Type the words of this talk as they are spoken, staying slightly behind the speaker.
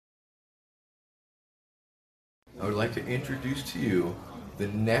I would like to introduce to you the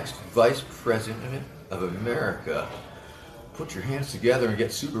next Vice President of America. Put your hands together and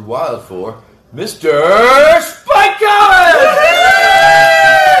get super wild for Mr. Spike Collins!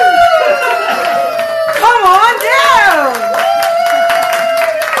 Come on down!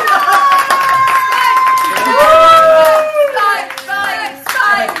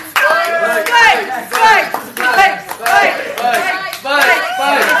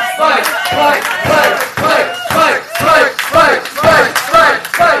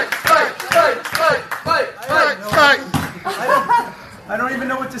 I don't even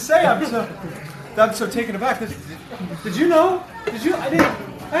know what to say. I'm so taken aback. Did you know? Did you? I didn't.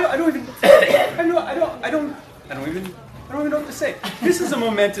 I don't even. I don't even know what to say. This is a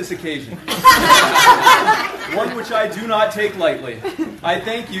momentous occasion, one which I do not take lightly. I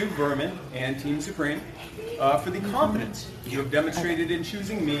thank you, Vermin and Team Supreme, for the confidence you have demonstrated in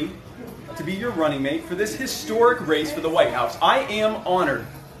choosing me to be your running mate for this historic race for the White House. I am honored,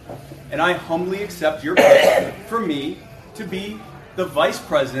 and I humbly accept your pick for me to be the Vice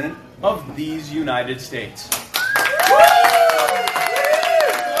President of these United States.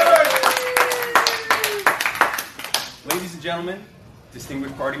 Ladies and gentlemen,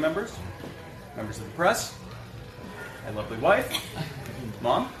 distinguished party members, members of the press, my lovely wife,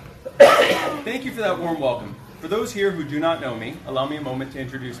 Mom, thank you for that warm welcome. For those here who do not know me, allow me a moment to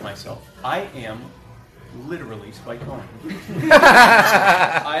introduce myself. I am literally Spike Cohen.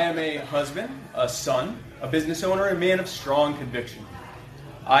 I am a husband, a son, a business owner, and a man of strong conviction.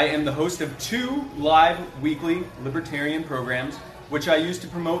 I am the host of 2 live weekly libertarian programs, which I use to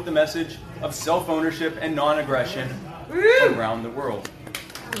promote the message of self-ownership and non-aggression around the world.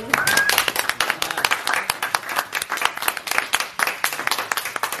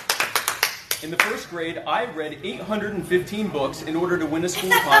 In the first grade, I read 815 books in order to win a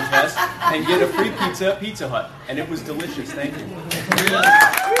school contest and get a free pizza at Pizza Hut. And it was delicious. Thank you.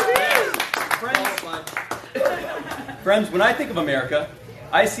 Friends, when I think of America,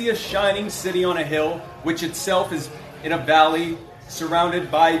 I see a shining city on a hill, which itself is in a valley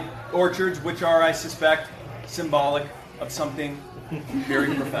surrounded by orchards, which are, I suspect, symbolic of something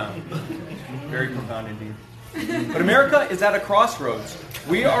very profound. Very profound indeed. But America is at a crossroads.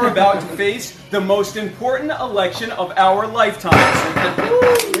 We are about to face the most important election of our lifetimes.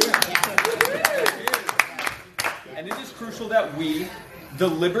 And it is crucial that we, the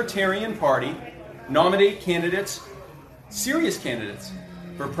Libertarian Party, nominate candidates, serious candidates,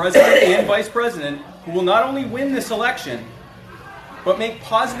 for president and vice president who will not only win this election, but make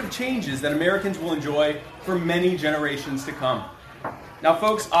positive changes that Americans will enjoy for many generations to come. Now,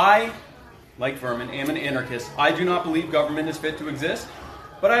 folks, I, like Vermin, am an anarchist. I do not believe government is fit to exist,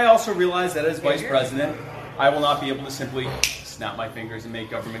 but I also realize that as vice president, I will not be able to simply snap my fingers and make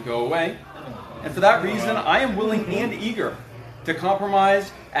government go away. And for that reason, I am willing and eager to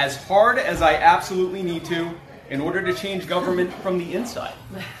compromise as hard as I absolutely need to in order to change government from the inside.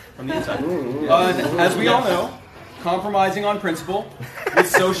 From the inside. As we all know, compromising on principle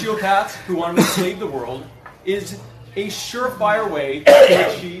with sociopaths who want to enslave the world is a surefire way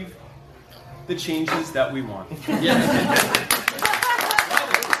to achieve the changes that we want.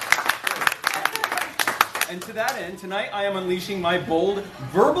 And to that end, tonight I am unleashing my bold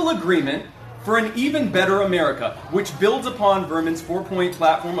verbal agreement for an even better America, which builds upon Vermin's 4-point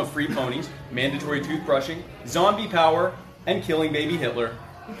platform of free ponies, mandatory toothbrushing, zombie power, and killing baby Hitler,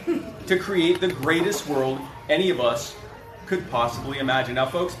 to create the greatest world any of us could possibly imagine. Now,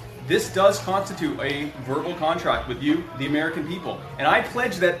 folks, this does constitute a verbal contract with you, the American people. And I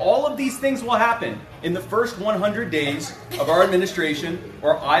pledge that all of these things will happen in the first 100 days of our administration,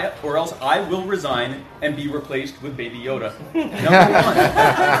 or else I will resign and be replaced with Baby Yoda.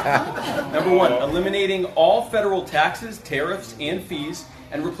 Number one, eliminating all federal taxes, tariffs, and fees,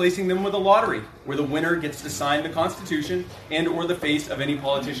 and replacing them with a lottery, where the winner gets to sign the Constitution and or the face of any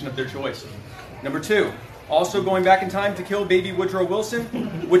politician of their choice. Number 2, also going back in time to kill baby Woodrow Wilson,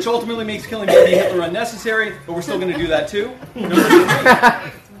 which ultimately makes killing baby Hitler unnecessary, but we're still going to do that too.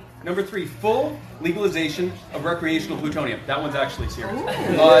 Number 3, full legalization of recreational plutonium. That one's actually serious.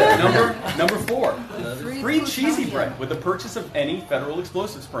 Number 4, free cheesy bread with the purchase of any federal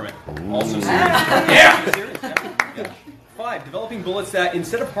explosives permit. Also serious. Yeah! Serious. Yeah. 5, developing bullets that,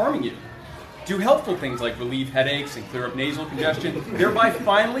 instead of harming you, do helpful things like relieve headaches and clear up nasal congestion, thereby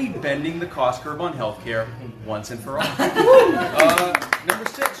finally bending the cost curve on healthcare once and for all. Number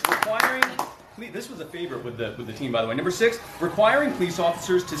 6, requiring... This was a favorite with the team, by the way. Number 6, requiring police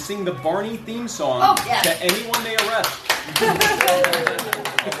officers to sing the Barney theme song to anyone they arrest.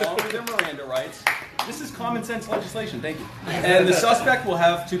 Along with their Miranda rights. This is common sense legislation, thank you. And the suspect will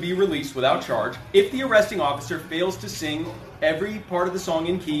have to be released without charge if the arresting officer fails to sing every part of the song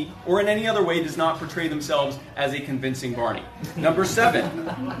in key or in any other way does not portray themselves as a convincing Barney. Number 7,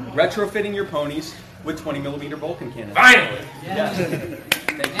 retrofitting your ponies with 20mm Vulcan cannons. Finally! Yes.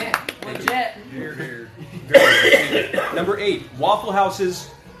 Thank you. Legit. Very good. Number 8, Waffle Houses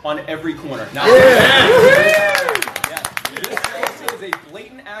on every corner. Now, this is a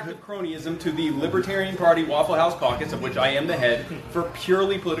blatant act of cronyism to the Libertarian Party Waffle House Caucus, of which I am the head, for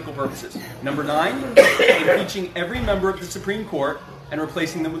purely political purposes. Number 9, impeaching every member of the Supreme Court and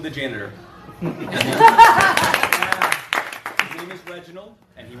replacing them with the janitor. His name is Reginald,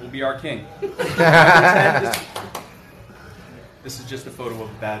 and he will be our king. Number 10, this is just a photo of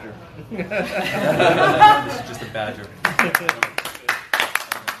a badger. This is just a badger.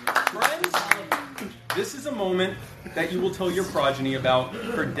 Friends, this is a moment that you will tell your progeny about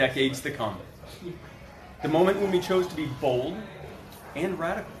for decades to come. The moment when we chose to be bold and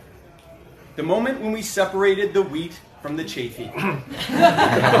radical. The moment when we separated the wheat from the chafy.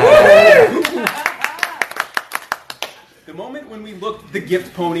 The moment when we looked the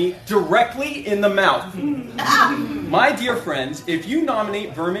gift pony directly in the mouth. My dear friends, if you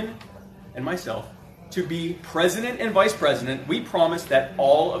nominate Vermin and myself to be president and vice president, we promise that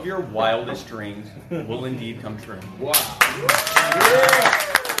all of your wildest dreams will indeed come true. Wow.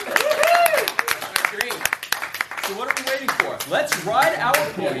 So what are we waiting for? Let's ride our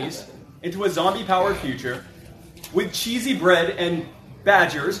ponies into a zombie-powered future with cheesy bread and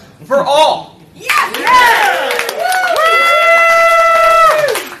badgers for all. Yes! Yes!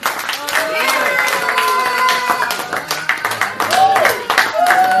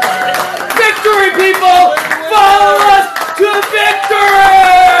 Victory, people! Follow us to victory!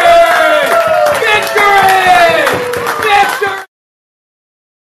 Victory! Victory!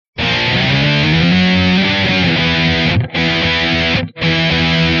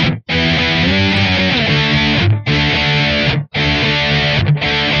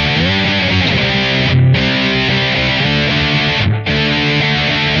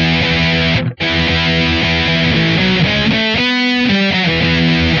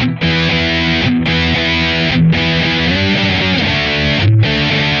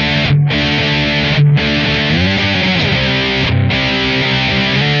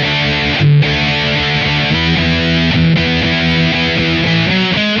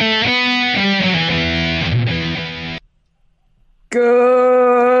 Good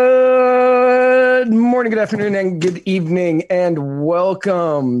morning, good afternoon, and good evening, and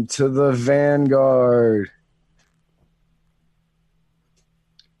welcome to the Vanguard.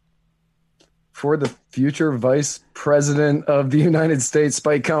 For the future Vice President of the United States,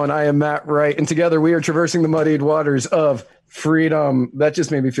 Spike Cohen, I am Matt Wright, and together we are traversing the muddied waters of freedom. That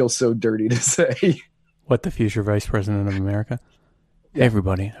just made me feel so dirty to say. What, the future Vice President of America? Hey,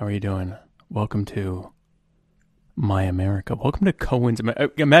 everybody, how are you doing? Welcome to My America. Welcome to Cohen's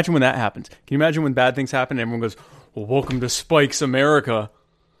America. Imagine when that happens. Can you imagine when bad things happen and everyone goes, well, welcome to Spike's America.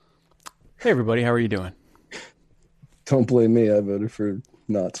 Hey, everybody, how are you doing? Don't blame me. I voted for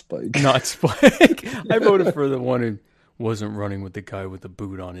not Spike. Not Spike. I voted for the one who wasn't running with the guy with the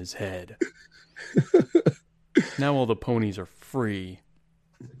boot on his head. Now all the ponies are free.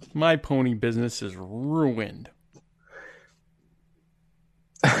 My pony business is ruined.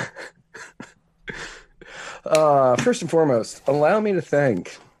 First and foremost, allow me to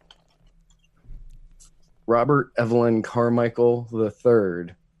thank Robert Evelyn Carmichael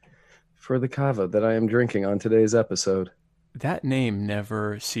III for the kava that I am drinking on today's episode. That name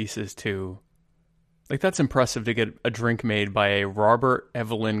never ceases to... Like, that's impressive to get a drink made by a Robert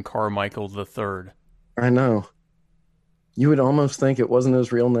Evelyn Carmichael III. I know. You would almost think it wasn't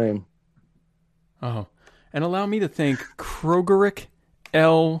his real name. Oh. And allow me to thank Krogerick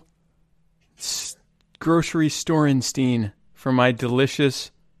L. Grocery Storenstein for my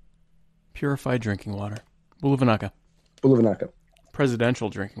delicious purified drinking water. Bulavanaka. Presidential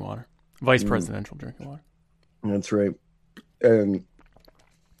drinking water. Vice presidential drinking water. That's right. And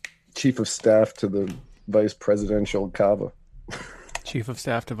Chief of Staff to the Vice Presidential Kava. Chief of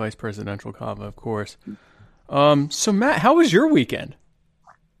Staff to Vice Presidential Kava, of course. So, Matt, how was your weekend?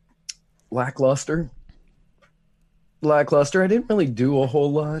 Lackluster. I didn't really do a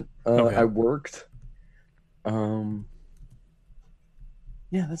whole lot. Okay. I worked. Yeah,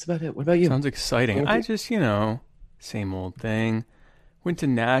 that's about it. What about you? Sounds exciting. I just, same old thing. Went to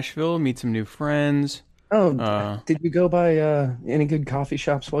Nashville, meet some new friends. Oh, did you go by any good coffee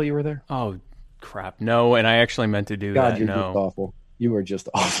shops while you were there? Oh, crap. No, and I actually meant to do God, that. you're No. just awful. You were just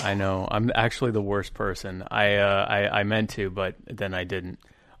awful. I know. I'm actually the worst person. I meant to, but then I didn't.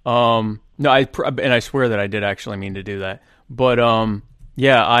 No, and I swear that I did actually mean to do that. But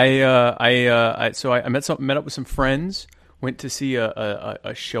yeah, I met up with some friends. Went to see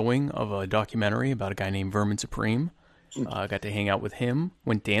a showing of a documentary about a guy named Vermin Supreme. Got to hang out with him.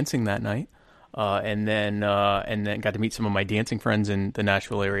 Went dancing that night, and then got to meet some of my dancing friends in the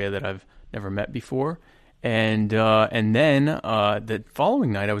Nashville area that I've never met before. And then the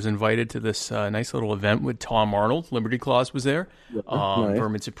following night, I was invited to this nice little event with Tom Arnold. Liberty Claus was there. Nice.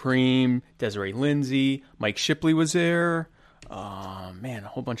 Vermin Supreme, Desiree Lindsay, Mike Shipley was there. Man, a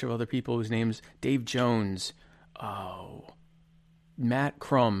whole bunch of other people whose names, Dave Jones, Matt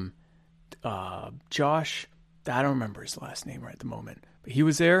Crum, Josh, I don't remember his last name right at the moment, but he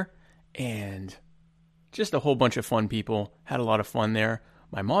was there, and just a whole bunch of fun people. Had a lot of fun there.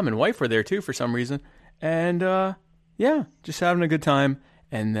 My mom and wife were there too for some reason. And, yeah, just having a good time.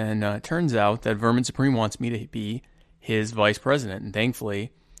 And then it turns out that Vermin Supreme wants me to be his vice president. And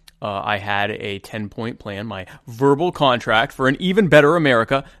thankfully, I had a 10-point plan, my verbal contract for an even better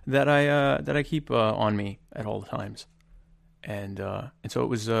America that I keep on me at all the times. And so it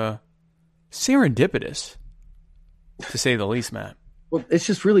was serendipitous, to say the least, Matt. Well, it's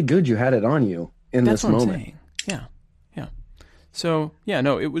just really good you had it on you in That's this what moment. I'm saying. Yeah. So, yeah,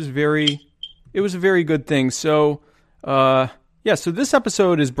 no, it was a very good thing. So, so this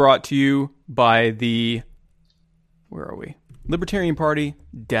episode is brought to you by the, where are we? Libertarian Party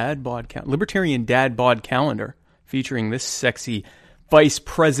Libertarian Dad Bod Calendar, featuring this sexy vice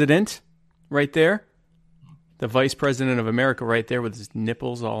president right there. The vice president of America right there with his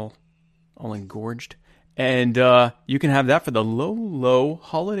nipples all engorged. And you can have that for the low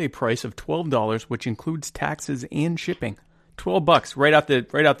holiday price of $12, which includes taxes and shipping. $12 right out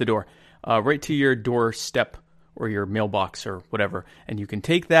the door, right to your doorstep or your mailbox or whatever. And you can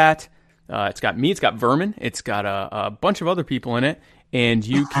take that. It's got me. It's got Vermin. It's got a bunch of other people in it, and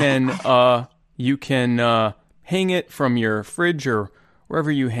you can hang it from your fridge or wherever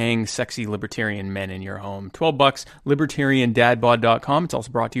you hang sexy libertarian men in your home. $12. LibertarianDadBod.com. It's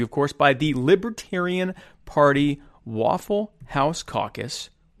also brought to you, of course, by the Libertarian Party Waffle House Caucus,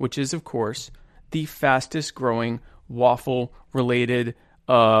 which is, of course, the fastest growing waffle-related,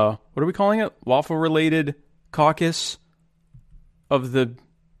 what are we calling it? Waffle-related caucus of the...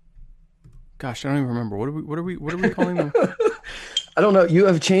 Gosh, I don't even remember. What are we calling them? I don't know. You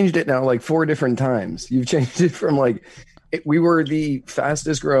have changed it now like 4 different times. You've changed it from we were the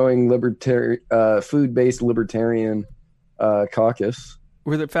fastest growing food-based libertarian caucus.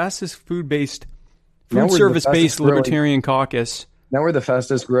 We're the fastest food service-based libertarian caucus. Now we're the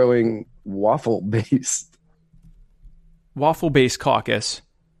fastest growing waffle-based caucus.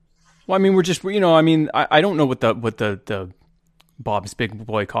 Well, I mean, we're just, I don't know what the Bob's Big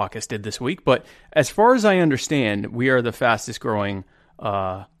Boy Caucus did this week, but as far as I understand, we are the fastest growing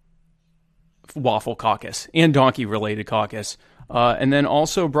waffle caucus and donkey related caucus. And then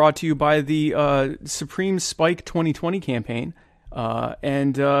also brought to you by the Supreme Spike 2020 campaign.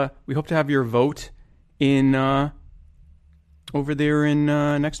 And we hope to have your vote in over there in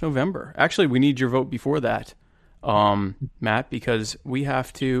next November. Actually, we need your vote before that, Matt, because we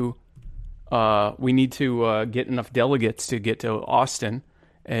have to we need to get enough delegates to get to Austin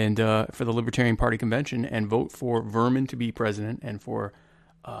and for the Libertarian Party convention and vote for Vermin to be president and for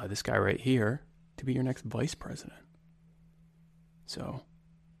this guy right here to be your next vice president. So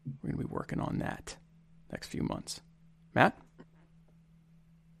we're going to be working on that next few months. Matt?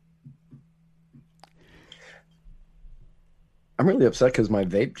 I'm really upset because my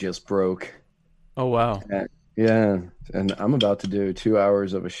vape just broke. Oh, wow. Yeah, and I'm about to do 2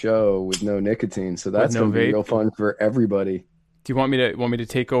 hours of a show with no nicotine, so that's going to be real fun for everybody. Do you want me to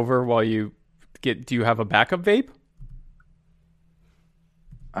take over while you get? Do you have a backup vape?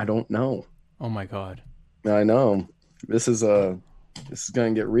 I don't know. Oh my god! I know this is going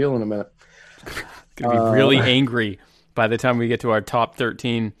to get real in a minute. It's going to be really angry by the time we get to our top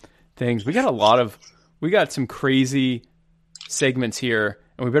 13 things. We got some crazy segments here,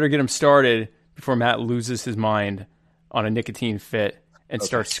 and we better get them started before Matt loses his mind on a nicotine fit and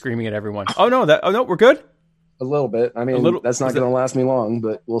starts screaming at everyone. Oh no, we're good? A little bit. I mean, that's not going to last me long,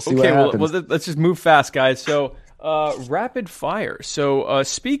 but we'll see what happens. Well, let's just move fast, guys. So, rapid fire. So,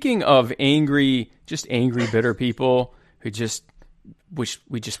 speaking of angry, bitter people who just wish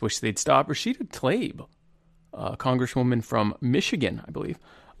they'd stop, Rashida Tlaib, congresswoman from Michigan, I believe,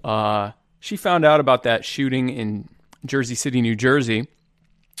 she found out about that shooting in Jersey City, New Jersey,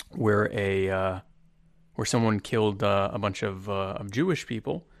 where someone killed a bunch of Jewish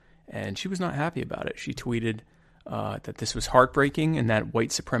people, and she was not happy about it. She tweeted that this was heartbreaking and that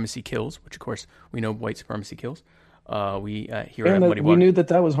white supremacy kills, which of course we know white supremacy kills. We here at And Muddy we Waters, knew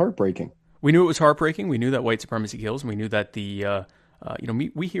that was heartbreaking. we knew it was heartbreaking. We knew that white supremacy kills, and we knew that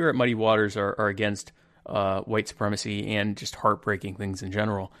we here at Muddy Waters are against white supremacy and just heartbreaking things in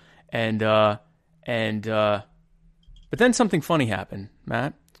general. But then something funny happened,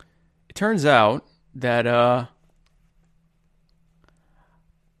 Matt. It turns out that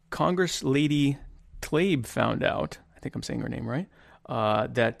Congress Lady Tlaib found out, I think I'm saying her name right,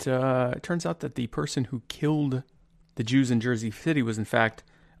 that it turns out that the person who killed the Jews in Jersey City was in fact,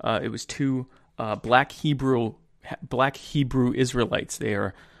 it was two black Hebrew Israelites. They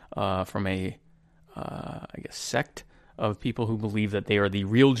are from a, sect of people who believe that they are the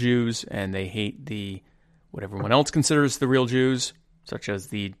real Jews and they hate what everyone else considers the real Jews, such as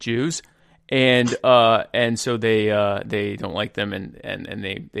the Jews. And so they don't like them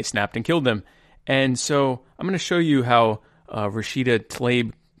and they snapped and killed them. And so I'm going to show you how Rashida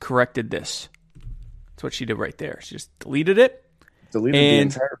Tlaib corrected this. That's what she did right there. She just deleted it. Deleted the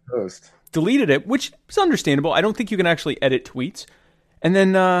entire post. Deleted it, which is understandable. I don't think you can actually edit tweets. And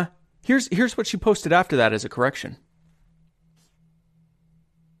then here's what she posted after that as a correction.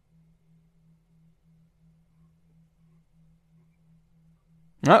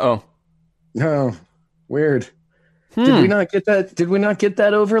 Uh-oh. No, weird. Did we not get that? Did we not get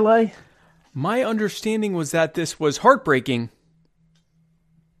that overlay? My understanding was that this was heartbreaking.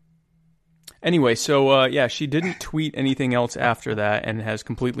 Anyway, so she didn't tweet anything else after that and has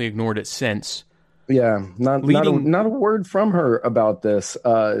completely ignored it since. Yeah, not a word from her about this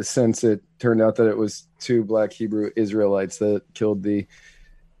since it turned out that it was two black Hebrew Israelites that killed the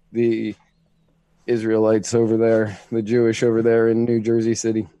Israelites over there, the Jewish over there in New Jersey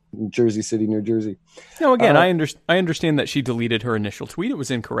City, New Jersey. Now, again, I understand that she deleted her initial tweet. It was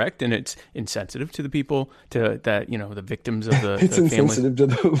incorrect, and it's insensitive to the people, the victims of the It's the insensitive to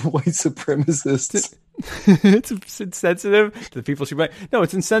the white supremacists. It's insensitive to the people she blamed. No,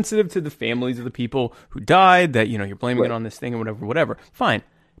 it's insensitive to the families of the people who died, that, you're blaming it on this thing and whatever. Fine.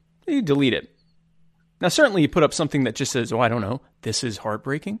 You delete it. Now, certainly you put up something that just says, I don't know, this is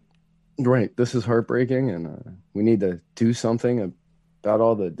heartbreaking. Right. This is heartbreaking, and we need to do something about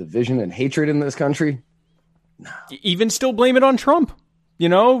all the division and hatred in this country. Even still blame it on Trump.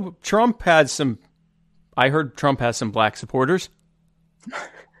 Trump had some... I heard Trump has some black supporters.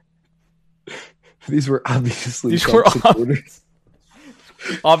 These were obviously Trump supporters.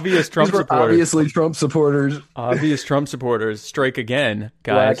 Obvious Trump These were supporters. obviously Trump supporters. Obvious Trump supporters. Strike again,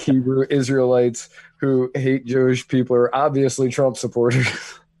 guys. Black Hebrew Israelites who hate Jewish people are obviously Trump supporters.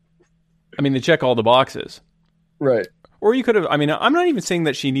 I mean, they check all the boxes. Right. Or you could have, I'm not even saying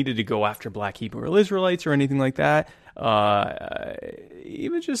that she needed to go after black Hebrew Israelites or anything like that.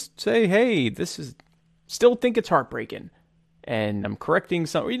 Even just say, hey, still think it's heartbreaking. And I'm correcting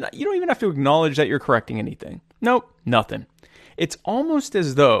something. You don't even have to acknowledge that you're correcting anything. Nope, nothing. It's almost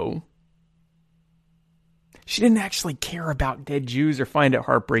as though she didn't actually care about dead Jews or find it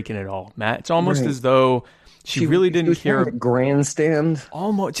heartbreaking at all, Matt. It's almost as though she really didn't care. Grandstand.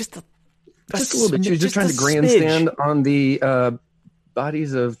 Almost, just a little bit. She was just trying to grandstand on the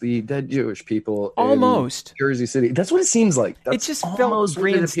bodies of the dead Jewish people. Almost. In Jersey City. That's what it seems like. It just felt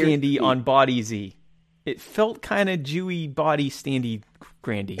grandstandy on body-y. It felt kind of Jewy body standy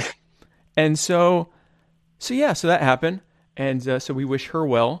grandy. And so that happened. And so we wish her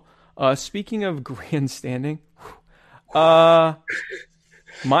well. Speaking of grandstanding, my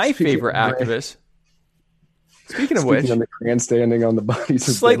favorite activist. Speaking of which, on the grandstanding on the bodies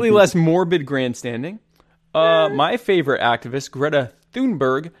of slightly less morbid grandstanding. My favorite activist, Greta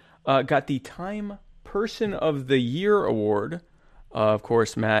Thunberg, got the Time Person of the Year award. Of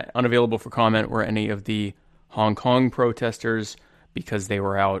course, Matt, unavailable for comment were any of the Hong Kong protesters because they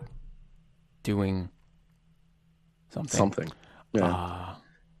were out doing something. Yeah.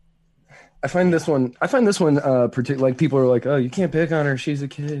 I find this one particular. Like, people are like, "Oh, you can't pick on her. She's a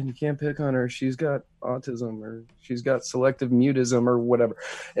kid. You can't pick on her. She's got autism or she's got selective mutism or whatever."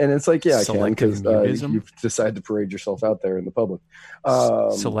 And it's like, yeah, I can, because you decide to parade yourself out there in the public.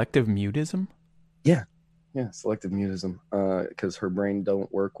 Selective mutism? Yeah, selective mutism. Because her brain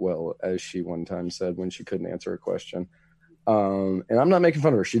don't work well, as she one time said when she couldn't answer a question. And I'm not making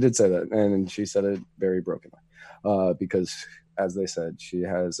fun of her. She did say that, and she said it very brokenly. Because, as they said, she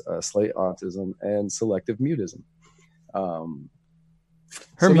has slight autism and selective mutism.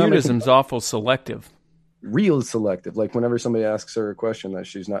 Her mutism's awful selective. Real selective. Like, whenever somebody asks her a question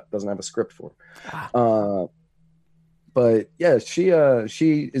that doesn't have a script for. But yeah, she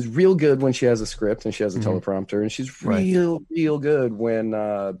is real good when she has a script and she has a teleprompter, and she's real good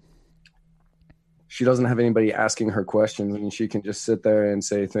when she doesn't have anybody asking her questions, and she can just sit there and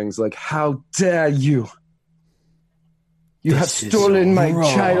say things like, "How dare you?" You have This is stolen my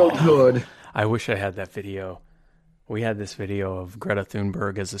wrong. childhood. I wish I had that video. We had this video of Greta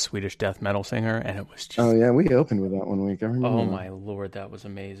Thunberg as a Swedish death metal singer, and it was just, Oh yeah, we opened with that one week. I remember. oh that. my lord, that was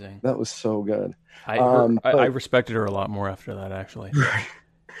amazing. That was so good. I respected her a lot more after that, actually.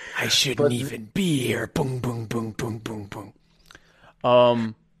 I shouldn't even be here. Boom, boom, boom, boom, boom, boom.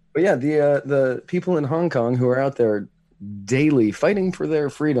 But yeah, the people in Hong Kong who are out there daily fighting for their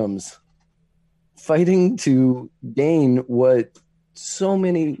freedoms, fighting to gain what so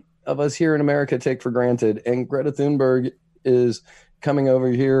many of us here in America take for granted. And Greta Thunberg is coming over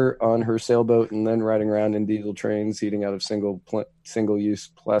here on her sailboat and then riding around in diesel trains, eating out of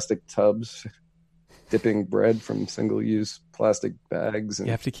single-use plastic tubs, dipping bread from single-use plastic bags. And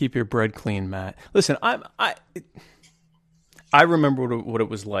You have to keep your bread clean, Matt. Listen, I remember what it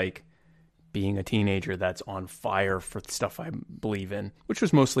was like being a teenager that's on fire for stuff I believe in, which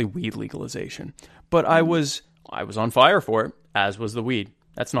was mostly weed legalization. But I was on fire for it, as was the weed.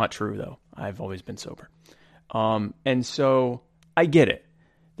 That's not true, though. I've always been sober. And so I get it.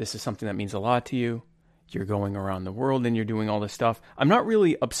 This is something that means a lot to you. You're going around the world and you're doing all this stuff. I'm not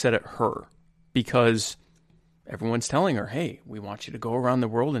really upset at her because everyone's telling her, hey, we want you to go around the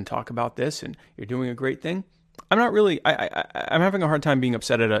world and talk about this and you're doing a great thing. I'm not really, I'm having a hard time being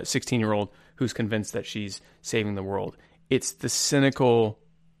upset at a 16-year-old who's convinced that she's saving the world. It's the cynical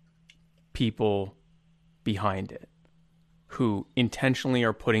people behind it who intentionally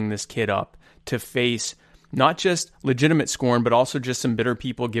are putting this kid up to face not just legitimate scorn, but also just some bitter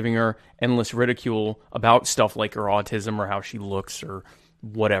people giving her endless ridicule about stuff like her autism or how she looks or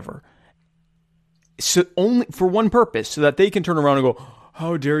whatever. So only for one purpose, so that they can turn around and go,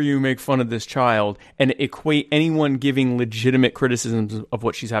 how dare you make fun of this child, and equate anyone giving legitimate criticisms of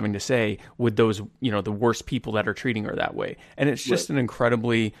what she's having to say with those, the worst people that are treating her that way. And it's just an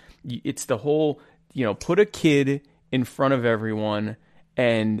incredibly, it's the whole, put a kid in front of everyone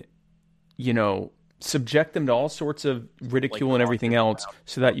and, subject them to all sorts of ridicule and everything else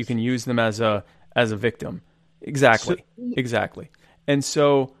so that you can use them as a victim. Exactly. And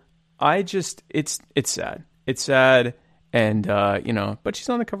so it's sad. It's sad. And but she's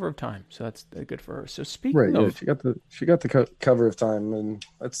on the cover of Time, so that's good for her. So speaking of, she got the cover of Time, and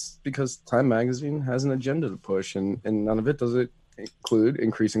that's because Time magazine has an agenda to push, and none of it does it include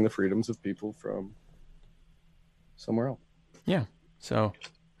increasing the freedoms of people from somewhere else. Yeah. So,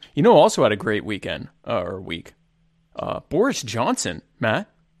 also had a great weekend or week. Boris Johnson, Matt.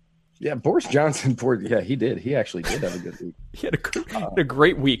 Yeah, Boris Johnson. He did. He actually did have a good week. He had a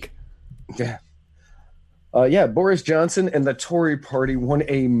great week. Yeah. Boris Johnson and the Tory party won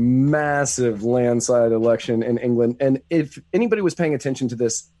a massive landslide election in England. And if anybody was paying attention to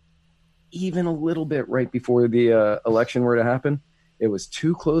this even a little bit right before the election were to happen, it was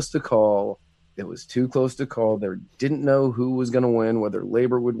too close to call. They didn't know who was going to win, whether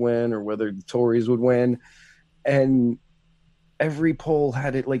Labour would win or whether the Tories would win. And every poll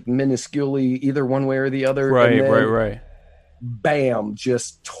had it like minusculely either one way or the other. Right. Bam,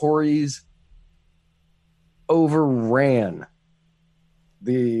 just Tories overran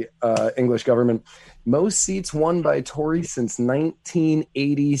the English government. Most seats won by Tories since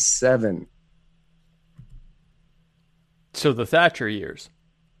 1987. So the Thatcher years.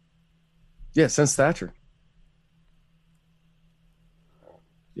 Yeah, since Thatcher.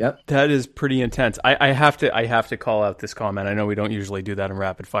 Yep. That is pretty intense. I have to call out this comment. I know we don't usually do that in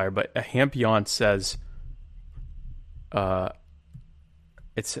rapid fire, but Hamp Yont says, he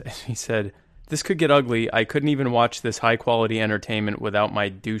said, "This could get ugly. I couldn't even watch this high quality entertainment without my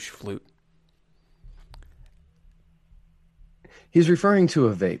douche flute." He's referring to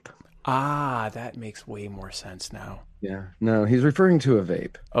a vape. Ah, that makes way more sense now. Yeah. No, he's referring to a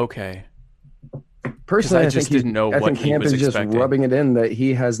vape. Okay. Personally, I just didn't know what he Hamp was is just expecting. rubbing it in that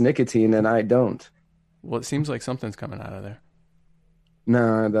he has nicotine and I don't. Well, it seems like something's coming out of there.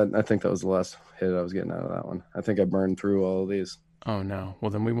 No, I think that was the last hit I was getting out of that one. I think I burned through all of these. Oh no. Well,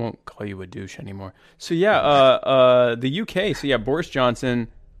 then we won't call you a douche anymore. So yeah, the UK. So yeah, Boris Johnson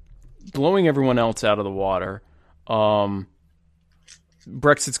blowing everyone else out of the water.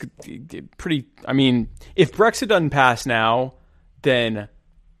 Brexit's pretty. I mean, if Brexit doesn't pass now, then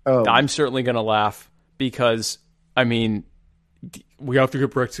I'm certainly going to laugh because I mean, we have to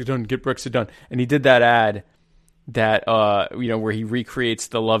get Brexit done. And he did that ad that where he recreates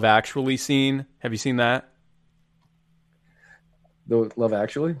the Love Actually scene. Have you seen that? The Love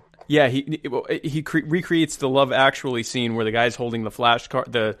Actually? Yeah, he recreates the Love Actually scene where the guy's holding the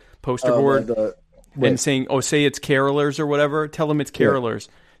flashcard, the poster board, and saying, say it's carolers or whatever. Tell them it's carolers.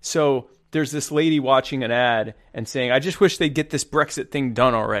 Yeah. So there's this lady watching an ad and saying, I just wish they'd get this Brexit thing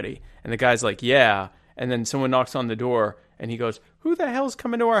done already. And the guy's like, yeah. And then someone knocks on the door And he goes, who the hell's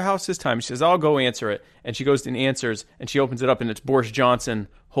coming to our house this time? She says, I'll go answer it. And she goes and answers, and she opens it up, and it's Boris Johnson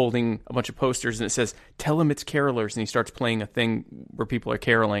holding a bunch of posters, and it says, tell him it's carolers. And he starts playing a thing where people are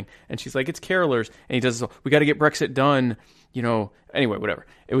caroling. And she's like, it's carolers. And he does this, we got to get Brexit done. Anyway, whatever.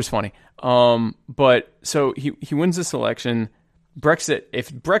 It was funny. But so he wins this election. Brexit,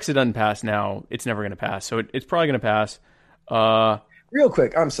 if Brexit doesn't pass now, it's never going to pass. So it's probably going to pass. Real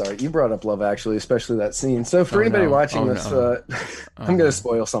quick, I'm sorry. You brought up Love Actually, especially that scene. So for anybody watching this, I'm going to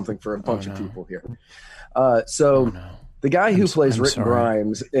spoil something for a bunch of people here. The guy who plays Rick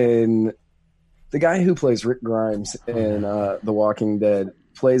Grimes in The Walking Dead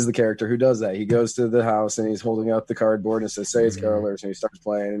plays the character who does that. He goes to the house and he's holding out the cardboard and it says, say it's carolers, and he starts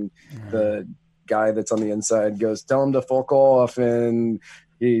playing. The guy that's on the inside goes, tell him to fuck off, and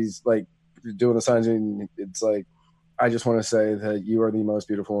he's like doing the signs, and it's like, I just want to say that you are the most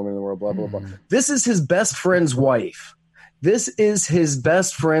beautiful woman in the world, blah, blah, blah. This is his best friend's wife. He is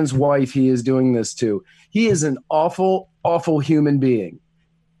doing this to. He is an awful, awful human being.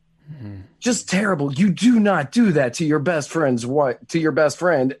 Just terrible. You do not do that to your best friend's wife,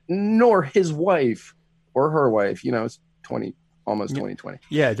 nor his wife or her wife. It's almost 2020.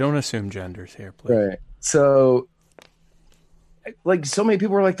 Yeah, don't assume genders here, please. Right. So, like, so many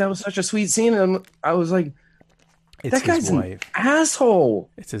people were like, that was such a sweet scene. And I was like, it's that guy's his wife. An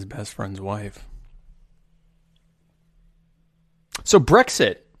asshole. It's his best friend's wife. So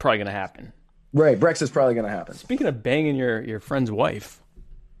Brexit probably going to happen. Right, Brexit's probably going to happen. Speaking of banging your friend's wife,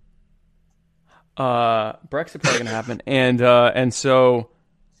 Brexit probably going to happen,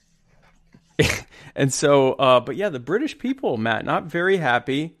 but yeah, the British people, Matt, not very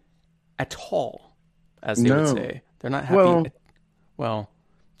happy at all, as they would say. They're not happy. Well,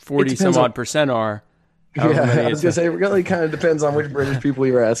 40 some odd percent are. Yeah, I was going to say, it really kind of depends on which British people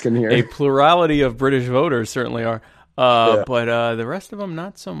you're asking here. A plurality of British voters certainly are. But the rest of them,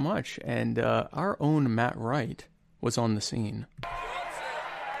 not so much. And our own Matt Wright was on the scene.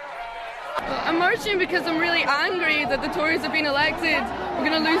 I'm marching because I'm really angry that the Tories have been elected. We're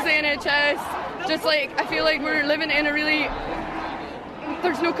going to lose the NHS. I feel like we're living in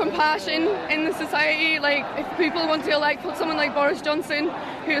there's no compassion in the society. Like, if people want to elect someone like Boris Johnson,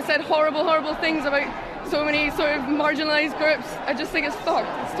 who has said horrible, horrible things about so many sort of marginalised groups, I just think it's fucked.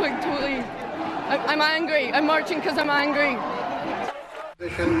 It's totally... I'm angry. I'm marching because I'm angry.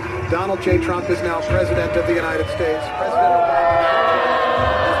 Donald J. Trump is now President of the United States. President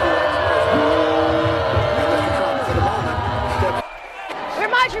Obama is the ex-president. And Mr. Trump, for the moment, steps... We're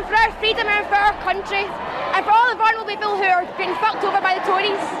marching for our freedom and for our country, and for all the vulnerable people who are being fucked over by the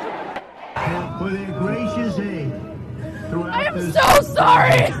Tories. For their gracious aid. I am so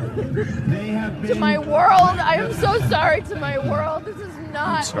sorry to my world. I am so sorry to my world. This is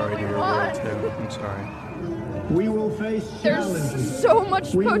not I'm sorry to your world, too. I'm sorry. We will face challenges. There's so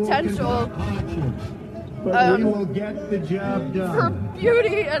much potential but we will get the job done. For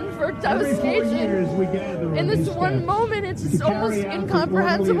beauty and for devastation. We gather in this one moment, it's almost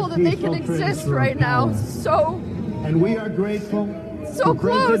incomprehensible that they can exist right now. And we are grateful. So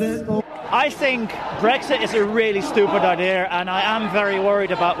close. I think Brexit is a really stupid idea, and I am very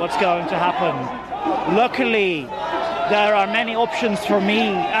worried about what's going to happen. Luckily, there are many options for me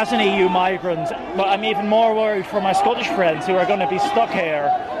as an EU migrant, but I'm even more worried for my Scottish friends who are going to be stuck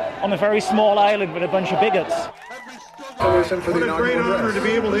here on a very small island with a bunch of bigots. What a great honor to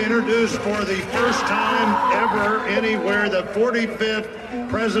be able to introduce for the first time ever anywhere the 45th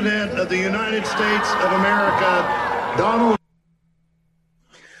President of the United States of America, Donald.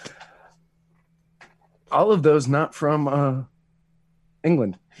 All of those not from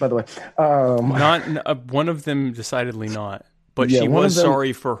England, by the way. Not one of them, decidedly not. But she was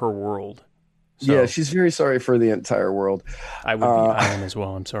sorry for her world. So yeah, she's very sorry for the entire world. I would be. I am as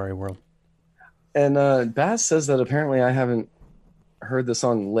well. I'm sorry, world. And Bass says that apparently I haven't heard the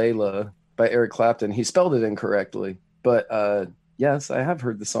song Layla by Eric Clapton. He spelled it incorrectly. But yes, I have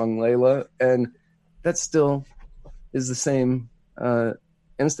heard the song Layla. And that still is the same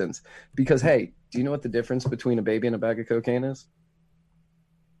instance. Because, hey, do you know what the difference between a baby and a bag of cocaine is?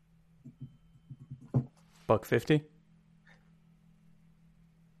 $1.50.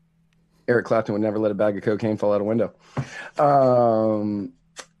 Eric Clapton would never let a bag of cocaine fall out a window.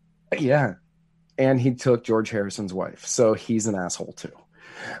 Yeah. And he took George Harrison's wife. So he's an asshole too.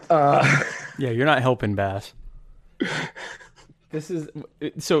 Yeah, you're not helping, Bass.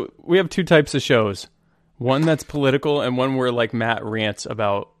 So we have two types of shows. One that's political and one where like Matt rants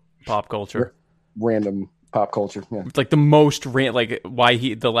about pop culture. Random pop culture. Yeah. It's like the most rant, like why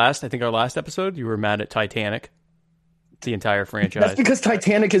our last episode, you were mad at Titanic. the entire franchise. That's because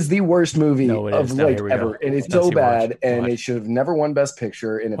Titanic is the worst movie of like ever, and it's so bad, and it should have never won Best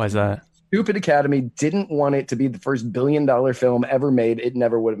Picture. And why is that? Stupid Academy didn't want it to be the first $1 billion film ever made. It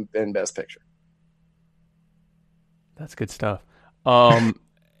never would have been Best Picture. That's good stuff.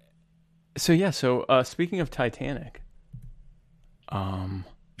 So speaking of Titanic,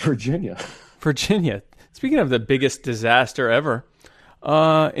 Virginia. Speaking of the biggest disaster ever,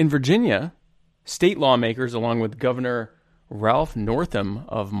 in Virginia, state lawmakers, along with Governor Ralph Northam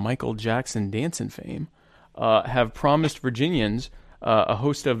of Michael Jackson dancing fame, have promised Virginians a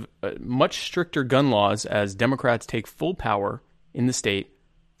host of much stricter gun laws as Democrats take full power in the state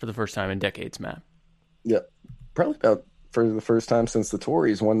for the first time in decades, Matt. Yeah, probably about for the first time since the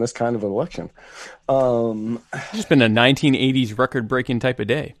Tories won this kind of election. It's just been a 1980s record-breaking type of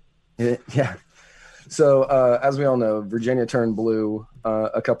day. Yeah. So, as we all know, Virginia turned blue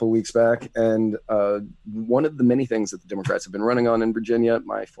a couple of weeks back, and one of the many things that the Democrats have been running on in Virginia,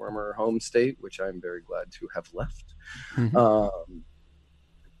 my former home state, which I'm very glad to have left,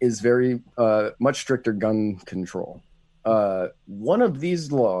 is very much stricter gun control. One of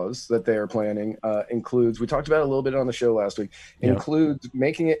these laws that they are planning includes, we talked about it a little bit on the show last week, includes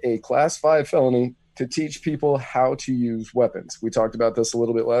making it a Class 5 felony to teach people how to use weapons. We talked about this a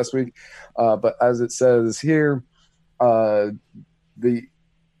little bit last week, but as it says here, the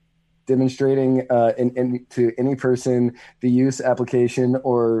demonstrating to any person the use, application,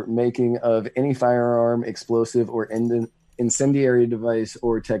 or making of any firearm, explosive, or incendiary device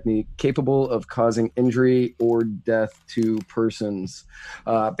or technique capable of causing injury or death to persons.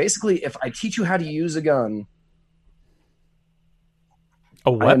 Basically, if I teach you how to use a gun,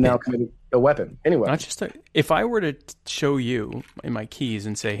 a weapon. I am now committing a weapon. Anyway, not just if I were to show you in my keys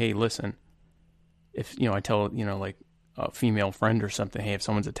and say, "Hey, listen," if I tell like a female friend or something, "Hey, if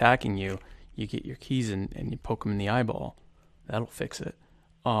someone's attacking you, you get your keys and you poke them in the eyeball. That'll fix it."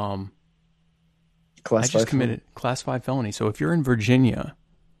 I just committed Class 5 felony. So if you're in Virginia,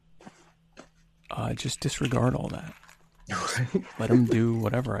 just disregard all that. Let them do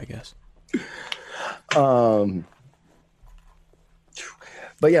whatever, I guess.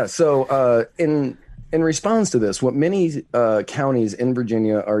 But yeah, so in response to this, what many counties in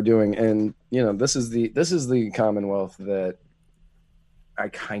Virginia are doing, and this is the Commonwealth that I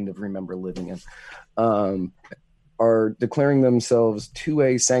kind of remember living in, are declaring themselves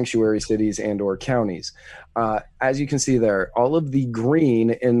 2A sanctuary cities and or counties. As you can see there, all of the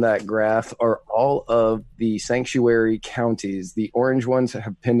green in that graph are all of the sanctuary counties. The orange ones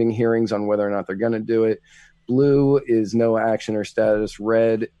have pending hearings on whether or not they're going to do it. Blue is no action or status.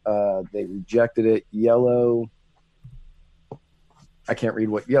 Red, they rejected it. Yellow, I can't read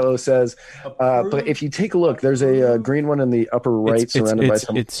what yellow says. But if you take a look, there's a green one in the upper right surrounded by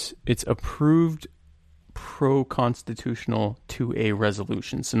some... It's approved pro-constitutional 2A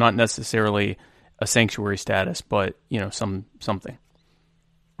resolution. So not necessarily a sanctuary status, but, something.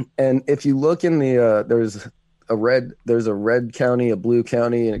 And if you look in the... there's a red county, a blue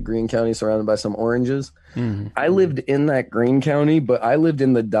county, and a green county surrounded by some oranges. Mm-hmm. I lived in that green county, but I lived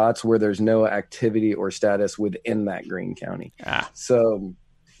in the dots where there's no activity or status within that green county. So,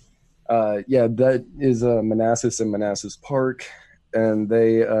 that is Manassas and Manassas Park, and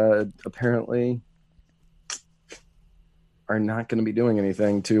they apparently are not going to be doing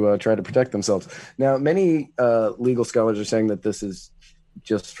anything to try to protect themselves. Now, many legal scholars are saying that this is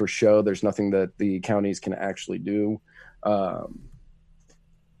just for show. There's nothing that the counties can actually do.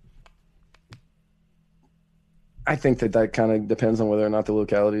 I think that kind of depends on whether or not the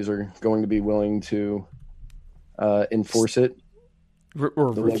localities are going to be willing to enforce it or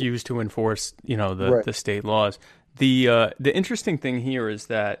refuse to enforce, the state laws. The interesting thing here is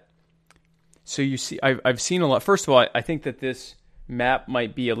that, so you see, I've seen a lot. First of all, I think that this map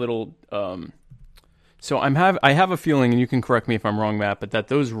might be a little. So I have a feeling, and you can correct me if I'm wrong, Matt, but that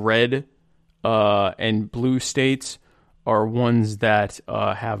those red and blue states are ones that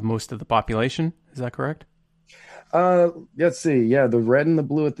have most of the population. Is that correct? Let's see. Yeah, the red and the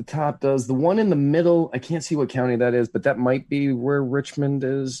blue at the top does. The one in the middle, I can't see what county that is, but that might be where Richmond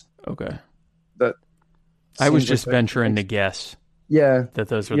is. Okay. I was just venturing to guess. Yeah. That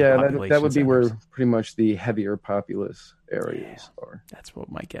those were the population that would be centers. where pretty much the heavier populous areas are. That's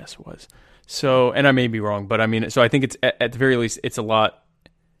what my guess was. So, and I may be wrong, but I mean, so I think it's at the very least, it's a lot.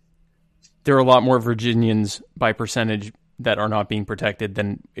 There are a lot more Virginians by percentage that are not being protected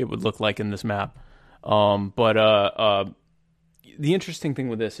than it would look like in this map. But the interesting thing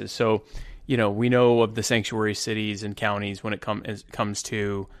with this is, so, we know of the sanctuary cities and counties when it comes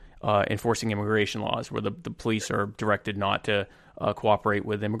to enforcing immigration laws, where the police are directed not to cooperate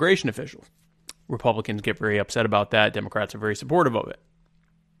with immigration officials. Republicans get very upset about that. Democrats are very supportive of it.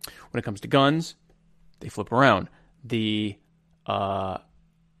 When it comes to guns, they flip around. You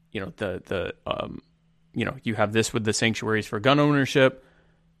have this with the sanctuaries for gun ownership.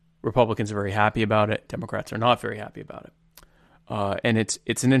 Republicans are very happy about it. Democrats are not very happy about it. And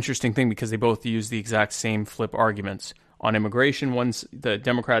it's an interesting thing because they both use the exact same flip arguments. On immigration, the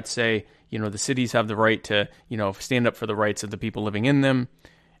Democrats say, the cities have the right to, stand up for the rights of the people living in them.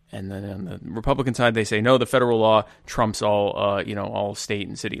 And then on the Republican side, they say, no, the federal law trumps all state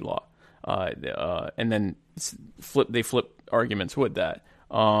and city law. And then they flip arguments with that.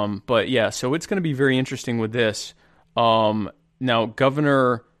 But yeah, so it's going to be very interesting with this. Now,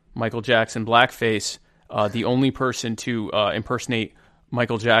 Governor Michael Jackson, blackface, the only person to impersonate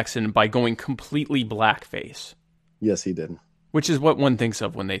Michael Jackson by going completely blackface. Yes, he did. Which is what one thinks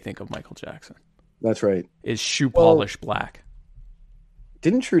of when they think of Michael Jackson. That's right. Is shoe polish black.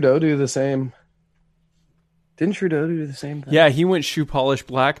 Didn't Trudeau do the same? Thing? Yeah, he went shoe polish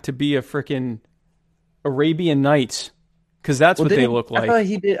black to be a frickin' Arabian Nights. Because that's what they look like.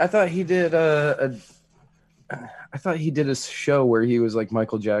 I thought he did a show where he was like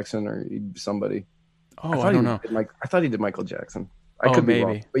Michael Jackson or somebody. Oh, I don't know. I thought he did Michael Jackson. I could be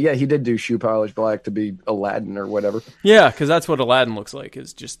wrong. But yeah, he did do shoe polish black to be Aladdin or whatever. Yeah, because that's what Aladdin looks like,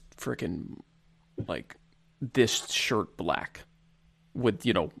 is just freaking like this shirt black with,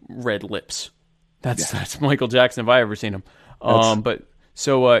 red lips. That's Michael Jackson if I ever seen him. But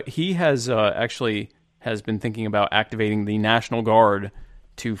so he has has been thinking about activating the National Guard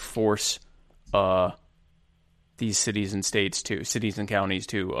to force these cities and counties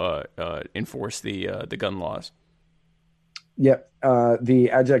to enforce the gun laws. Yeah,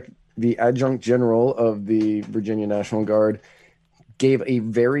 the adjunct general of the Virginia National Guard gave a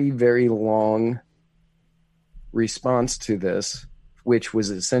very, very long response to this, which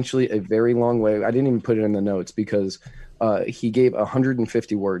was essentially a very long way. I didn't even put it in the notes because he gave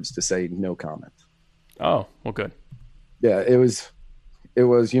 150 words to say no comment. Oh, well, good. Yeah, it was, we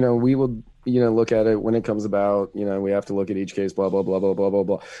will, look at it when it comes about, we have to look at each case, blah, blah, blah, blah, blah, blah,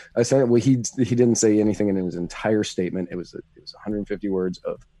 blah. I said, well, he didn't say anything in his entire statement. It was 150 words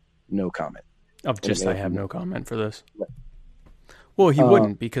of no comment. I have no comment for this. Right. Well, he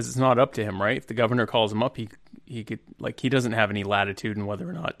wouldn't, because it's not up to him, right? If the governor calls him up, he could, he doesn't have any latitude in whether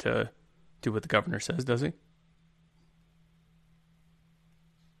or not to do what the governor says, does he?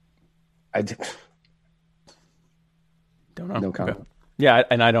 Don't know. No comment. Okay. Yeah,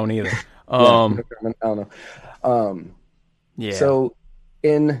 and I don't either. I don't know. Yeah. So,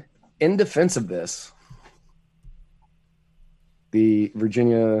 in defense of this, the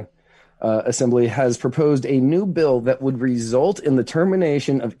Virginia Assembly has proposed a new bill that would result in the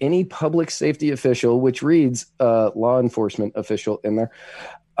termination of any public safety official, which reads law enforcement official in there,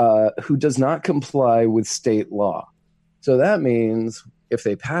 who does not comply with state law. So that means if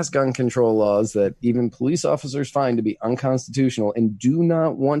they pass gun control laws that even police officers find to be unconstitutional and do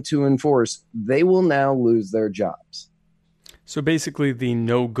not want to enforce, they will now lose their jobs. So basically the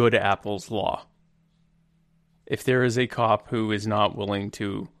no good apples law. If there is a cop who is not willing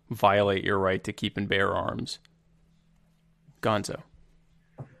to violate your right to keep and bear arms, gonzo.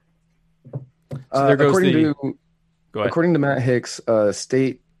 So there goes according to Matt Hicks,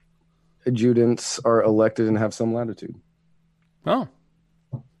 state adjutants are elected and have some latitude. Oh,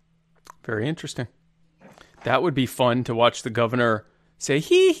 very interesting. That would be fun to watch the governor say,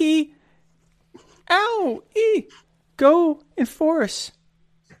 hee, ow, go enforce.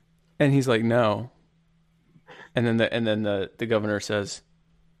 And he's like, no. And then the governor says,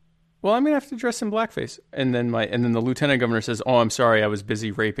 well, I'm going to have to dress in blackface. And then the lieutenant governor says, oh, I'm sorry, I was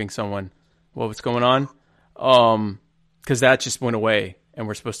busy raping someone. Well, what's going on? Because that just went away. And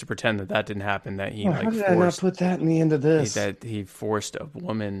we're supposed to pretend that didn't happen. That he how did I not put that in the end of this? That he forced a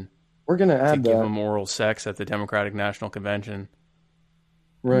woman. We're gonna add to give him oral sex at the Democratic National Convention.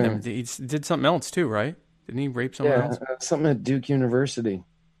 Right. And he did something else too, right? Didn't he rape someone else? Something at Duke University.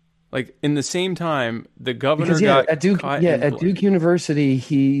 Like in the same time, the governor got at Duke. At Duke University,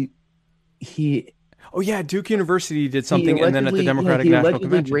 he. Oh yeah, Duke University did something, and then at the Democratic National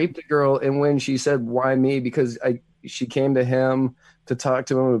Convention, he raped a girl, and when she said, "Why me?" because she came to him to talk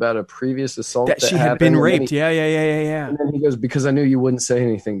to him about a previous assault that she had been raped. Yeah. And then he goes, because I knew you wouldn't say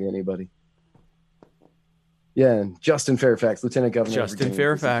anything to anybody. Yeah, Justin Fairfax, Lieutenant Governor. Justin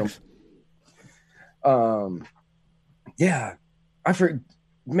Fairfax. Yeah, I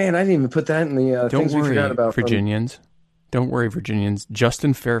didn't even put that in the things we forgot about. Virginians. Don't worry, Virginians.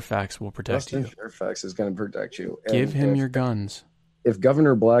 Justin Fairfax will protect you. Justin Fairfax is going to protect you. Give him your guns. If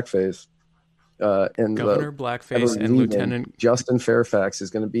Governor Blackface and Governor Blackface and Lieutenant Justin Fairfax is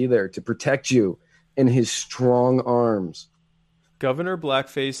going to be there to protect you in his strong arms. Governor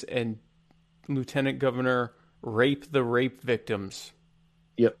Blackface and Lieutenant Governor Rape the Rape Victims.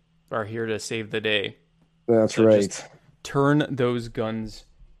 Yep, are here to save the day. That's so right. Just turn those guns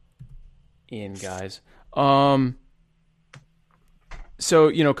in, guys. So,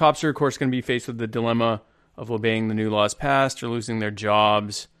 you know, cops are, of course, going to be faced with the dilemma of obeying the new laws passed or losing their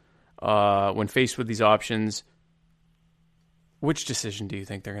jobs. When faced with these options, which decision do you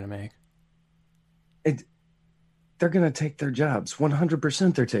think they're going to make? They're going to take their jobs.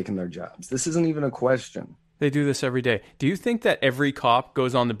 100% they're taking their jobs. This isn't even a question. They do this every day. Do you think that every cop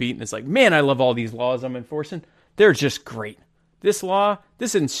goes on the beat and is like, man, I love all these laws I'm enforcing. They're just great. This law,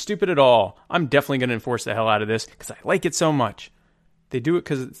 this isn't stupid at all. I'm definitely going to enforce the hell out of this because I like it so much. They do it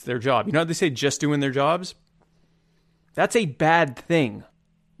because it's their job. You know how they say just doing their jobs? That's a bad thing.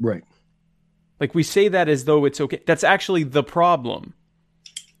 Right. Like we say that as though it's okay. That's actually the problem.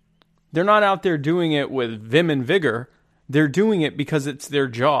 They're not out there doing it with vim and vigor. They're doing it because it's their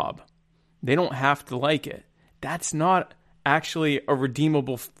job. They don't have to like it. That's not actually a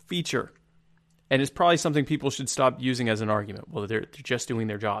redeemable feature. And it's probably something people should stop using as an argument. Well, they're just doing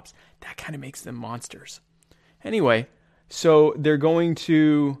their jobs. That kind of makes them monsters. Anyway, so they're going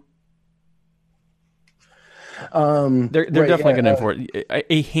to... they're definitely going to enforce.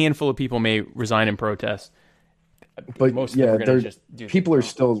 A handful of people may resign in protest. But most of them are going to just do people are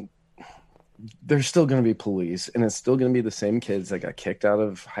still... There's still going to be police, and it's still going to be the same kids that got kicked out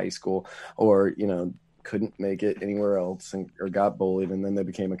of high school or, you know, couldn't make it anywhere else or got bullied, and then they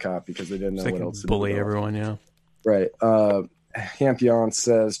became a cop because they didn't know what else to do. Bully everyone, yeah. Right. Hampion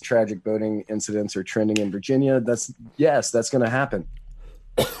says tragic boating incidents are trending in Virginia. That's going to happen.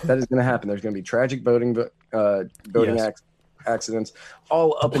 That is going to happen. There's going to be tragic boating accidents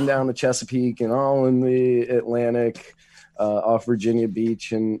all up and down the Chesapeake and all in the Atlantic, off Virginia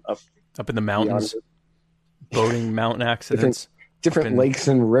Beach and up in the mountains, boating mountain accidents, different lakes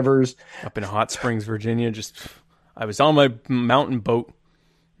and rivers. Up in Hot Springs, Virginia, I was on my mountain boat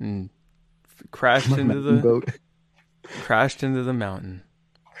and crashed into the mountain. Crashed into the mountain.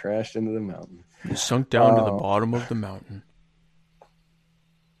 And sunk down to the bottom of the mountain.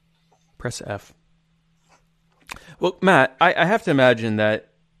 Press F. Well, Matt, I have to imagine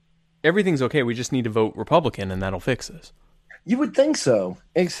that everything's okay. We just need to vote Republican, and that'll fix this. You would think so,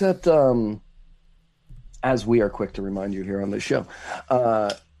 except as we are quick to remind you here on this show,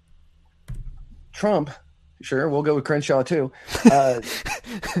 Trump, sure, we'll go with Crenshaw too.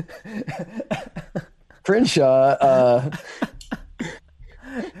 Crenshaw,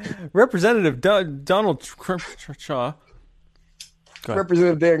 Representative Donald Crenshaw.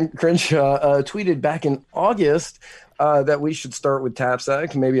 Representative Dan Crenshaw tweeted back in August that we should start with TAPS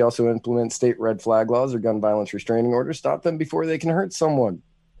Act, maybe also implement state red flag laws or gun violence restraining orders, stop them before they can hurt someone.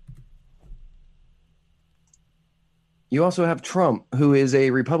 You also have Trump, who is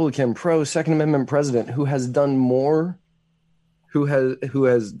a Republican pro-Second Amendment president who has done more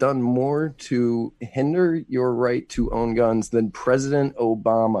to hinder your right to own guns than President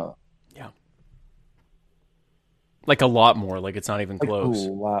Obama. Like a lot more. Like it's not even close.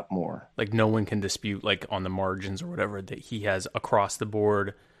 A lot more. Like no one can dispute, like on the margins or whatever, that he has across the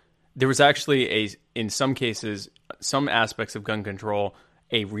board. There was actually in some cases, some aspects of gun control,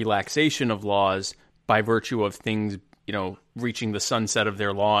 a relaxation of laws by virtue of things, you know, reaching the sunset of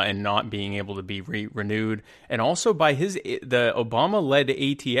their law and not being able to be renewed. And also by the Obama-led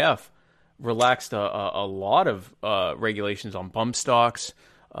ATF relaxed a lot of regulations on bump stocks,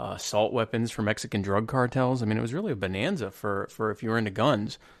 assault weapons for Mexican drug cartels. I mean, it was really a bonanza for if you were into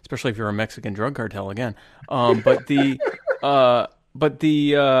guns, especially if you're a Mexican drug cartel again. But now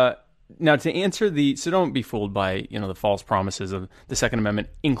to answer so don't be fooled by, you know, the false promises of the Second Amendment,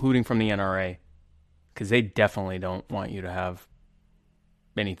 including from the NRA, because they definitely don't want you to have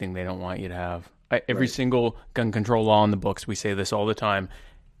anything they don't want you to have. Every single gun control law in the books, we say this all the time,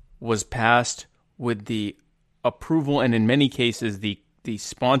 was passed with the approval and in many cases the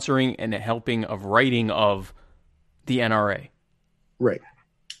sponsoring and helping of writing of the NRA. Right.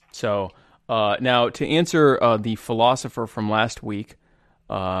 So now to answer the philosopher from last week,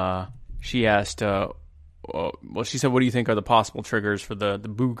 she asked, she said, what do you think are the possible triggers for the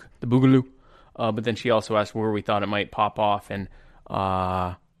boogaloo? But then she also asked where we thought it might pop off in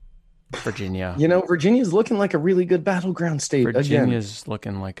Virginia. You know, Virginia's looking like a really good battleground state. Virginia's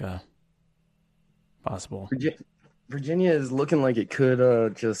looking like a possible... Virginia is looking like it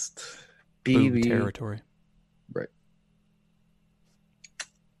could just be the territory. Right.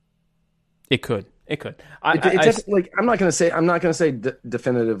 It could. It could. Like I'm not going to say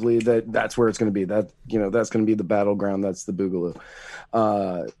definitively that that's where it's going to be. That that's going to be the battleground. That's the boogaloo.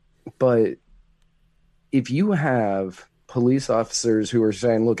 But if you have police officers who are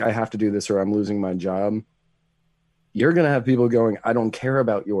saying, "Look, I have to do this, or I'm losing my job," you're going to have people going, "I don't care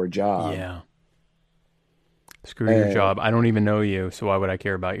about your job." Yeah. Screw your job. I don't even know you, so why would I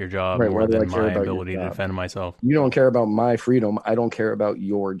care about your job more than my ability to defend myself? You don't care about my freedom. I don't care about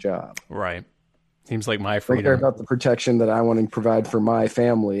your job. Right. Seems like my freedom. I don't care about the protection that I want to provide for my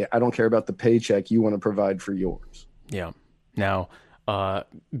family. I don't care about the paycheck you want to provide for yours. Yeah. Now,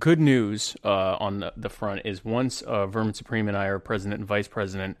 good news on the front is once Vermin Supreme and I are president and vice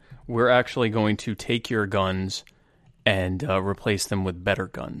president, we're actually going to take your guns and replace them with better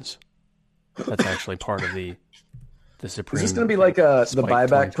guns. That's actually part of the Supreme. Is this going to be like the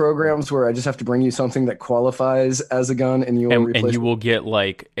buyback programs where I just have to bring you something that qualifies as a gun and you will replace and you will get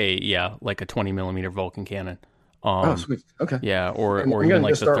like a 20 millimeter Vulcan cannon. Oh, sweet. Okay. Yeah, or even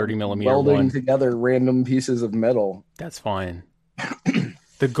like the 30 millimeter welding one. Together random pieces of metal. That's fine.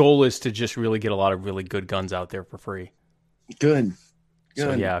 The goal is to just really get a lot of really good guns out there for free. Good.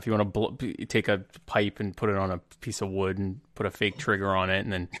 So yeah, if you want to take a pipe and put it on a piece of wood and put a fake trigger on it,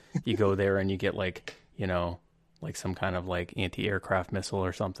 and then you go there and you get like some kind of like anti-aircraft missile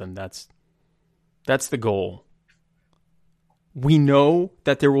or something. That's the goal. We know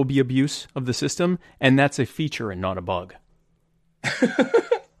that there will be abuse of the system, and that's a feature and not a bug.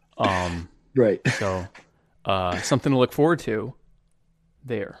 Right. So something to look forward to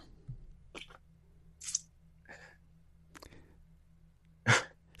there.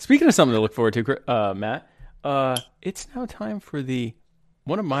 Speaking of something to look forward to, Matt, it's now time for the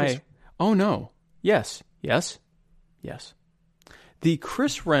the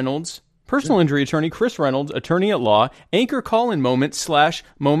Chris Reynolds, personal injury attorney, Chris Reynolds, attorney at law, anchor call-in moment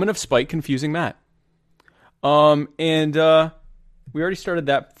 / moment of spite confusing Matt. And we already started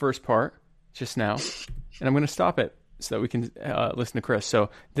that first part just now, and I'm going to stop it so that we can listen to Chris.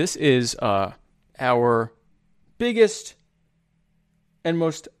 So this is our biggest and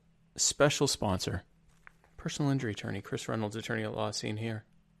most special sponsor, personal injury attorney, Chris Reynolds, attorney at law, seen here.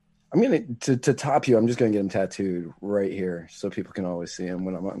 I'm going to top you. I'm just going to get him tattooed right here so people can always see him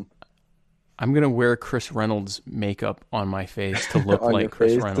when I'm on. I'm going to wear Chris Reynolds makeup on my face to look like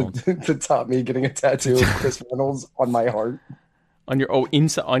Chris Reynolds. To top me getting a tattoo of Chris Reynolds on my heart. On your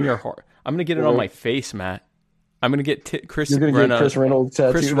heart. I'm going to get it on my face, Matt. I'm going to get Chris Reynolds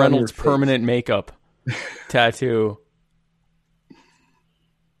tattooed Chris Reynolds permanent makeup tattoo.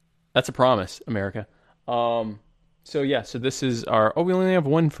 That's a promise, America. So this is our... we only have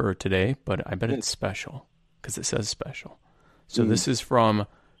one for today, but I bet it's special because it says special. So this is from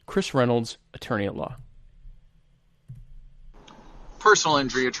Chris Reynolds, attorney at law. Personal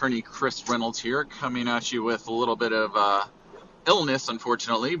injury attorney Chris Reynolds here, coming at you with a little bit of illness,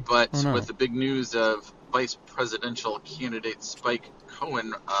 unfortunately, but with the big news of vice presidential candidate Spike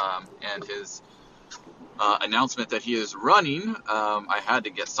Cohen and his announcement that he is running, I had to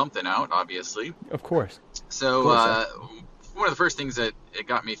get something out, obviously. Of course. So one of the first things that it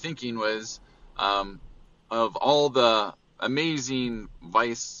got me thinking was of all the amazing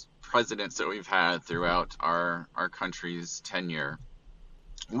vice presidents that we've had throughout our country's tenure,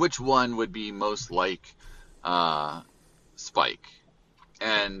 which one would be most like Spike?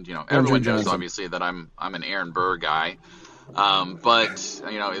 And everyone knows obviously that I'm an Aaron Burr guy. But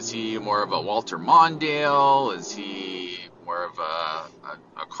is he more of a Walter Mondale? Is he more of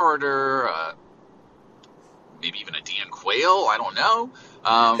a Carter? Maybe even a Dan Quayle? I don't know.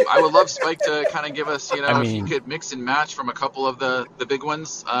 I would love Spike to kind of give us, if he could mix and match from a couple of the big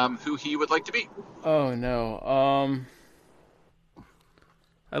ones, who he would like to be. Oh no.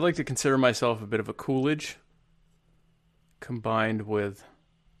 I'd like to consider myself a bit of a Coolidge, combined with.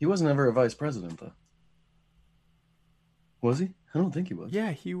 He wasn't ever a vice president, though. Was he? I don't think he was.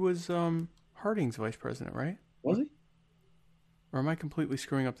 Yeah, he was Harding's vice president, right? Was he? Or am I completely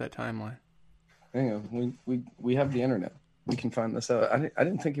screwing up that timeline? Hang on, we have the internet. We can find this out. I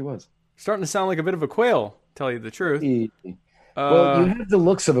didn't think he was. Starting to sound like a bit of a quail, tell you the truth. Well, you have the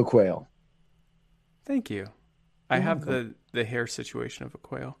looks of a quail. Thank you. I have the hair situation of a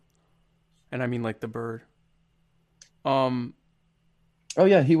quail. And I mean like the bird. Oh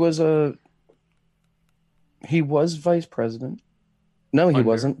yeah, he was vice president. No, he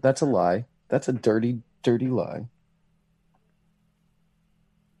wasn't. That's a lie. That's a dirty, dirty lie.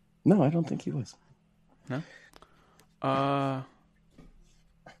 No, I don't think he was. No?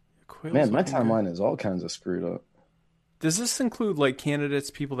 Man, my timeline is all kinds of screwed up. Does this include like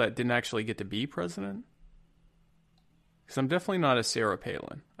candidates, people that didn't actually get to be president? Because I'm definitely not a Sarah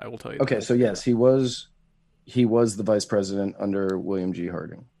Palin. I will tell you. Okay, that. so yes, he was the vice president under William G.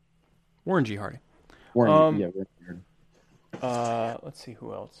 Harding. Warren G. Harding. Warren G. Harding. Let's see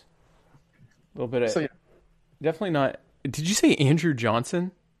who else. A little bit of. So, yeah. Definitely not. Did you say Andrew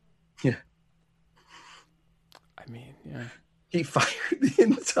Johnson? Yeah. I mean, yeah. He fired the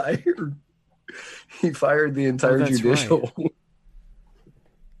entire judicial. Right.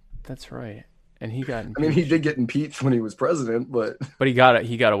 That's right. And he got impeached. I mean, he did get impeached when he was president, but he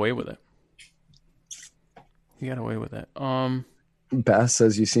got away with it. He got away with it. Bass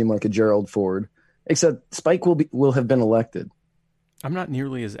says you seem like a Gerald Ford, except Spike will have been elected. I'm not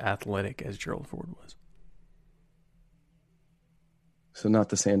nearly as athletic as Gerald Ford was. So not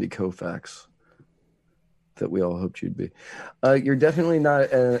the Sandy Koufax that we all hoped you'd be. You're definitely not.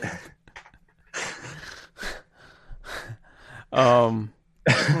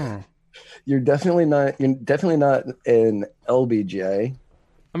 You're definitely not. You're definitely not an LBJ.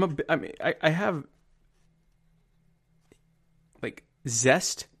 I have like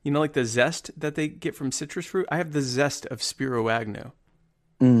zest. You know, like the zest that they get from citrus fruit. I have the zest of Spiro Agnew.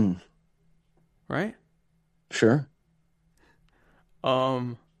 Right? Sure.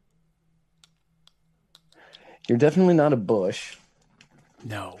 You're definitely not a Bush.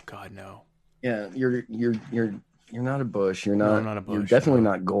 No, God, no. Yeah, you're not a Bush. You're not. No, I'm not a Bush. You're definitely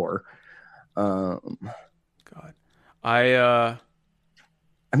not Gore. God, I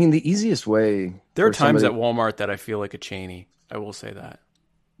mean, the easiest way. There are times at Walmart that I feel like a Cheney. I will say that.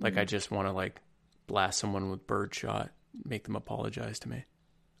 Like I just want to like blast someone with birdshot, make them apologize to me.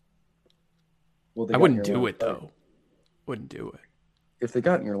 Well, I wouldn't do it though. Wouldn't do it. If they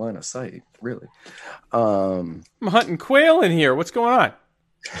got in your line of sight, really. I'm hunting quail in here. What's going on?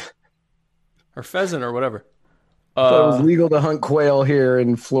 Or pheasant or whatever. It was legal to hunt quail here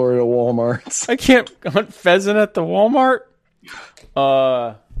in Florida Walmarts. I can't hunt pheasant at the Walmart.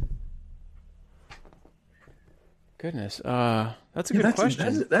 Goodness. That's a good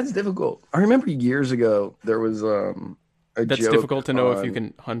question. That's difficult. I remember years ago there was a That's joke difficult to know if you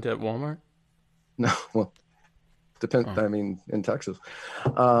can hunt at Walmart? No, well, depends. I mean, in Texas,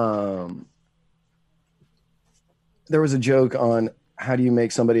 there was a joke on how do you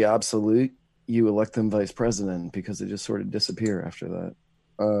make somebody obsolete? You elect them vice president because they just sort of disappear after that.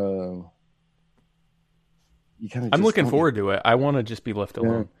 I'm looking forward to it. I want to just be left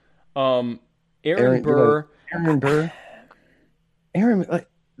alone. Aaron Burr. Aaron, like,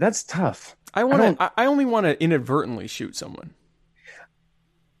 that's tough. I only want to inadvertently shoot someone.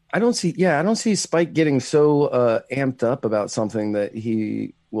 I don't see Spike getting so amped up about something that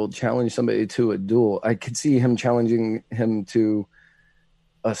he will challenge somebody to a duel. I could see him challenging him to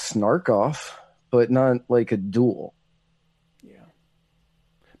a snark off, but not like a duel. Yeah.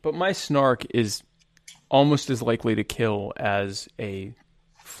 But my snark is almost as likely to kill as a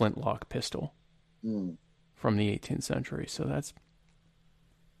flintlock pistol from the 18th century. So that's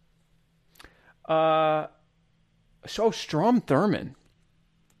Strom Thurmond.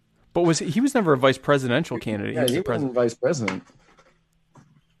 But he was never a vice presidential candidate. Yeah, he wasn't vice president.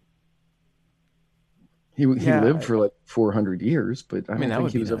 He lived for like 400 years, but I don't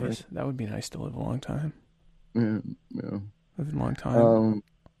think he was ever. That would be nice to live a long time. Yeah. Live a long time.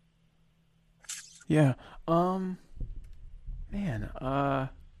 Yeah. Man.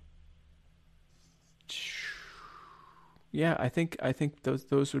 Yeah, I think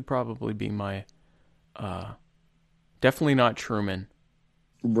those would probably be my. Definitely not Truman.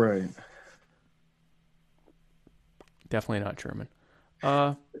 Right. Definitely not Truman.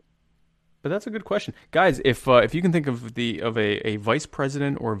 But that's a good question, guys. If you can think of a vice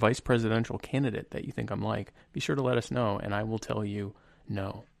president or vice presidential candidate that you think I'm like, be sure to let us know, and I will tell you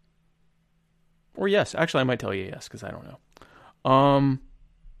no or yes. Actually, I might tell you yes because I don't know.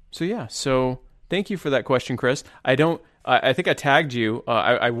 So yeah. So thank you for that question, Chris. I think I tagged you.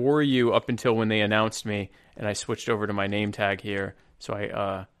 I wore you up until when they announced me, and I switched over to my name tag here. So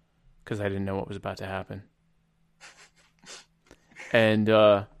because I didn't know what was about to happen, and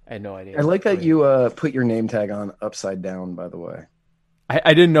I had no idea. I like that you put your name tag on upside down. By the way,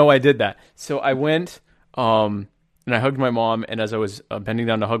 I didn't know I did that. So I went and I hugged my mom, and as I was bending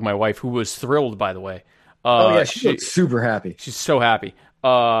down to hug my wife, who was thrilled, by the way. She looks super happy. She's so happy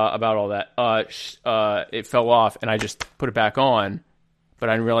about all that. It fell off, and I just put it back on, but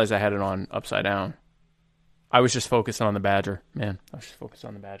I didn't realize I had it on upside down. I was just focused on the badger, man. I was just focused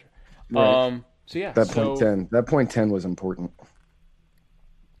on the badger. Right. So yeah, point 10. That point 10 was important.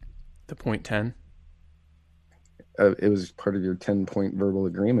 The point 10. It was part of your 10-point verbal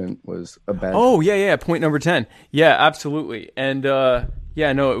agreement. Was a badger. Oh yeah. Point number 10. Yeah, absolutely. And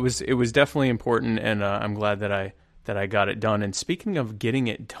it was definitely important, and I'm glad that I that I got it done. And speaking of getting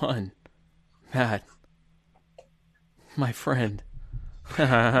it done, Matt, my friend.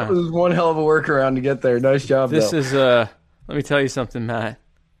 That was one hell of a workaround to get there. Nice job, This though. is, let me tell you something, Matt.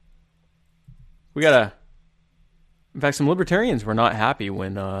 We got in fact, some libertarians were not happy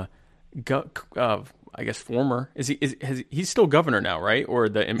when, I guess former, he's still governor now, right? Or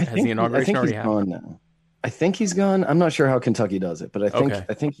has the inauguration already happened? Gone now. I think he's gone. I'm not sure how Kentucky does it, but I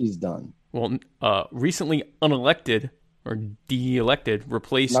think he's done. Well, recently unelected or de-elected,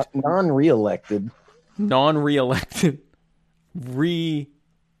 replaced... Non-re-elected.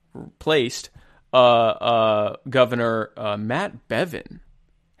 Replaced Governor Matt Bevin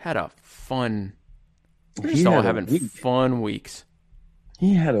had a fun... We're just all having fun weeks.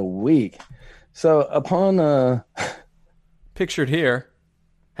 He had a week. So upon... Pictured here,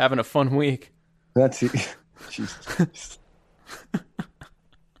 having a fun week. That's... Jesus.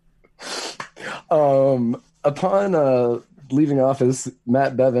 Upon leaving office,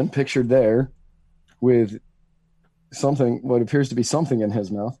 Matt Bevin, pictured there, with what appears to be something in his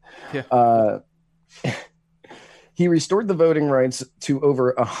mouth. Yeah. He restored the voting rights to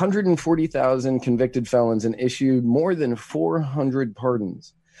over 140,000 convicted felons and issued more than 400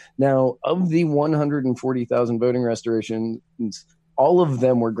 pardons. Now, of the 140,000 voting restorations, all of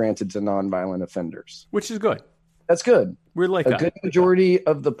them were granted to nonviolent offenders. Which is good. That's good. We're like a good majority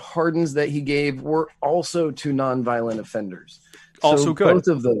of the pardons that he gave were also to nonviolent offenders. Also so good.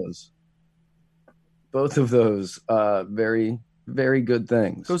 Both of those, very, very good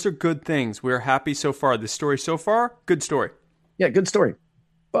things. Those are good things. We're happy so far. The story so far, good story. Yeah, good story.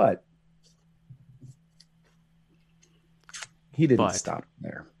 But he didn't stop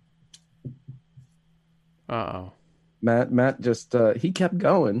there. Uh-oh. Matt just, he kept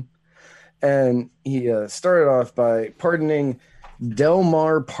going. And he started off by pardoning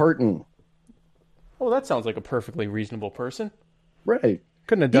Delmar Parton. Oh, that sounds like a perfectly reasonable person. Right.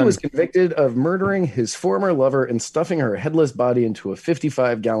 Couldn't have done. He was convicted of murdering his former lover and stuffing her headless body into a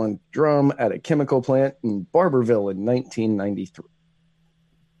 55-gallon drum at a chemical plant in Barberville in 1993.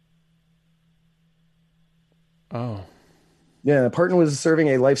 Oh. Yeah, Parton was serving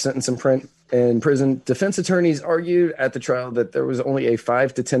a life sentence in prison. Defense attorneys argued at the trial that there was only a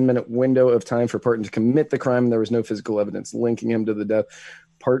 5 to 10 minute window of time for Parton to commit the crime. There was no physical evidence linking him to the death.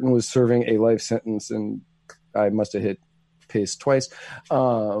 Parton was serving a life sentence, and I must have hit paste twice.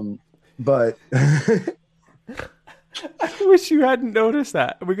 But I wish you hadn't noticed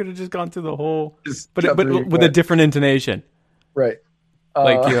that. We could have just gone through the whole, but with a different intonation. Right.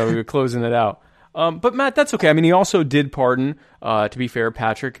 We were closing it out. But Matt, that's okay. I mean, he also did pardon, to be fair,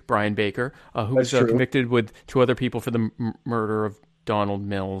 Patrick Brian Baker, who was convicted with 2 other people for the murder of Donald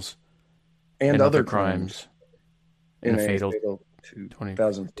Mills and other crimes in a fatal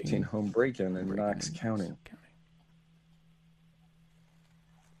 2015 home break-in in Knox County.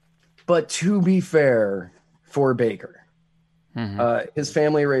 But to be fair for Baker, his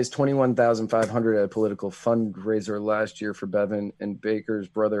family raised $21,500 at a political fundraiser last year for Bevin, and Baker's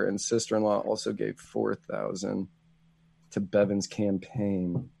brother and sister-in-law also gave $4,000 to Bevin's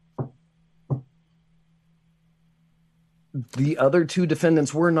campaign. The other 2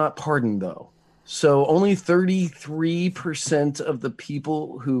 defendants were not pardoned, though. So only 33% of the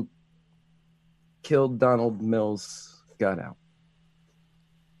people who killed Donald Mills got out.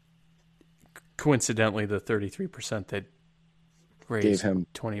 Coincidentally, the 33% that raised gave him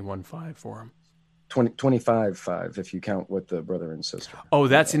 $21,500 for him. $25,500 if you count with the brother and sister. Oh,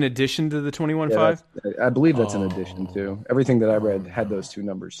 that's in addition to the $21,500? Yeah, I believe that's in addition to. Everything that I read had those 2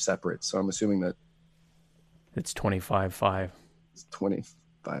 numbers separate, so I'm assuming that it's $25,500. It's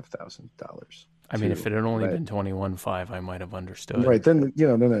 $25,000. I mean, if it had only been $21,500, I might have understood. Right, then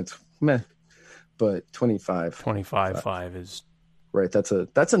then it's meh. But $25,500 is right. That's a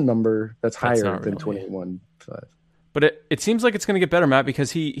number that's higher than $21,500. But it seems like it's going to get better, Matt,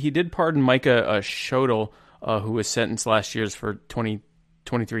 because he did pardon Micah Shodel, who was sentenced last year for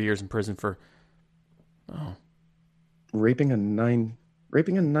 23 years in prison for raping a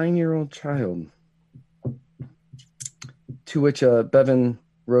 9-year-old child. To which Bevin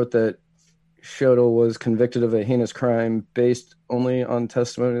wrote that Shodel was convicted of a heinous crime based only on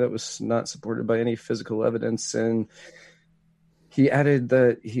testimony that was not supported by any physical evidence, and he added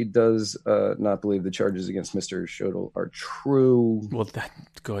that he does not believe the charges against Mr. Shodel are true. Well,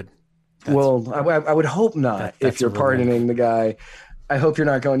 that's good. I would hope not. If you're pardoning the guy, I hope you're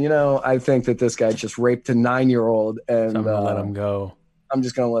not going, I think that this guy just raped a 9-year-old and I'm going to let him go. I'm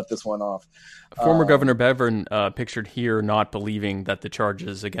just going to let this one off. Former Governor Bevin pictured here not believing that the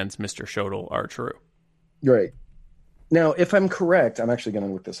charges against Mr. Shodel are true. Right. Now, if I'm correct, I'm actually going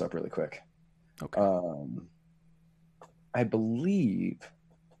to look this up really quick. Okay. I believe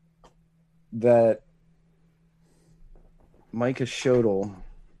that Micah Shodel,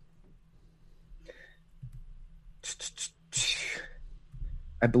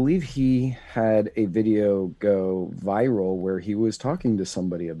 I believe he had a video go viral where he was talking to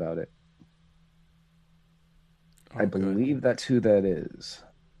somebody about it. I believe that's who that is.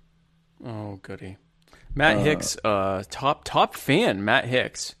 Oh, goody. Matt Hicks, top fan, Matt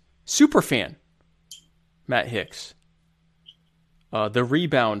Hicks. Super fan, Matt Hicks. The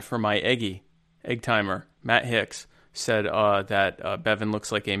rebound for my egg timer, Matt Hicks, said that Bevan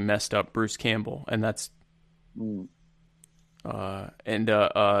looks like a messed up Bruce Campbell, and that's...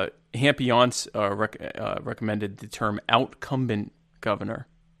 Hampy Yonce recommended the term outcumbent governor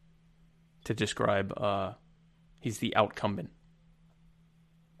to describe he's the outcumbent.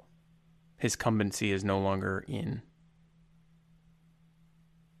 His cumbency is no longer in.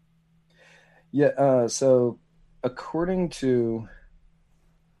 Yeah, so according to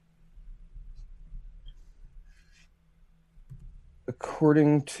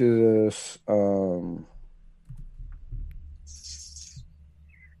this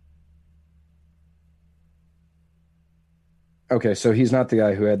okay, so he's not the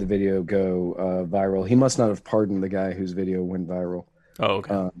guy who had the video go viral. He must not have pardoned the guy whose video went viral. Oh,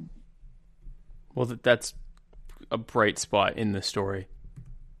 okay. Well, that's a bright spot in the story,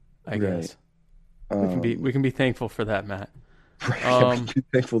 I guess. We can be thankful for that, Matt. We can be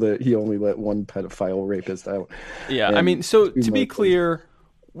thankful that he only let one pedophile rapist out. Yeah, I mean, so to be clear,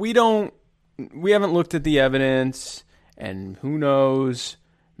 we haven't looked at the evidence, and who knows,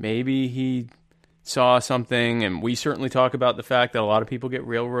 maybe he saw something, and we certainly talk about the fact that a lot of people get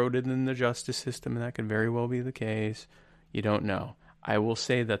railroaded in the justice system, and that could very well be the case. You don't know. I will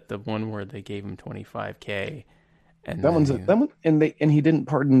say that the one where they gave him $25,000, and that one, and he didn't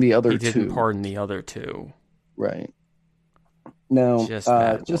pardon the other two. He didn't pardon the other two. Right. Now,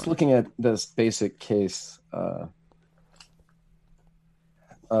 just looking at this basic case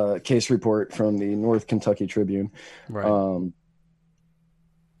report from the North Kentucky Tribune. Right.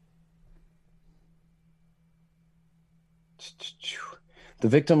 The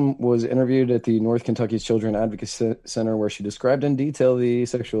victim was interviewed at the North Kentucky Children Advocacy Center, where she described in detail the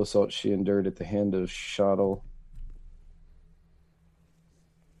sexual assault she endured at the hand of Shodel.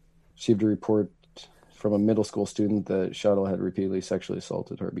 She received a report from a middle school student that Shodel had repeatedly sexually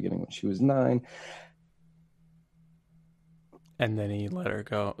assaulted her beginning when she was 9. And then he let him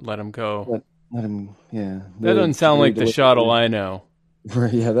go. Let him, yeah. That doesn't sound like the Shodel I know.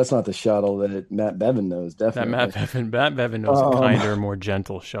 Yeah, that's not the Shodel that Matt Bevan knows, definitely. Matt Bevan knows a kinder, more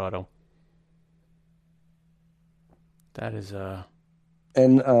gentle Shodel. That is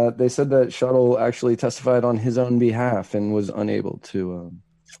And they said that Shodel actually testified on his own behalf and was unable to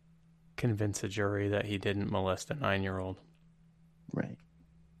convince a jury that he didn't molest a 9-year-old. Right.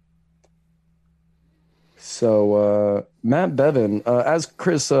 So Matt Bevan, as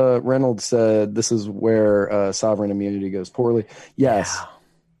Chris Reynolds said, this is where sovereign immunity goes poorly. Yes.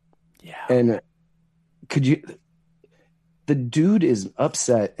 Yeah. And the dude is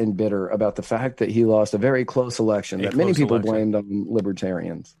upset and bitter about the fact that he lost a very close election that many people blamed on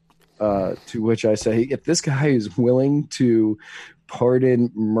libertarians. To which I say, if this guy is willing to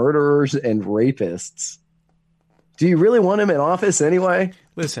pardon murderers and rapists, do you really want him in office anyway?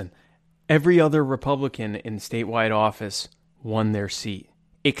 Listen. Every other Republican in statewide office won their seat,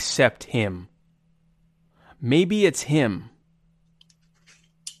 except him. Maybe it's him.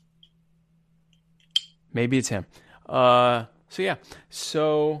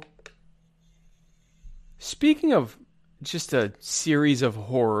 So speaking of just a series of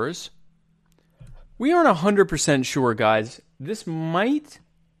horrors, we aren't 100% sure, guys. This might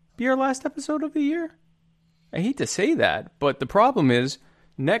be our last episode of the year. I hate to say that, but the problem is,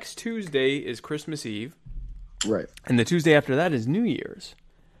 next Tuesday is Christmas Eve. Right. And the Tuesday after that is New Year's.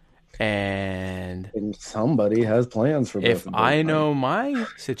 And somebody has plans for both. If I know my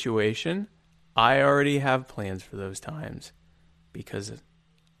situation, I already have plans for those times. Because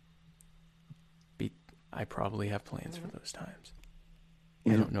I probably have plans for those times.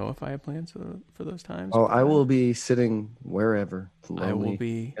 I don't know if I have plans for those times. Oh, I will be sitting wherever. I will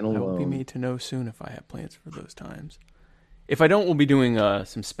be made to know soon if I have plans for those times. If I don't, we'll be doing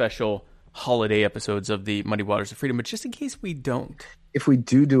some special holiday episodes of the Muddy Waters of Freedom. But just in case we don't, if we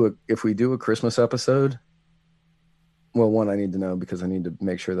do a Christmas episode, well, one, I need to know because I need to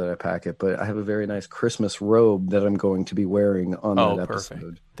make sure that I pack it. But I have a very nice Christmas robe that I'm going to be wearing on that episode.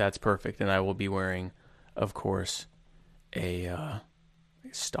 Perfect. That's perfect. And I will be wearing, of course, a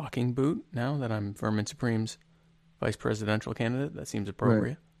stocking boot now that I'm Vermin Supreme's vice presidential candidate. That seems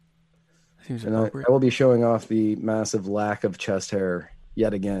appropriate. Seems And appropriate. I will be showing off the massive lack of chest hair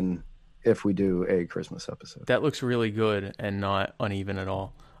yet again if we do a Christmas episode. That looks really good and not uneven at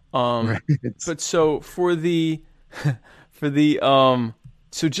all. Right. But so for the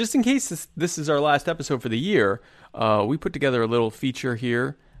so just in case this is our last episode for the year, we put together a little feature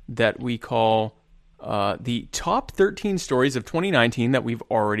here that we call the top 13 stories of 2019 that we've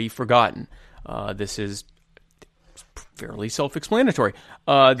already forgotten. This is fairly self-explanatory.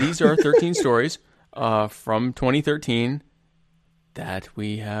 These are 13 stories from 2013 that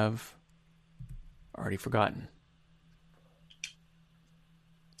we have already forgotten.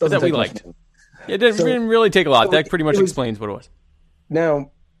 But that we liked. It didn't really take a lot. That pretty much explains what it was.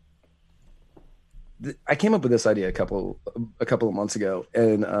 Now, I came up with this idea a couple of months ago,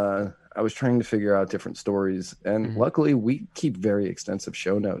 and I was trying to figure out different stories. And luckily, we keep very extensive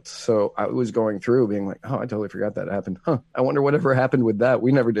show notes. So I was going through, being like, "Oh, I totally forgot that happened. Huh? I wonder whatever happened with that.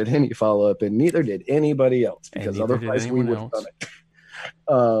 We never did any follow up, and neither did anybody else because otherwise we would have done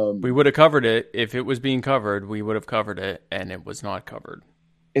it." We would have covered it if it was being covered. We would have covered it, and it was not covered.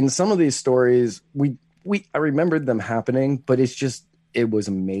 In some of these stories, I remembered them happening, but it was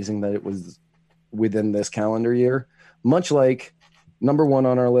amazing that it was within this calendar year. Much like number one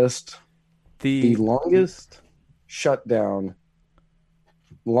on our list, the longest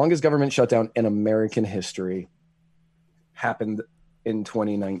government shutdown in American history happened in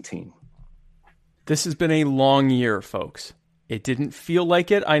 2019. This has been a long year, folks. It didn't feel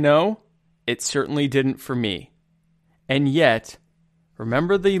like it, I know. It certainly didn't for me. And yet,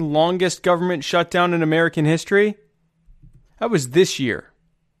 remember the longest government shutdown in American history? That was this year.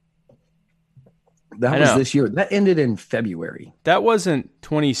 That was this year. That ended in February. That wasn't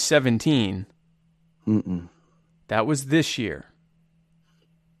 2017. Mm-mm. That was this year.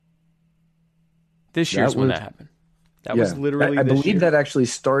 This year's when that happened. That was literally I this believe year. that actually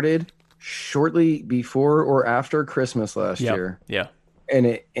started shortly before or after Christmas last year. Yeah. And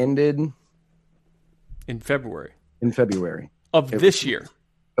it ended in February. Of this year.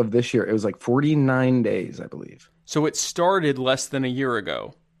 It was like 49 days, I believe. So it started less than a year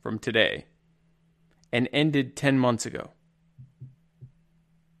ago from today and ended 10 months ago.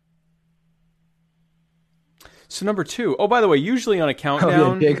 So number 2. Oh, by the way, usually on a countdown...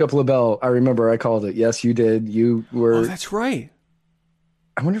 Oh, yeah, Jacob LaBelle. I remember I called it. Yes, you did. You were... Oh, that's right.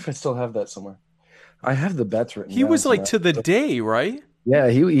 I wonder if I still have that somewhere. I have the bets written He down was like somewhere. to the day, right? Yeah,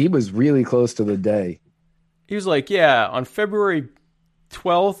 he was really close to the day. He was like, yeah, on February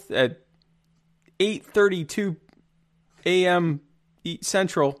 12th at 8:32 a.m.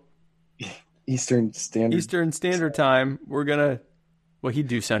 Central... Eastern Standard Time. We're gonna. Well, he'd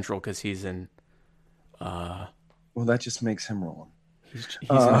do Central because he's in. Well, that just makes him wrong. He's in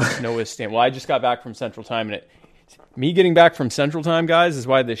Noah's stand. Well, I just got back from Central Time, and me getting back from Central Time, guys, is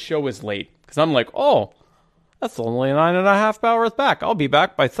why this show is late. Because I'm like, oh, that's only 9.5 hours back. I'll be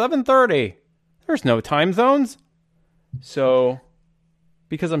back by 7:30. There's no time zones. So,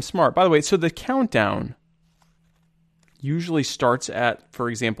 because I'm smart. By the way, so the countdown usually starts at, for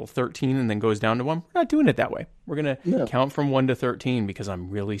example, 13 and then goes down to 1. We're not doing it that way. We're going to count from 1 to 13 because I'm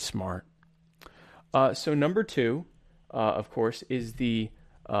really smart. So number 2, of course, is the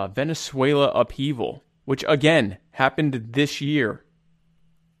Venezuela upheaval, which, again, happened this year.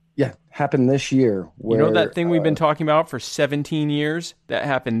 Yeah, happened this year. You know that thing we've been talking about for 17 years? That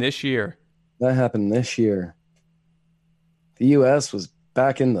happened this year. That happened this year. The U.S. was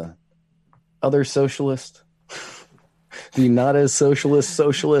back in the other socialist... The not as socialist.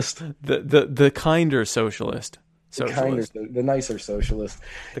 The kinder socialist. The nicer socialist.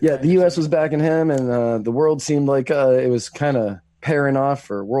 The U.S. was backing him, and the world seemed like it was kind of pairing off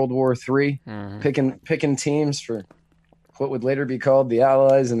for World War III, picking teams for what would later be called the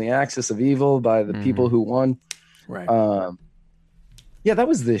Allies and the Axis of Evil by the people who won. Right. That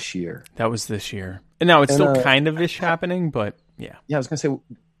was this year. And now it's still kind of ish happening, but yeah. Yeah, I was going to say,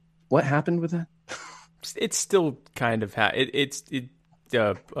 what happened with that? It's still kind of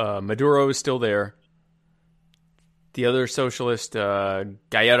Maduro is still there. The other socialist,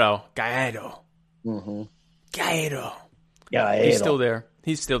 Guaido. Mm-hmm. Guaido. He's still there.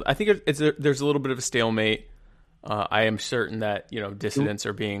 I think there's a little bit of a stalemate. I am certain that dissidents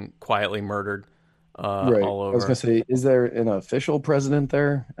are being quietly murdered all over. I was going to say, is there an official president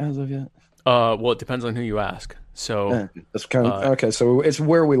there as of yet? Well, it depends on who you ask. So that's kind of okay. So it's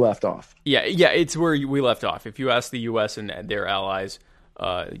where we left off. Yeah, it's where we left off. If you ask the U.S. and their allies,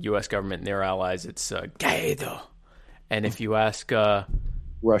 U.S. government and their allies, it's Guaido. And if you ask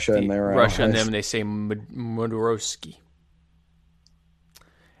Russia and them, they say Muroski.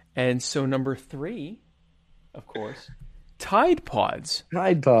 And so number 3, of course, Tide Pods.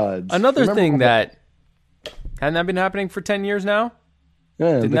 Tide Pods. Another Remember thing when that hadn't that been happening for 10 years now?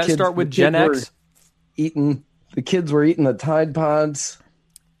 Yeah, Didn't the that kids- start with the Gen kids X? The kids were eating the Tide Pods.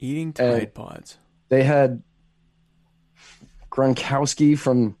 Eating Tide Pods. They had Gronkowski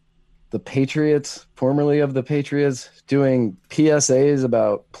from the Patriots, formerly of the Patriots, doing PSAs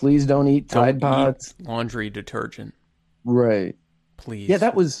about please don't eat Tide Pods. Laundry detergent. Right. Please. Yeah,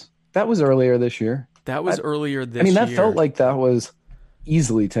 that was earlier this year. That was earlier this year. I mean, that felt like that was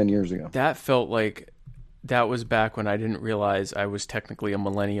easily 10 years ago. That felt like that was back when I didn't realize I was technically a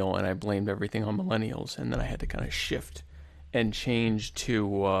millennial and I blamed everything on millennials, and then I had to kind of shift and change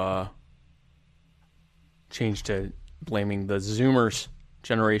to blaming the Zoomers,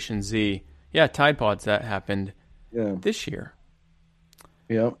 Generation Z. Yeah, Tide Pods, that happened this year.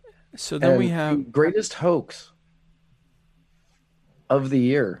 Yep. So then we have the greatest hoax of the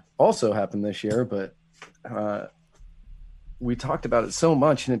year also happened this year, but we talked about it so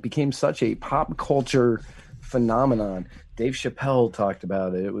much and it became such a pop culture phenomenon. Dave Chappelle talked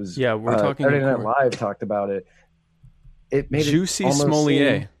about it. It was we're talking Saturday Night Live talked about it. It made Juicy it almost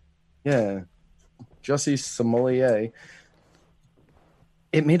Smollett. Jussie Smollett.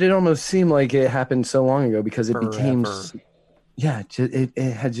 It made it almost seem like it happened so long ago because it became it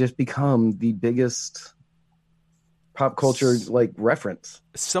had just become the biggest pop culture like reference.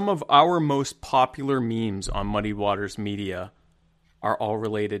 Some of our most popular memes on Muddy Waters Media are all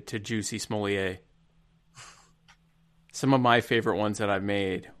related to Juicy Smollett. Some of my favorite ones that I've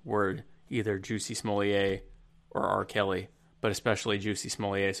made were either Juicy Smollett or R. Kelly, but especially Juicy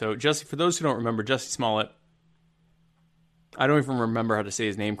Smollett. So, Jussie, for those who don't remember, Jussie Smollett, I don't even remember how to say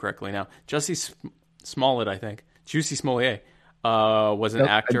his name correctly now. Jussie Smollett, I think. Juicy Smollett was an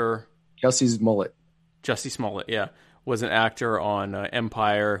actor. Jussie Smollett. Jussie Smollett, yeah. Was an actor on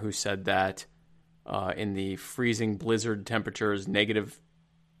Empire who said that in the freezing blizzard temperatures, negative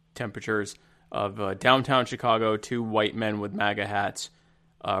temperatures of downtown Chicago, two white men with MAGA hats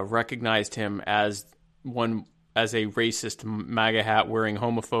recognized him as a racist MAGA hat wearing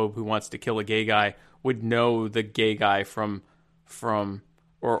homophobe who wants to kill a gay guy would know the gay guy from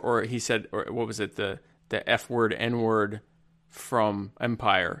or he said, or what was it, the F word, N word from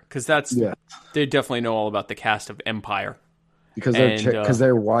Empire, because they definitely know all about the cast of Empire because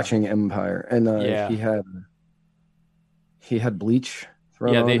they're watching Empire, and he had bleach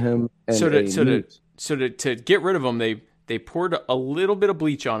thrown on him. And so to get rid of him, they poured a little bit of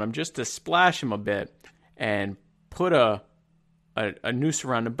bleach on him just to splash him a bit and put a noose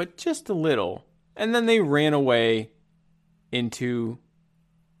around him, but just a little, and then they ran away into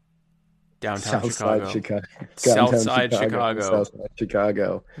downtown Chicago. Southside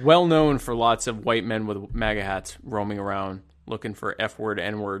Chicago. Well known for lots of white men with MAGA hats roaming around looking for F-word,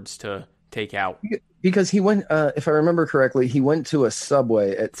 N-words to take out. Because he went, if I remember correctly, he went to a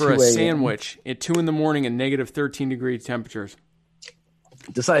Subway at 2 a.m. For a sandwich at 2 in the morning in negative 13-degree temperatures.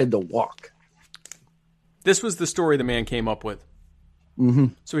 Decided to walk. This was the story the man came up with. Mm-hmm.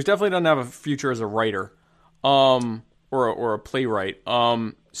 So he definitely doesn't have a future as a writer or a playwright.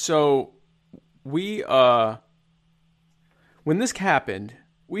 So we when this happened,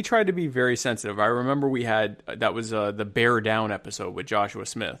 we tried to be very sensitive. I remember we had that was the Bear Down episode with Joshua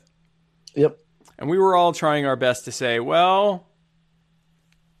Smith. Yep. And we were all trying our best to say, well,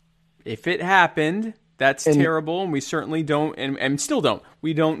 if it happened, that's terrible, and we certainly don't, and still don't.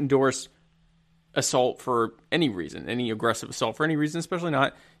 We don't endorse assault for any reason, any aggressive assault for any reason, especially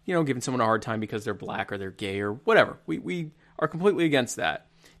not, giving someone a hard time because they're black or they're gay or whatever. We are completely against that.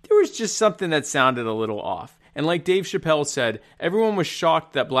 There was just something that sounded a little off. And like Dave Chappelle said, everyone was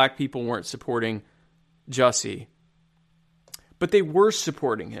shocked that black people weren't supporting Jussie. But they were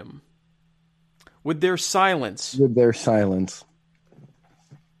supporting him. With their silence.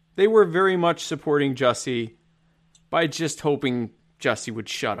 They were very much supporting Jussie by just hoping Jussie would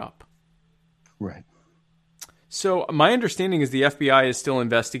shut up. Right. So my understanding is the FBI is still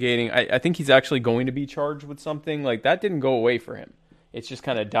investigating. I think he's actually going to be charged with something. Like, that didn't go away for him. It's just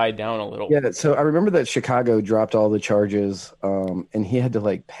kind of died down a little. Yeah, so I remember that Chicago dropped all the charges, and he had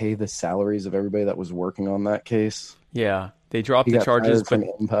to pay the salaries of everybody that was working on that case. Yeah, they dropped the charges from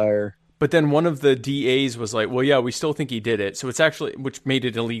Empire. But then one of the DAs was like, well, yeah, we still think he did it. So it's actually, which made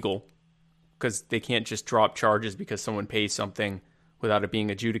it illegal because they can't just drop charges because someone pays something without it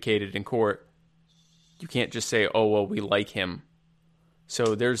being adjudicated in court. You can't just say, oh, well, we like him.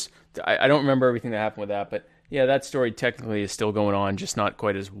 So I don't remember everything that happened with that, but yeah, that story technically is still going on, just not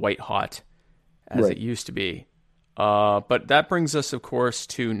quite as white hot as it used to be. But that brings us, of course,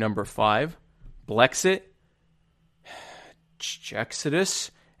 to number 5, Blexit,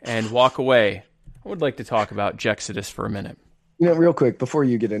 Exodus, and Walk Away. I would like to talk about Jexodus for a minute. You know, real quick, before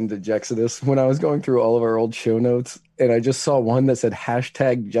you get into Jexodus, when I was going through all of our old show notes and I just saw one that said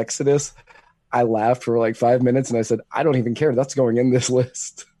hashtag Jexodus, I laughed for like 5 minutes and I said, I don't even care. That's going in this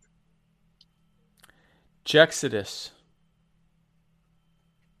list. Jexodus.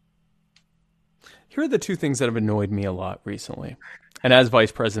 Here are the two things that have annoyed me a lot recently. And as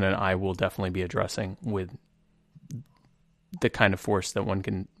vice president, I will definitely be addressing with the kind of force that one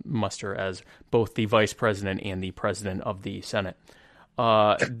can muster as both the vice president and the president of the Senate.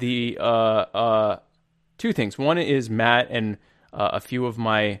 Two things. One is Matt and a few of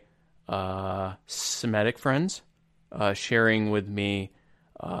my Semitic friends sharing with me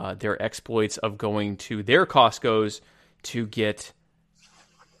their exploits of going to their Costco's to get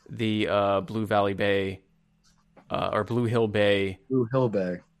the Blue Hill Bay,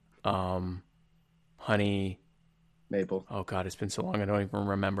 honey maple. Oh God, it's been so long I don't even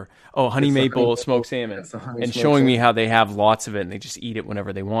remember. Oh, honey maple smoked salmon, and showing me how they have lots of it and they just eat it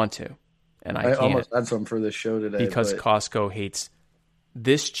whenever they want to, and I can't. Almost had some for this show today because Costco hates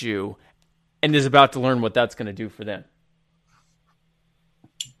this Jew and is about to learn what that's going to do for them.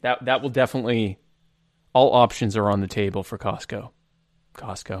 That will definitely. All options are on the table for Costco.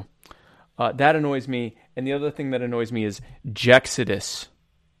 That annoys me. And the other thing that annoys me is Jexodus.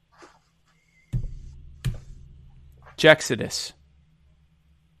 Jexodus.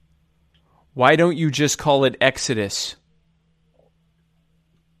 Why don't you just call it Exodus?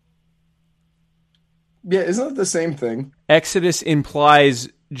 Yeah, isn't it the same thing? Exodus implies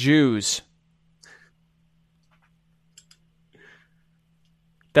Jews.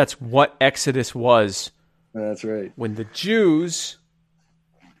 That's what Exodus was. That's right. When the Jews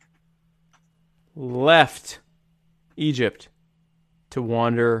left Egypt to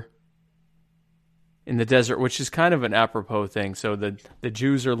wander in the desert, which is kind of an apropos thing. So the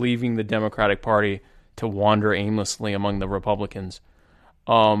Jews are leaving the Democratic Party to wander aimlessly among the Republicans.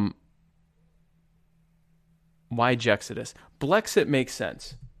 Why Jexodus? Blexit makes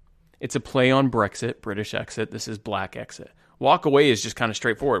sense. It's a play on Brexit, British exit. This is black exit. Walk away is just kind of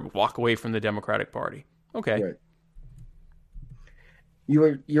straightforward. Walk away from the Democratic Party. Okay. Right.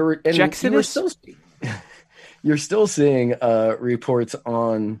 You're still seeing reports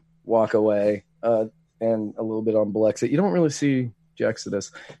on walk away and a little bit on Blexit. You don't really see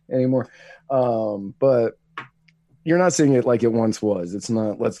Jexodus anymore, but you're not seeing it like it once was. It's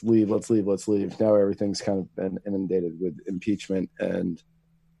not let's leave. Now everything's kind of been inundated with impeachment and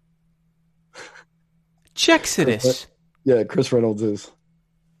Jexodus. Yeah, Chris Reynolds is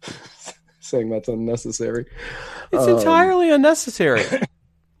saying that's unnecessary. It's entirely unnecessary.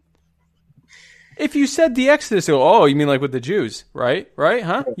 If you said the Exodus, oh, you mean like with the Jews, right? Right?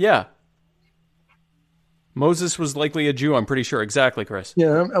 Huh? Yeah. Moses was likely a Jew, I'm pretty sure. Exactly, Chris.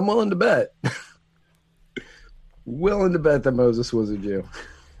 Yeah, I'm willing to bet. Willing to bet that Moses was a Jew.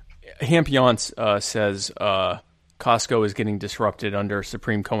 Hamp Yance says Costco is getting disrupted under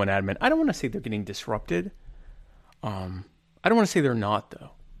Supreme Cohen admin. I don't want to say they're getting disrupted. I don't want to say they're not,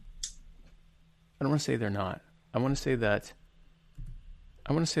 though. I don't want to say they're not. I want to say that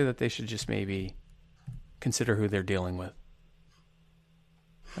they should just maybe consider who they're dealing with.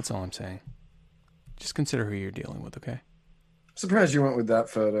 That's all I'm saying. Just consider who you're dealing with, okay? I'm surprised you went with that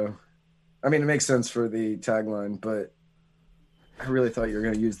photo. I mean, it makes sense for the tagline, but I really thought you were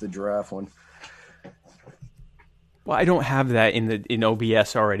going to use the giraffe one. Well, I don't have that in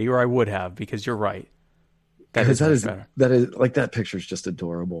OBS already, or I would have, because you're right. That is like that picture's just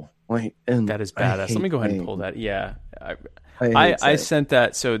adorable. Like, and that is badass. Let me go ahead and pull that. Yeah, I sent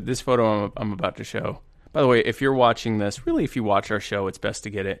that. So this photo I'm about to show. By the way, if you're watching this, really, if you watch our show, it's best to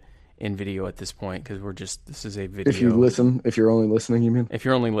get it in video at this point because this is a video. If you're only listening, you mean? If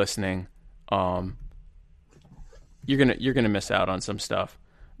you're only listening, you're gonna miss out on some stuff.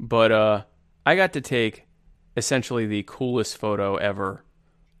 But I got to take essentially the coolest photo ever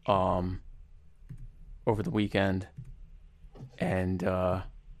over the weekend, and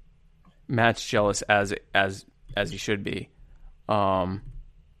Matt's jealous as he should be. I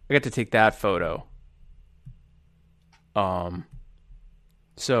got to take that photo.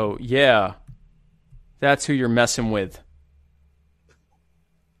 So yeah, that's who you're messing with.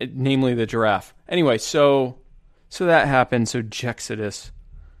 Namely the giraffe. Anyway, so that happened. So Jexodus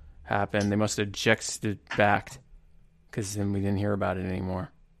happened. They must have Jexed backed because then we didn't hear about it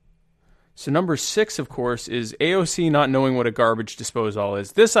anymore. So number 6, of course, is AOC not knowing what a garbage disposal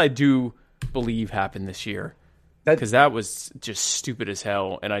is. This I do believe happened this year because that was just stupid as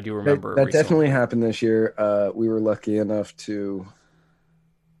hell. And I do remember that definitely happened this year. We were lucky enough to.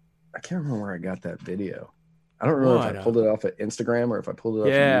 I can't remember where I got that video. I don't remember if I pulled it off of Instagram or if I pulled it off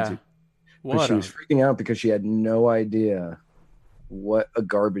of YouTube. But she was freaking out because she had no idea what a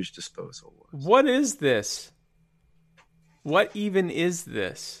garbage disposal was. What is this? What even is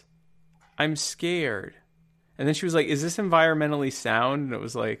this? I'm scared. And then she was like, is this environmentally sound? And it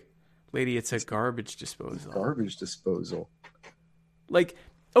was like, lady, it's a garbage disposal. Garbage disposal. Like,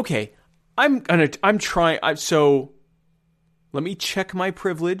 okay, so let me check my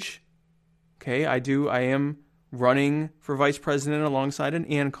privilege. Okay, I am running for vice president alongside an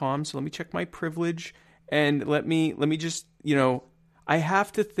ANCOM, so let me check my privilege and let me just, I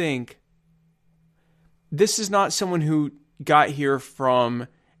have to think this is not someone who got here from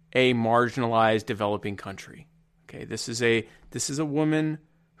a marginalized developing country. Okay, this is a woman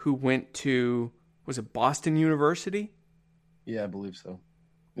who went to, was it Boston University? Yeah, I believe so.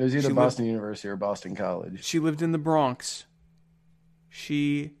 It was either Boston University or Boston College. She lived in the Bronx.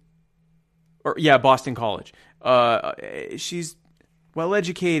 Boston College. She's well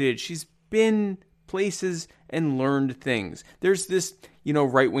educated. She's been places and learned things. There's this,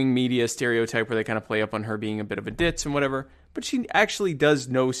 right-wing media stereotype where they kind of play up on her being a bit of a ditz and whatever. But she actually does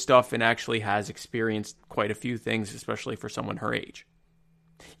know stuff and actually has experienced quite a few things, especially for someone her age.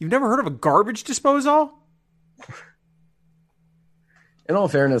 You've never heard of a garbage disposal? In all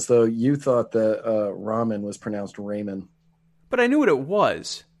fairness, though, you thought that ramen was pronounced ramen. But I knew what it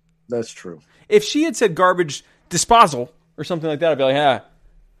was. That's true. If she had said garbage disposal or something like that, I'd be like,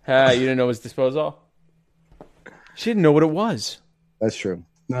 you didn't know it was disposal? She didn't know what it was. That's true.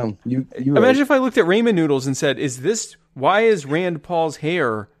 No, you imagine if I looked at ramen noodles and said, why is Rand Paul's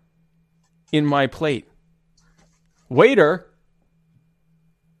hair in my plate? Waiter,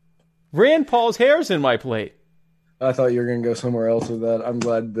 Rand Paul's hair's in my plate. I thought you were going to go somewhere else with that. I'm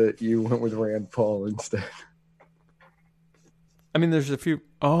glad that you went with Rand Paul instead. I mean, there's a few.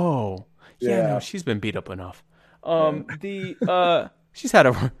 Oh, yeah. No, she's been beat up enough. She's had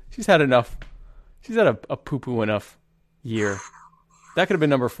enough. She's had a poo-poo enough year. That could have been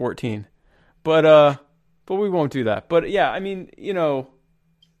number 14, but we won't do that. But yeah, I mean, that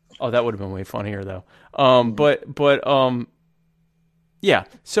would have been way funnier though. Yeah.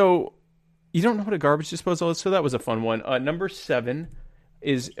 So you don't know what a garbage disposal is, so that was a fun one. Number 7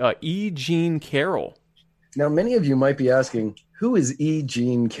 is E. Jean Carroll. Now, many of you might be asking, who is E.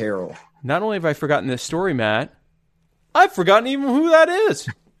 Jean Carroll? Not only have I forgotten this story, Matt, I've forgotten even who that is.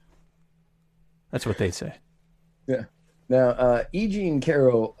 That's what they say. Yeah. Now, E. Jean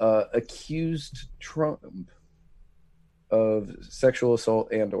Carroll accused Trump of sexual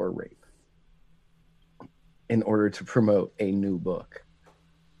assault and or rape in order to promote a new book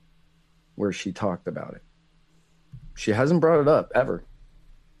where she talked about it. She hasn't brought it up ever,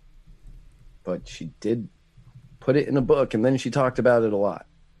 but she did put it in a book, and then she talked about it a lot.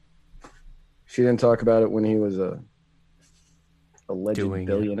 She didn't talk about it when he was a alleged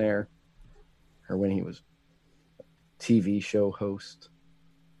billionaire or when he was a TV show host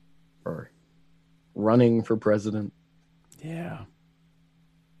or running for president. Yeah.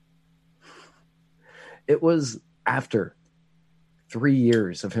 It was after 3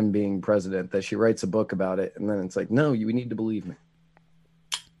 years of him being president that she writes a book about it, and then it's like, no, you need to believe me.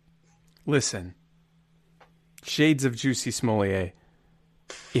 Listen, shades of Juicy Smollett.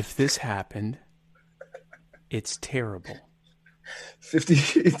 If this happened, it's terrible. 50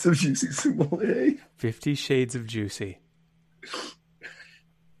 Shades of Juicy Smollett. 50 Shades of Juicy.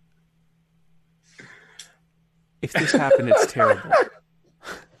 If this happened, it's terrible.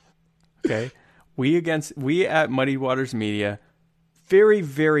 Okay? We at Muddy Waters Media, very,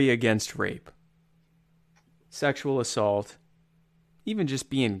 very against rape, sexual assault, even just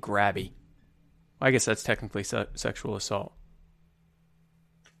being grabby. I guess that's technically sexual assault.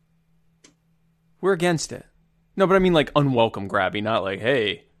 We're against it. No, but I mean like unwelcome grabby, not like,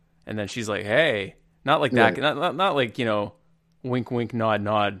 hey. And then she's like, hey. Not like that. Yeah. Not like, wink, wink, nod,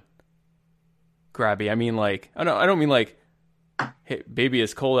 nod grabby. I mean like, I don't mean like, hey, baby,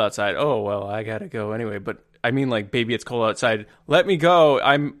 it's cold outside. Oh, well, I gotta go anyway. But I mean like, baby, it's cold outside. Let me go.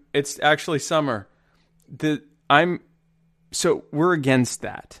 It's actually summer. So we're against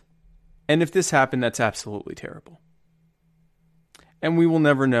that. And if this happened, that's absolutely terrible. And we will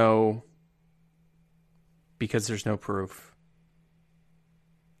never know because there's no proof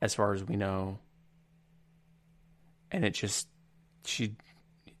as far as we know. And it just, she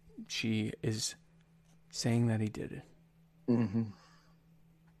is saying that he did it. Mm-hmm.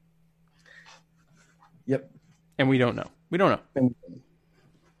 Yep. And we don't know. We don't know.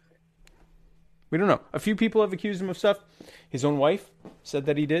 We don't know. A few people have accused him of stuff. His own wife said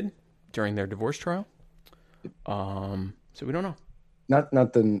that he did during their divorce trial. So we don't know.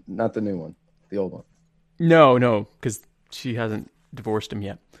 Not the new one, the old one. No, because she hasn't divorced him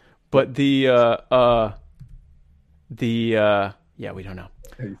yet. But the yeah, we don't know.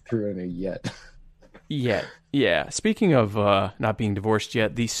 I threw in a yet. Yet, yeah. Speaking of not being divorced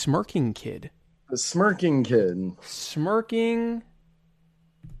yet, the smirking kid. The smirking kid. Smirking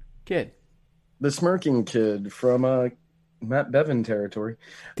kid. The smirking kid from Matt Bevin territory.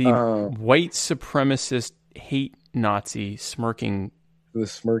 The white supremacist hate Nazi smirking. The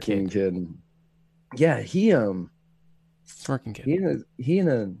smirking kid. Yeah, he smirking kid. He and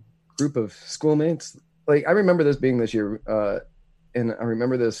a group of schoolmates. Like, I remember this being this year, and I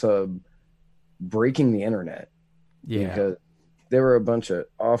remember this breaking the internet. Yeah, because there were a bunch of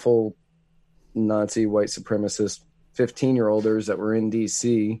awful Nazi white supremacist 15-year-olders that were in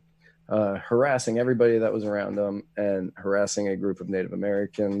DC, harassing everybody that was around them and harassing a group of Native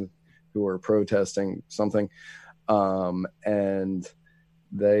Americans who were protesting something. And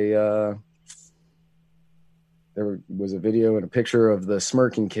there was a video and a picture of the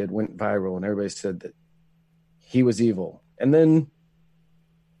smirking kid went viral, and everybody said that he was evil. And then,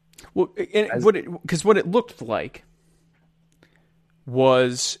 what it looked like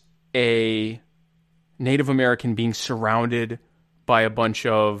was a Native American being surrounded by a bunch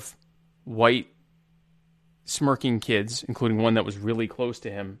of white smirking kids, including one that was really close to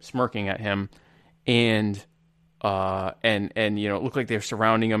him, smirking at him, and it looked like they were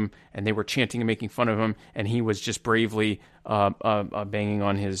surrounding him and they were chanting and making fun of him, and he was just bravely banging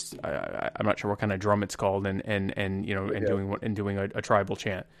on his I'm not sure what kind of drum it's called, doing a tribal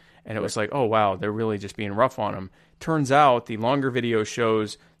chant. And it was like, oh wow, they're really just being rough on him. Turns out the longer video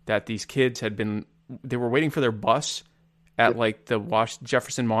shows that these kids they were waiting for their bus at like the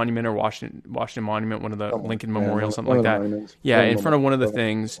Jefferson Monument or Washington Monument, one of the Lincoln Memorial, something like that. Yeah, in front of one of the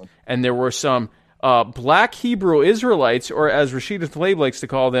things. And there were some black Hebrew Israelites, or as Rashida Tlaib likes to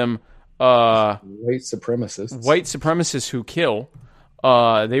call them, white supremacists who kill.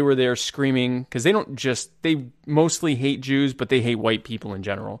 They were there screaming because they mostly hate Jews, but they hate white people in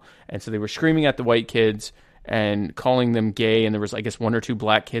general. And so they were screaming at the white kids and calling them gay. And there was, I guess, one or two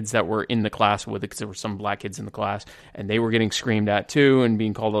black kids that were in the class with it, because there were some black kids in the class, and they were getting screamed at too and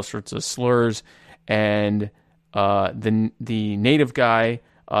being called all sorts of slurs. And the native guy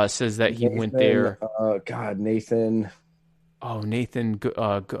says that he went there. Nathan. Oh, Nathan.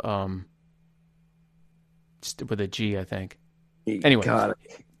 With a G, I think. Anyway,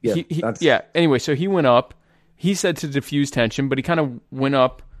 anyway, so he went up. He said to diffuse tension, but he kind of went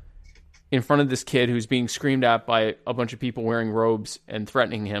up in front of this kid who's being screamed at by a bunch of people wearing robes and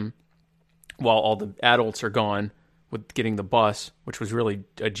threatening him, while all the adults are gone with getting the bus, which was really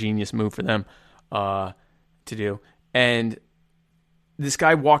a genius move for them to do. And this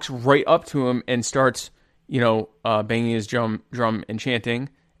guy walks right up to him and starts, banging his drum and chanting,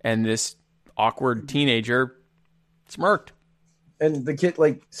 and this awkward teenager smirked. And the kid,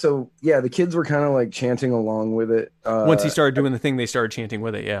 the kids were kind of like chanting along with it. Once he started doing the thing, they started chanting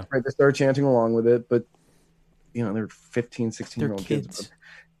with it, yeah. Right, they started chanting along with it, but, they're 15, 16-year-old kids.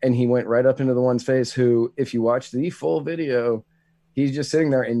 And he went right up into the one's face who, if you watch the full video, he's just sitting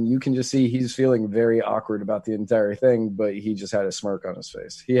there and you can just see he's feeling very awkward about the entire thing, but he just had a smirk on his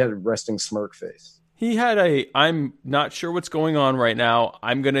face. He had a resting smirk face. He had I'm not sure what's going on right now.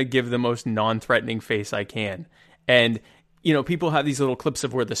 I'm going to give the most non-threatening face I can. And people have these little clips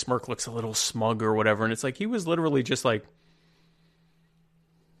of where the smirk looks a little smug or whatever, and it's like he was literally just like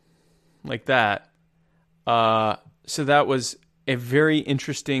that. So that was a very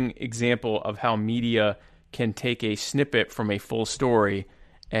interesting example of how media can take a snippet from a full story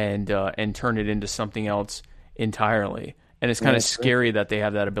and turn it into something else entirely. And it's kind of scary that they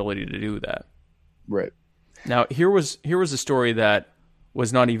have that ability to do that. Right. Now, here was a story that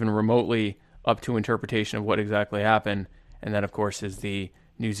was not even remotely up to interpretation of what exactly happened. And that, of course, is the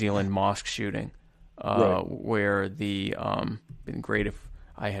New Zealand mosque shooting, where been great if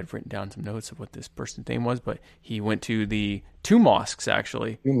I had written down some notes of what this person's name was, but he went to the two mosques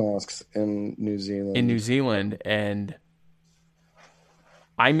in New Zealand. And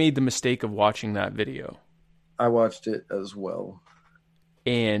I made the mistake of watching that video. I watched it as well.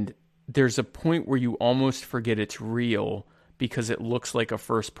 And there's a point where you almost forget it's real because it looks like a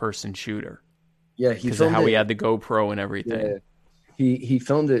first-person shooter. Yeah, because of how he had the GoPro and everything. Yeah. He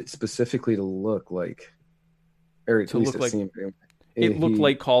filmed it specifically to look like, or at least it seemed. It looked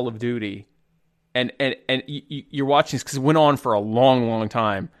like Call of Duty, and you're watching this because it went on for a long, long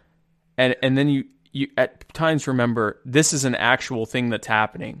time, and then you at times remember this is an actual thing that's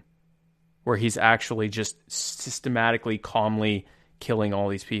happening, where he's actually just systematically, calmly killing all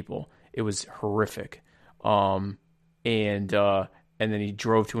these people. It was horrific, and then he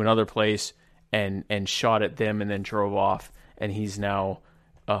drove to another place and shot at them and then drove off, and he's now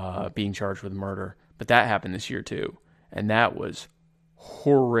being charged with murder. But that happened this year too, and that was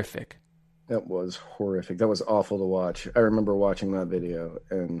horrific. That was horrific. That was awful to watch. I remember watching that video,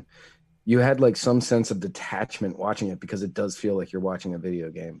 and you had like some sense of detachment watching it because it does feel like you're watching a video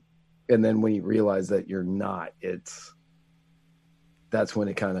game. And then when you realize that you're not, that's when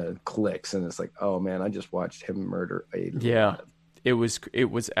it kind of clicks, and it's like, oh man, I just watched him murder a lot. It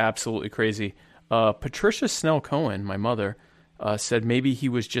was absolutely crazy. Patricia Snell Cohen, my mother, said maybe he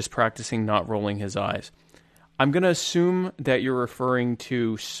was just practicing not rolling his eyes. I'm going to assume that you're referring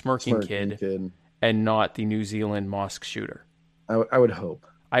to Smirking Kid and not the New Zealand mosque shooter. I would hope.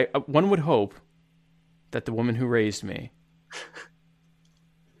 One would hope that the woman who raised me,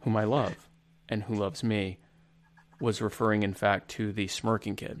 whom I love and who loves me, was referring, in fact, to the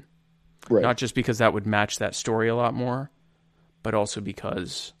Smirking Kid. Right. Not just because that would match that story a lot more, but also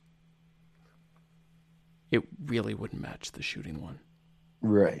because it really wouldn't match the shooting one.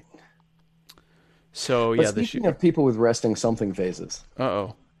 Right. So, but speaking of people with resting something phases.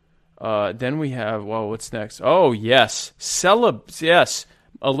 Then we have, what's next? Oh, yes. Yes.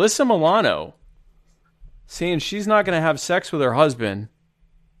 Alyssa Milano saying she's not going to have sex with her husband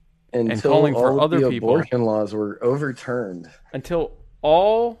and calling for other people. Abortion laws were overturned. Until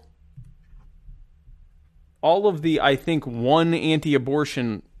all of the, I think, one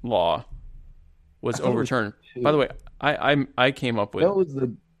anti-abortion law was overturned. By the way, I came up with that was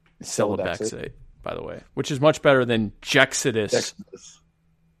the Celibexit, by the way, which is much better than Jexodus.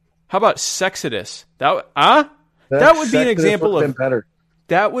 How about Sexodus? That would be an example of better.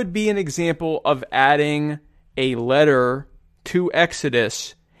 That would be an example of adding a letter to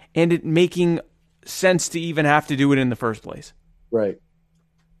Exodus and it making sense to even have to do it in the first place. Right.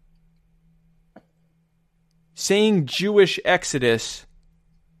 Saying Jewish Exodus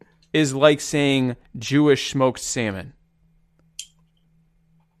is like saying Jewish smoked salmon.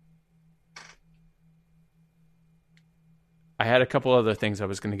 I had a couple other things I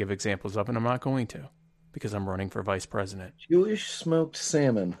was going to give examples of, and I'm not going to because I'm running for vice president. Jewish smoked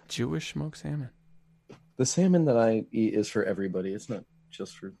salmon. Jewish smoked salmon. The salmon that I eat is for everybody. It's not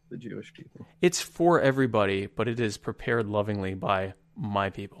just for the Jewish people. It's for everybody, but it is prepared lovingly by my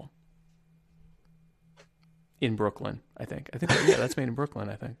people. In Brooklyn, I think. Yeah, that's made in Brooklyn,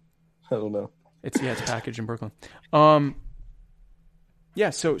 I think. I don't know. It's packaged in Brooklyn. Yeah,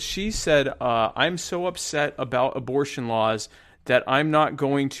 so she said, I'm so upset about abortion laws that I'm not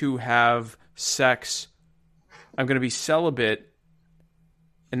going to have sex. I'm going to be celibate.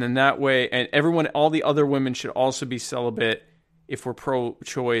 And then that way, and all the other women should also be celibate if we're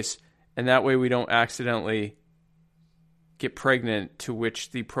pro-choice. And that way we don't accidentally get pregnant, to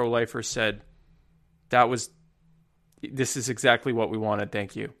which the pro-lifer said, this is exactly what we wanted.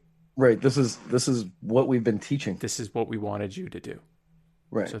 Thank you. Right. This is what we've been teaching. This is what we wanted you to do.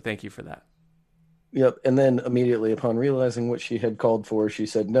 Right. So thank you for that. Yep. And then immediately upon realizing what she had called for, she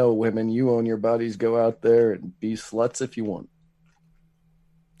said, no, women, you own your bodies. Go out there and be sluts if you want.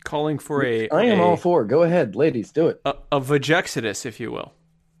 Calling for I am all for. Go ahead, ladies, do it. A vagexodus, if you will.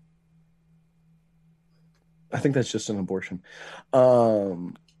 I think that's just an abortion.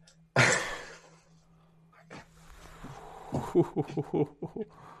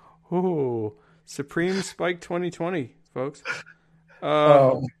 Ooh, Supreme Spike 2020, folks.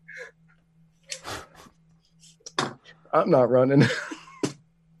 I'm not running.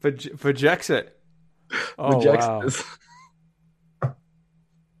 Vagexit. Oh, Vagexit. Wow.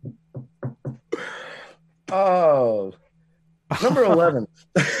 Oh, number 11.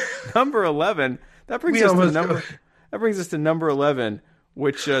 Number 11. That brings us to number 11.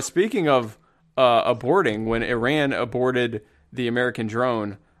 Which, speaking of aborting, when Iran aborted the American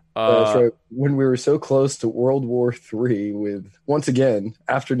drone. That's right. When we were so close to World War III, with once again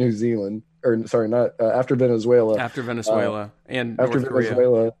after New Zealand, or sorry, not after Venezuela. After Venezuela and after North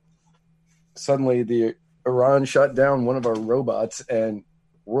Venezuela, Korea. Suddenly the Iran shut down one of our robots, and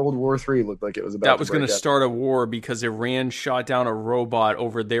World War III looked like it was about. That was going to start a war because Iran shot down a robot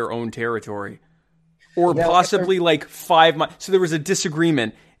over their own territory, or now, possibly like 5 miles. So there was a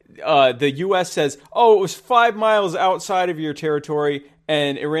disagreement. The U.S. says, "Oh, it was 5 miles outside of your territory,"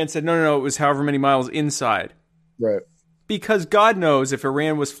 and Iran said, "No, it was however many miles inside." Right. Because God knows if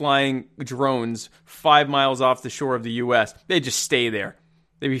Iran was flying drones 5 miles off the shore of the U.S., they'd just stay there.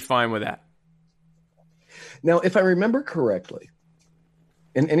 They'd be fine with that. Now, if I remember correctly,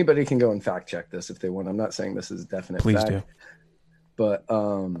 and anybody can go and fact check this if they want. I'm not saying this is definite. Please fact, do. But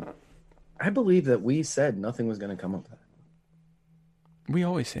I believe that we said nothing was going to come of that. We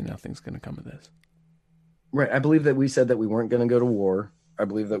always say nothing's going to come of this. Right. I believe that we said that we weren't going to go to war. I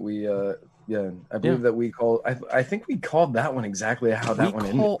believe that we that we called. I think we called that one exactly how that one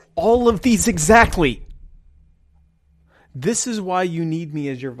ended. We call all of these exactly. This is why you need me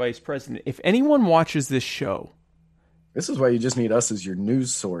as your vice president. If anyone watches this show, this is why you just need us as your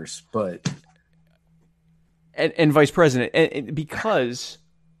news source, but and vice president, and because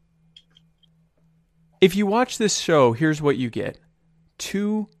if you watch this show, here's what you get: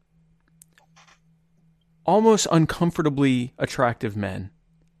 2 almost uncomfortably attractive men.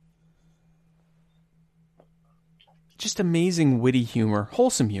 Just amazing witty humor,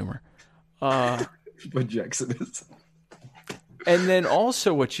 wholesome humor. What Jackson is. And then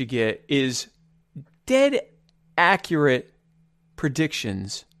also what you get is dead accurate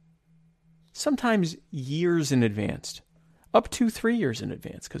predictions, sometimes years in advance, up to 3 years in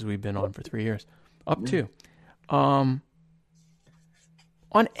advance, because we've been on for 3 years, up to, on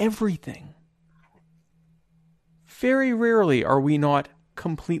everything. Very rarely are we not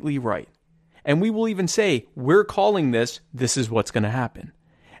completely right. And we will even say, we're calling this is what's going to happen.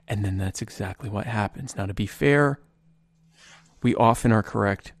 And then that's exactly what happens. Now, to be fair, we often are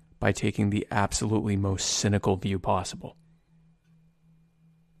correct by taking the absolutely most cynical view possible.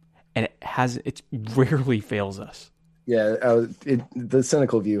 And it rarely fails us. Yeah, the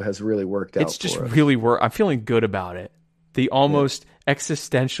cynical view has really worked out. It's just really I'm feeling good about it. The almost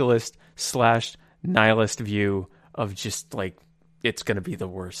existentialist / nihilist view of just like, it's going to be the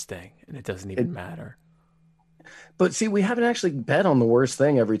worst thing, and it doesn't even matter. But see, we haven't actually bet on the worst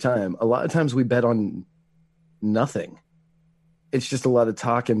thing every time. A lot of times we bet on nothing. It's just a lot of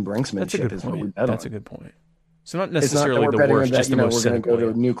talk and brinksmanship is what we bet on. That's a good point. So not necessarily the worst, just the most cynical. We're going to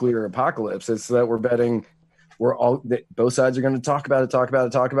go to a nuclear apocalypse. It's that we're betting both sides are going to talk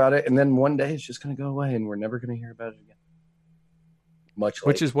about it, and then one day it's just going to go away, and we're never going to hear about it again.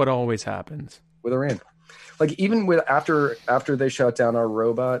 Which is what always happens with Iran. Like even with after they shot down our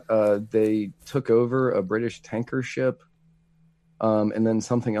robot, they took over a British tanker ship, and then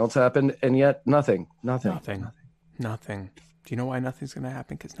something else happened, and yet nothing. Do you know why nothing's going to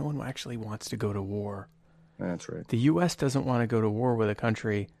happen? Because no one actually wants to go to war. That's right. The U.S. doesn't want to go to war with a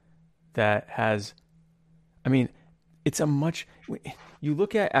country that has... I mean, it's a much... You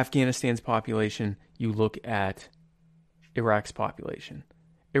look at Afghanistan's population, you look at Iraq's population.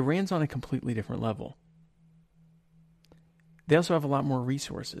 Iran's on a completely different level. They also have a lot more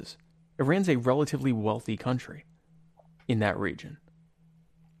resources. Iran's a relatively wealthy country in that region.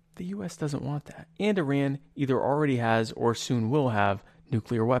 The U.S. doesn't want that. And Iran either already has or soon will have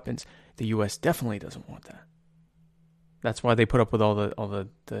nuclear weapons. The U.S. definitely doesn't want that. That's why they put up with all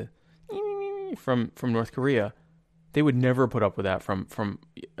the from North Korea. They would never put up with that from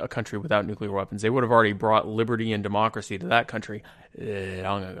a country without nuclear weapons. They would have already brought liberty and democracy to that country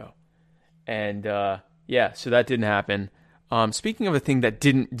long ago. And so that didn't happen. Speaking of a thing that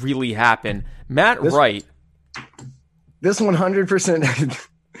didn't really happen, Matt Wright. This 100%.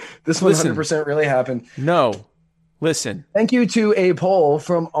 This 100% really happened. No. Listen. Thank you to a poll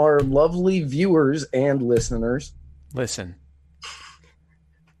from our lovely viewers and listeners. Listen.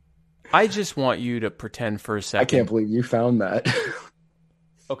 I just want you to pretend for a second. I can't believe you found that.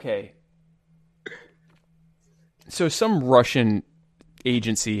 Okay. So some Russian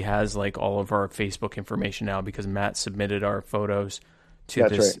agency has like all of our Facebook information now because Matt submitted our photos to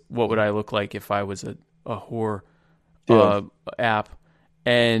this. Right. What would I look like if I was a whore app?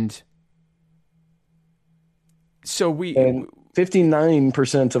 And so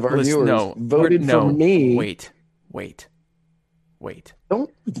 59% of our viewers voted for me. Wait.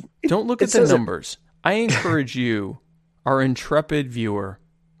 Don't look at the numbers. I encourage you, our intrepid viewer,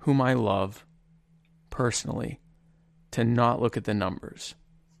 whom I love personally, to not look at the numbers.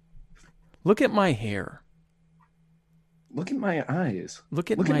 Look at my hair. Look at my eyes.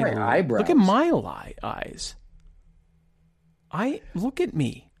 Look at my eyebrows. Look at my eyes. Look at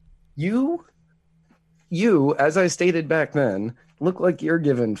me. You, as I stated back then, look like you're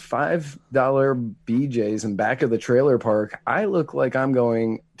given $5 BJs in back of the trailer park. I look like I'm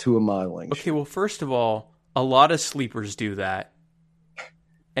going to a modeling show. Okay, well, first of all, a lot of sleepers do that.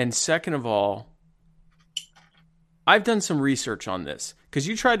 And second of all, I've done some research on this because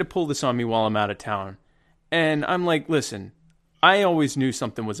you tried to pull this on me while I'm out of town. And I'm like, listen, I always knew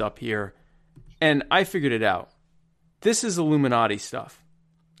something was up here, and I figured it out. This is Illuminati stuff,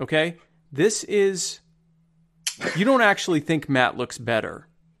 okay? This is... You don't actually think Matt looks better,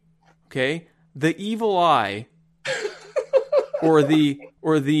 okay? The evil eye, or the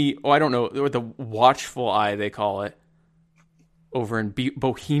watchful eye they call it, over in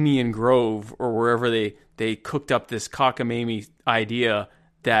Bohemian Grove or wherever they cooked up this cockamamie idea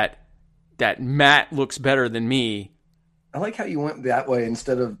that Matt looks better than me. I like how you went that way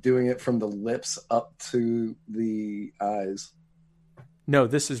instead of doing it from the lips up to the eyes. No,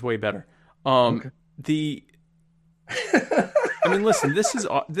 this is way better. I mean, listen,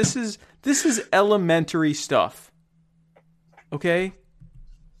 this is elementary stuff. Okay?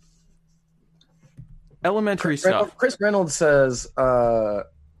 Elementary stuff. Chris Reynolds says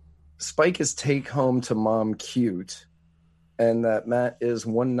Spike is take home to mom cute, and that Matt is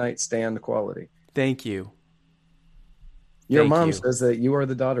one night stand quality. Thank you. Your mom says that you are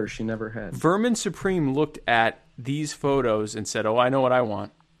the daughter she never had. Vermin Supreme looked at these photos and said, "Oh, I know what I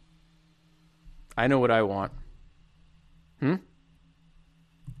want. I know what I want."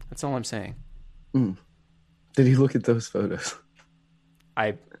 That's all I'm saying. Did he look at those photos?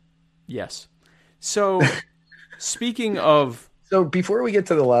 Yes. So, speaking of... So, before we get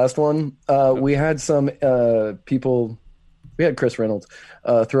to the last one, we had some people... We had Chris Reynolds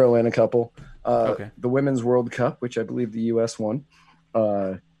throw in a couple. The Women's World Cup, which I believe the U.S. won.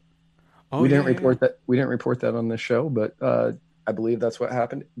 We didn't report that. We didn't report that on this show, but I believe that's what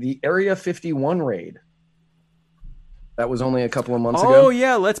happened. The Area 51 raid. That was only a couple of months ago. Oh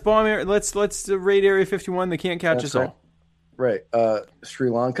yeah, let's bomb. Let's raid Area 51. They can't catch us all. Right. Sri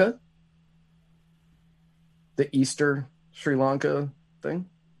Lanka. The Easter Sri Lanka thing.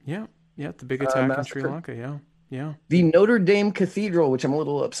 Yeah. The big attack in Sri Lanka. Yeah. The Notre Dame Cathedral, which I'm a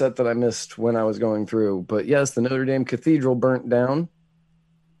little upset that I missed when I was going through. But yes, the Notre Dame Cathedral burnt down.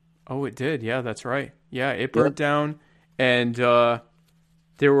 Oh, it did. Yeah, that's right. Yeah, it burnt down. And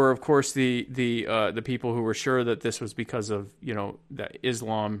there were, of course, the people who were sure that this was because of, that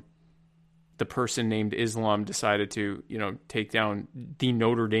Islam, the person named Islam decided to, take down the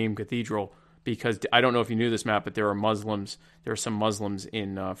Notre Dame Cathedral because I don't know if you knew this, Matt, but there are some Muslims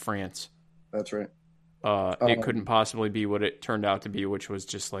in France. That's right. It couldn't possibly be what it turned out to be, which was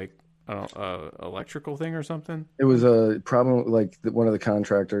just like electrical thing or something. It was a problem, like one of the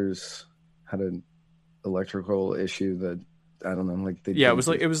contractors had an electrical issue that I don't know. Like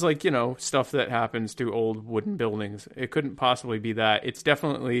it was like stuff that happens to old wooden buildings. It couldn't possibly be that. It's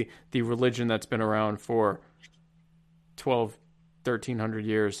definitely the religion that's been around for 1,300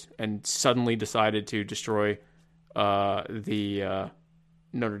 years and suddenly decided to destroy the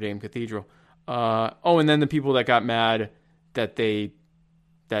Notre Dame Cathedral. And then the people that got mad that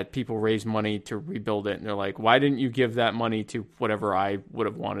people raised money to rebuild it, and they're like, why didn't you give that money to whatever I would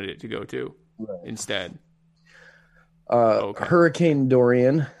have wanted it to go to instead? Hurricane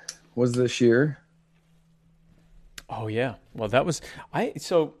Dorian was this year. Oh yeah. Well, that was I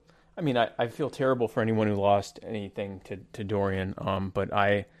feel terrible for anyone who lost anything to Dorian. But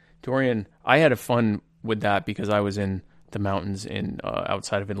I had a fun with that because I was in the mountains in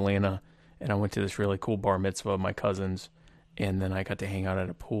outside of Atlanta. And I went to this really cool bar mitzvah of my cousin's, and then I got to hang out at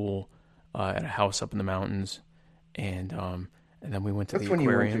a pool at a house up in the mountains, and then we went to the aquarium. That's when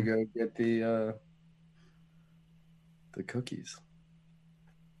you went to go get the cookies.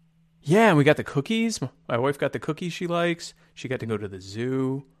 Yeah, and we got the cookies. My wife got the cookies she likes. She got to go to the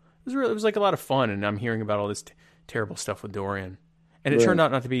zoo. It was like a lot of fun, and I'm hearing about all this terrible stuff with Dorian, and it turned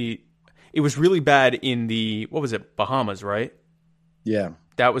out not to be. It was really bad in the Bahamas, right? Yeah.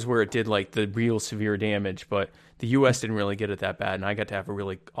 That was where it did like the real severe damage, but the U.S. didn't really get it that bad, and I got to have a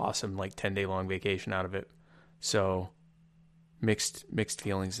really awesome 10-day long vacation out of it. So mixed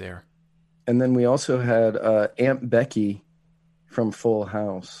feelings there. And then we also had Aunt Becky from Full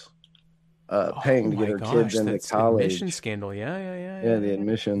House paying to get her kids into college. Admission scandal, yeah. The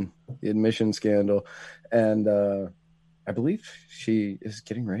admission scandal, and I believe she is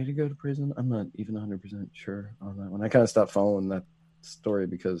getting ready to go to prison. I'm not even 100% sure on that one. I kind of stopped following that story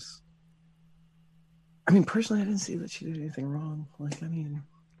because personally I didn't see that she did anything wrong.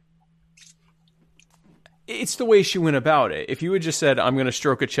 It's the way she went about it. If you had just said, I'm going to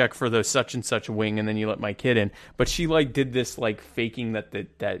stroke a check for the such and such wing and then you let my kid in, but she did this faking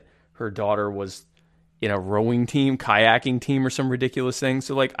that her daughter was in a rowing team, kayaking team or some ridiculous thing.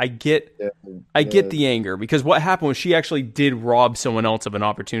 So I get the anger because what happened was she actually did rob someone else of an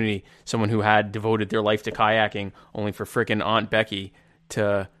opportunity, someone who had devoted their life to kayaking only for frickin' Aunt Becky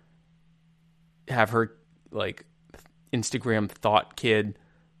to have her Instagram thought kid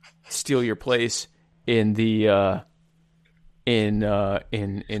steal your place in the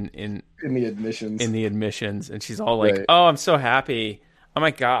admissions. And she's all like, oh, I'm so happy. Oh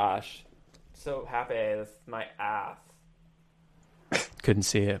my gosh. So happy. That's my ass. Couldn't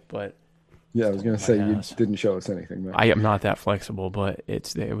see it, but yeah, I was gonna say you didn't show us anything, man. I am not that flexible, but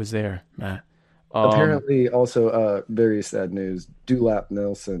it was there, Matt. Apparently, also very sad news. Dewlap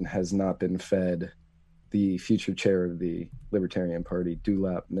Nelson has not been fed the future chair of the Libertarian Party,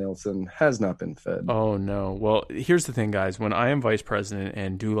 Dewlap Nelson, has not been fed. Oh no! Well, here's the thing, guys. When I am vice president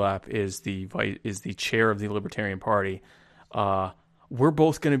and Dewlap is the chair of the Libertarian Party, we're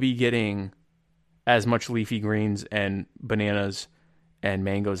both going to be getting as much leafy greens and bananas and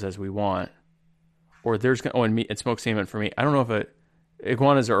mangoes as we want. Or there's and meat and smoked salmon for me. I don't know if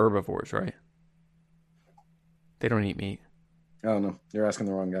iguanas are herbivores, right? They don't eat meat. I don't know. You're asking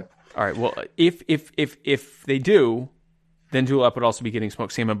the wrong guy. All right. Well, if they do, then Dewlap would also be getting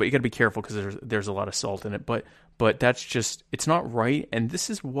smoked salmon. But you got to be careful because there's a lot of salt in it. But that's just, it's not right. And this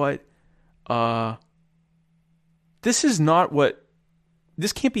is what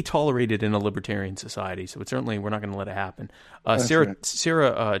this can't be tolerated in a libertarian society. So it's certainly, we're not going to let it happen. Sarah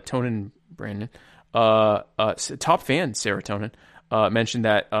Tonin Brandon, top fan Sarah Tonin, mentioned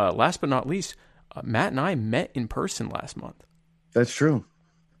that last but not least, Matt and I met in person last month. That's true.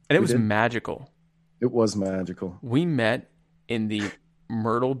 And it was magical. It was magical. We met in the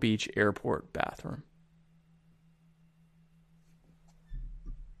Myrtle Beach airport bathroom.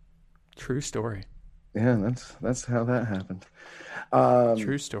 True story. Yeah, that's how that happened.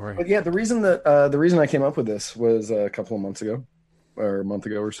 True story. But yeah, the reason I came up with this was a couple of months ago, or a month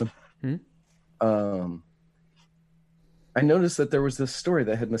ago or so. I noticed that there was this story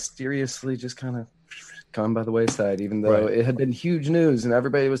that had mysteriously just kind of gone by the wayside, even though it had been huge news and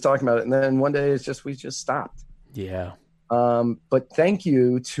everybody was talking about it. And then one day we just stopped. Yeah. But thank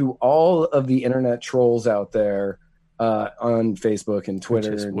you to all of the internet trolls out there on Facebook and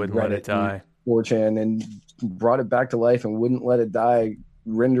Twitter and wouldn't Reddit let it die. And 4chan, and brought it back to life and wouldn't let it die,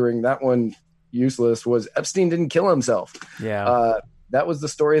 rendering that one useless. Was Epstein didn't kill himself. Yeah. That was the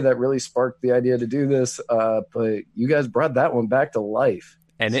story that really sparked the idea to do this. But you guys brought that one back to life.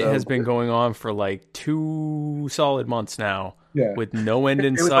 And it has been going on for like 2 solid months now, with no end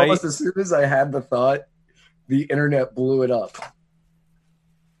in it was sight. Almost as soon as I had the thought, the internet blew it up.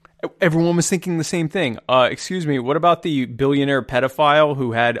 Everyone was thinking the same thing. Excuse me, what about the billionaire pedophile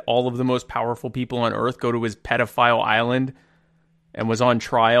who had all of the most powerful people on earth go to his pedophile island and was on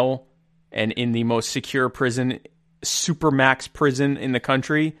trial and in the most secure prison, supermax prison in the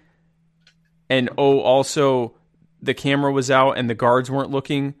country? And also the camera was out and the guards weren't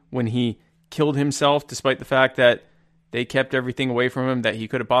looking when he killed himself, despite the fact that they kept everything away from him that he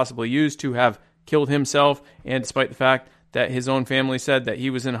could have possibly used to have killed himself, and despite the fact that his own family said that he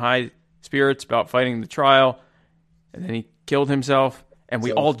was in high spirits about fighting the trial, and then he killed himself. And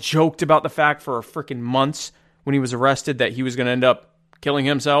we all joked about the fact for freaking months when he was arrested that he was going to end up killing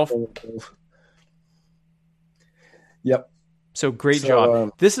himself. Yep. So great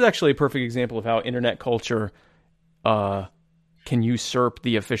job. This is actually a perfect example of how internet culture can usurp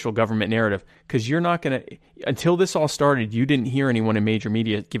the official government narrative, because you're not going to, until this all started, you didn't hear anyone in major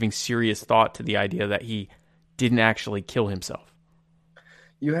media giving serious thought to the idea that he didn't actually kill himself.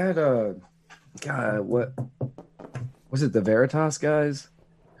 You had what was it, the Veritas guys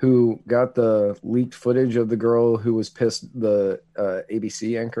who got the leaked footage of the girl who was pissed, the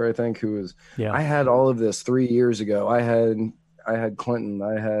ABC anchor, I think, who was, I had all of this 3 years ago. I had Clinton,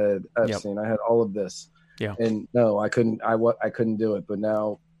 I had Epstein, I had all of this. Yeah. And no, I couldn't do it, but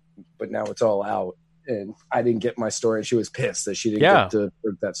now it's all out, and I didn't get my story, and she was pissed that she didn't get to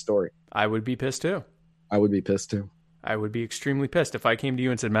prove that story. I would be pissed too. I would be pissed too. I would be extremely pissed if I came to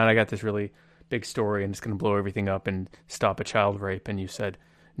you and said, "Matt, I got this really big story and it's going to blow everything up and stop a child rape." And you said,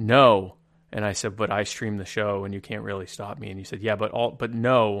 "No." And I said, "But I stream the show and you can't really stop me." And you said, "Yeah, but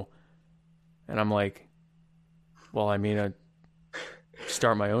no." And I'm like, "Well, I mean, I'd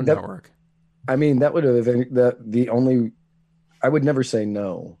start my own network." I mean, that would have been the only. I would never say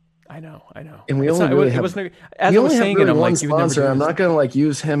no. I know. And we only really have. As I was saying it, I'm like, sponsor. I'm not going to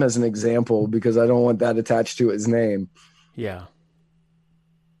use him as an example because I don't want that attached to his name. Yeah.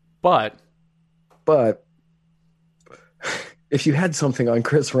 But if you had something on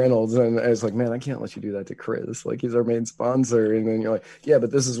Chris Reynolds, and I was like, man, I can't let you do that to Chris. Like, he's our main sponsor, and then you're like, yeah, but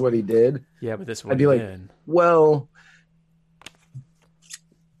this is what he did. Yeah, but this is what I'd be like, well,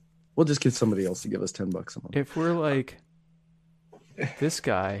 we'll just get somebody else to give us $10 a month. If we're like, this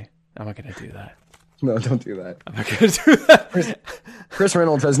guy, I'm not going to do that. No, don't do that. I'm not going to do that. Chris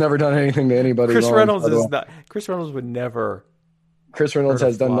Reynolds has never done anything to anybody. Chris Reynolds is not. Chris Reynolds would never. Chris Reynolds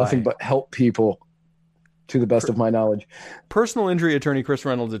has done nothing but help people, to the best of my knowledge. Personal injury attorney Chris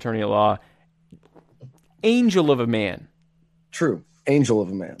Reynolds, attorney at law, angel of a man. True, angel of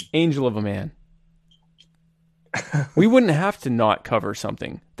a man. Angel of a man. We wouldn't have to not cover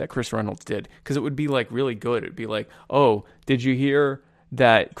something that Chris Reynolds did, because it would be like really good. It'd be like, oh, did you hear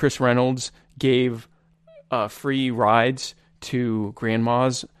that Chris Reynolds gave free rides to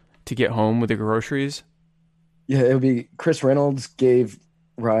grandmas to get home with the groceries Yeah, it would be Chris Reynolds gave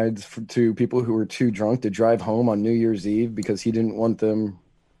rides to people who were too drunk to drive home on New Year's Eve because he didn't want them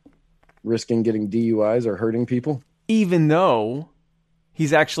risking getting DUIs or hurting people. Even though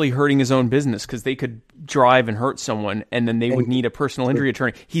he's actually hurting his own business because they could drive and hurt someone and then they would need a personal injury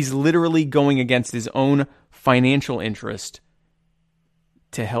attorney. He's literally going against his own financial interest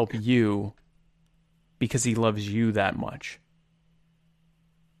to help you because he loves you that much.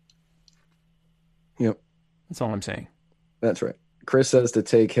 Yep. That's all I'm saying. That's right. Chris says to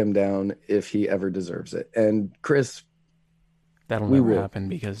take him down if he ever deserves it. And Chris, that'll never happen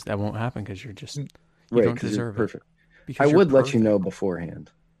because that won't happen because you're just, you don't deserve perfect. it. I would let you know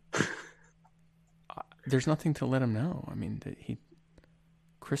beforehand. There's nothing to let him know. I mean,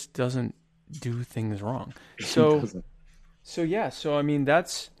 Chris doesn't do things wrong. So I mean,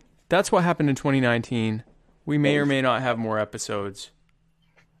 that's what happened in 2019. We may or may not have more episodes.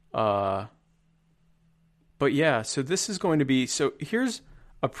 But yeah, so this is going to be, so here's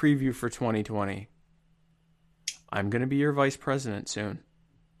a preview for 2020. I'm going to be your vice president soon.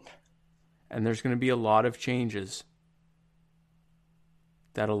 And there's going to be a lot of changes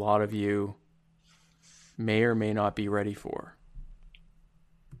that a lot of you may or may not be ready for.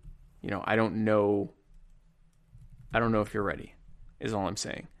 You know, I don't know if you're ready, is all I'm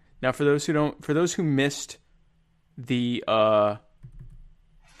saying. Now, for those who missed the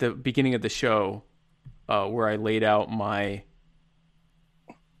beginning of the show, where I laid out my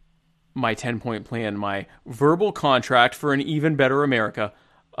 10-point plan, my verbal contract for an even better America,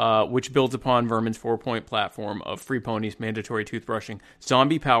 which builds upon Vermin's 4-point platform of free ponies, mandatory toothbrushing,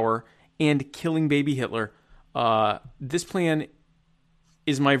 zombie power, and killing baby Hitler. This plan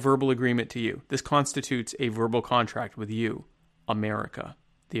is my verbal agreement to you. This constitutes a verbal contract with you, America,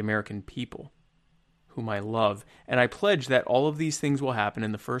 the American people, whom I love. And I pledge that all of these things will happen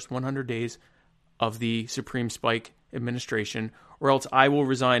in the first 100 days of the Supreme Spike administration, or else I will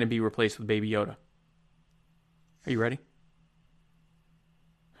resign and be replaced with Baby Yoda. Are you ready?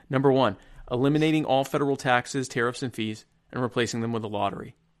 Number 1, eliminating all federal taxes, tariffs, and fees, and replacing them with a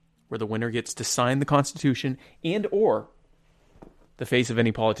lottery, where the winner gets to sign the Constitution and or the face of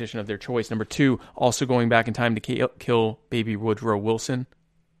any politician of their choice. Number 2, also going back in time to kill baby Woodrow Wilson.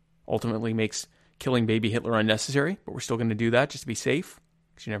 Ultimately makes killing baby Hitler unnecessary, but we're still going to do that just to be safe,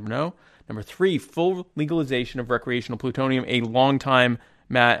 because you never know. Number 3, full legalization of recreational plutonium, a long-time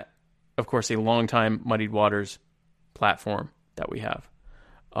Muddied Waters platform that we have.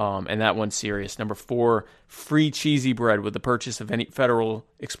 And that one's serious. Number 4, free cheesy bread with the purchase of any federal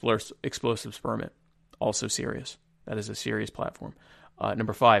explosives permit. Also serious. That is a serious platform.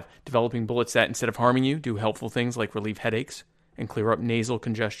 Number 5, developing bullets that, instead of harming you, do helpful things like relieve headaches and clear up nasal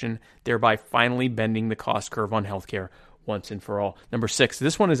congestion, thereby finally bending the cost curve on healthcare once and for all. Number 6,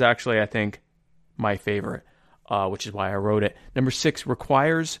 this one is actually, I think, my favorite, which is why I wrote it. Number 6,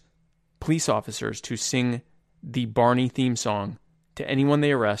 requires police officers to sing the Barney theme song to anyone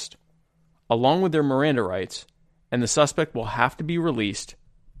they arrest, along with their Miranda rights, and the suspect will have to be released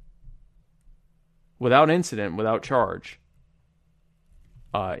without incident, without charge,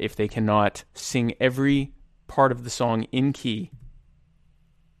 if they cannot sing every part of the song in key,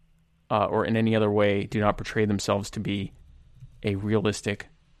 or in any other way do not portray themselves to be a realistic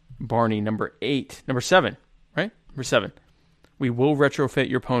Barney. Number 7, right? Number 7, we will retrofit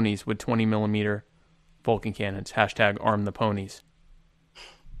your ponies with 20mm Vulcan cannons. # arm the ponies.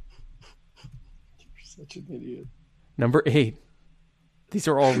 You're such an idiot. Number 8, these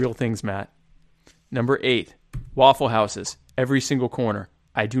are all real things, Matt. Number 8, Waffle Houses, every single corner.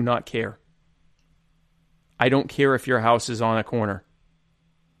 I do not care. I don't care if your house is on a corner.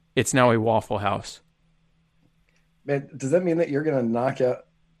 It's now a Waffle House. Man, does that mean that you're going to knock out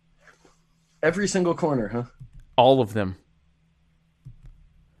every single corner, huh? All of them.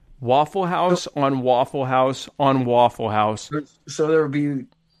 Waffle House on Waffle House on Waffle House. So there would be,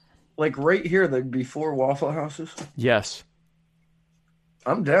 like right here, there'd be 4 Waffle Houses? Yes.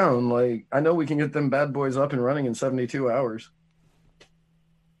 I'm down. Like, I know we can get them bad boys up and running in 72 hours.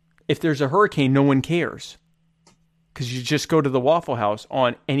 If there's a hurricane, no one cares. Because you just go to the Waffle House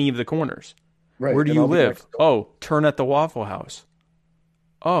on any of the corners. Right. Where do you live? Oh, turn at the Waffle House.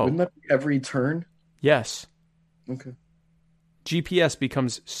 Oh. Wouldn't that be every turn? Yes. Okay. GPS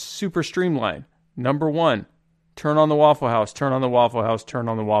becomes super streamlined. Number 1, turn on the Waffle House, turn on the Waffle House, turn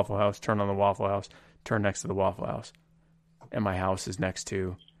on the Waffle House, turn on the Waffle House, turn next to the Waffle House. And my house is next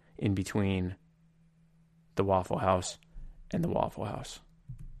to, in between the Waffle House and the Waffle House.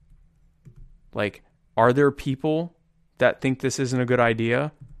 Like, are there people that think this isn't a good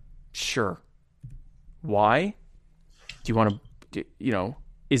idea? Sure. Why? Do you want to,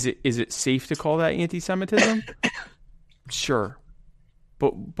 Is it safe to call that anti-Semitism? Sure,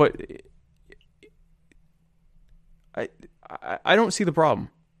 but I don't see the problem.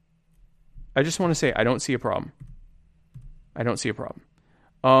 I just want to say I don't see a problem. I don't see the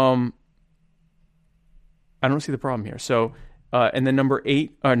problem here. So, and then number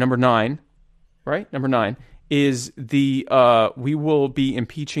 9, right? Number 9 is we will be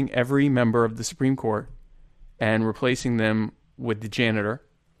impeaching every member of the Supreme Court and replacing them with the janitor.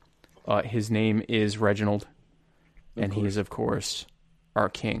 His name is Reginald, and he is, of course, our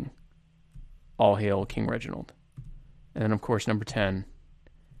king. All hail King Reginald. And then, of course, number 10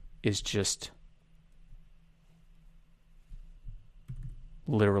 is just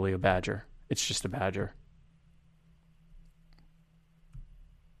literally a badger. It's just a badger.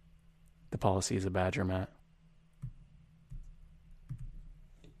 The policy is a badger, Matt.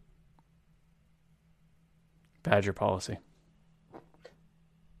 Badger policy.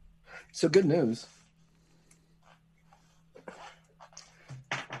 So good news.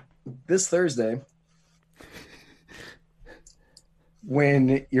 This Thursday,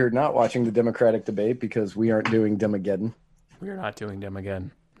 when you're not watching the Democratic debate because we aren't doing Demageddon. We are not doing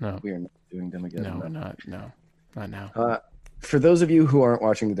Demageddon. No. We are not doing Demageddon. No, we're not. No, not now. For those of you who aren't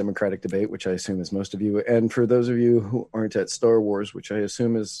watching the Democratic debate, which I assume is most of you, and for those of you who aren't at Star Wars, which I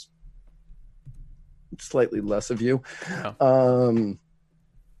assume is slightly less of you,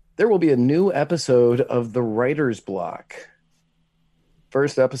 there will be a new episode of the Writer's Block.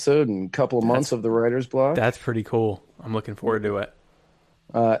 First episode in a couple of months of the Writer's Block. That's pretty cool. I'm looking forward to it.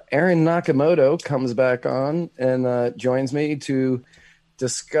 Aaron Nakamoto comes back on and joins me to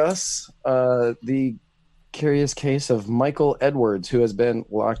discuss the curious case of Michael Edwards, who has been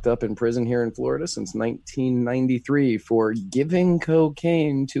locked up in prison here in Florida since 1993 for giving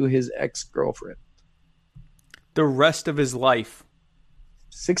cocaine to his ex-girlfriend. The rest of his life.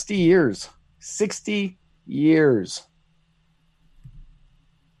 60 years. 60 years.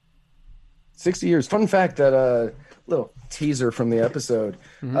 60 years. Fun fact that little teaser from the episode.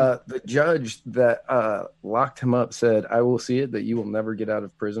 The judge that locked him up said, "I will see it that you will never get out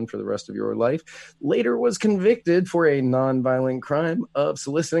of prison for the rest of your life." Later was convicted for a non-violent crime of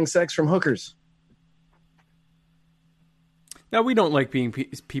soliciting sex from hookers. Now, we don't like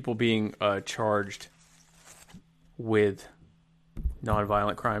people being charged with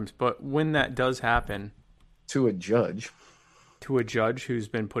non-violent crimes, but when that does happen to a judge who's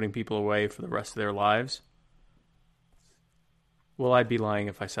been putting people away for the rest of their lives, well, I'd be lying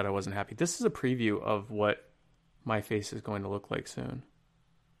if I said I wasn't happy. This is a preview of what my face is going to look like soon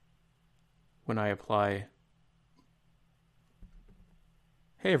when I apply.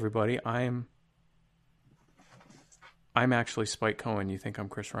 Hey, everybody, I'm actually Spike Cohen. You think I'm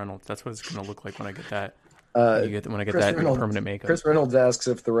Chris Reynolds? That's what it's going to look like when I get that. When I get that permanent makeup. Chris Reynolds asks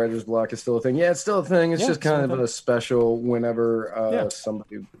if the Writer's Block is still a thing. Yeah, it's still a thing. It's just kind of a special whenever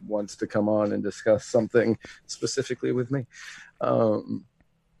somebody wants to come on and discuss something specifically with me,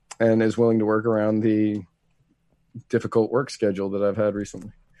 and is willing to work around the difficult work schedule that I've had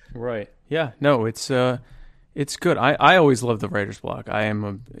recently. Right. Yeah. No, it's good. I always love the Writer's Block. I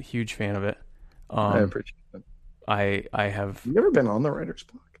am a huge fan of it. I appreciate it. I have. You ever been on the Writer's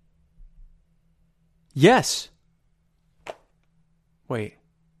Block? Yes. Wait.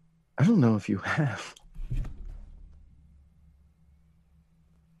 I don't know if you have.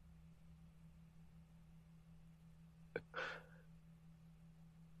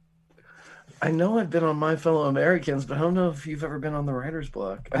 I know I've been on My Fellow Americans, but I don't know if you've ever been on the Writer's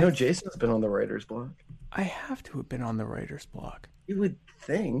Block. I know Jason's been on the Writer's Block. I have to have been on the Writer's Block. You would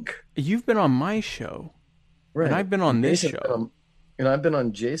think. You've been on my show. Right. And I've been on this show. And I've been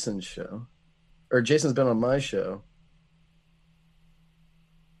on Jason's show. Or Jason's been on my show.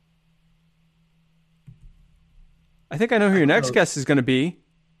 I think I know who your next guest is going to be.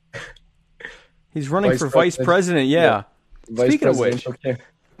 He's running for vice president. Yeah. Speaking of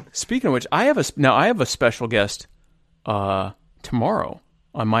which, I have a special guest tomorrow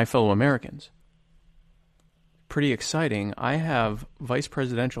on My Fellow Americans. Pretty exciting. I have vice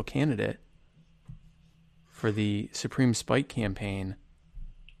presidential candidate for the Supreme Spike campaign,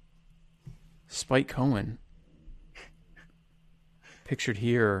 Spike Cohen, pictured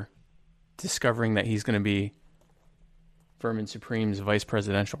here, discovering that he's going to be Vermin Supreme's vice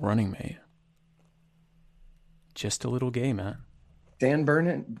presidential running mate. Just a little gay, Matt. Dan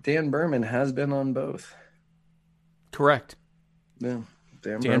Berman has been on both. Correct. Yeah.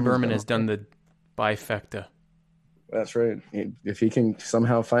 Dan Berman has done the bifecta. That's right. If he can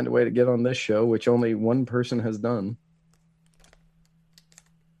somehow find a way to get on this show, which only one person has done.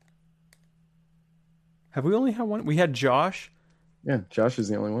 Have we only had one? We had Josh, Yeah, Josh is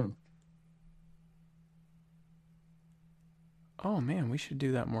the only one. Oh man, we should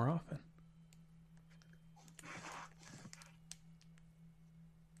do that more often.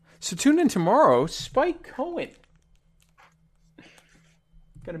 So tune in tomorrow. Spike Cohen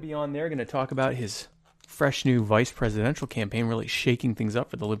going to be on there, going to talk about his fresh new vice presidential campaign, really shaking things up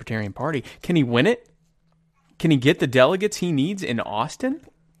for the Libertarian Party. Can he win it? Can he get the delegates he needs in Austin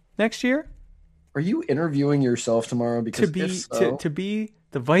next year? Are you interviewing yourself tomorrow? Because to be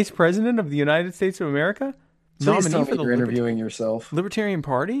the vice president of the United States of America? Please tell me you're interviewing yourself. Libertarian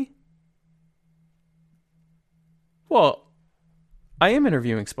Party? Well, I am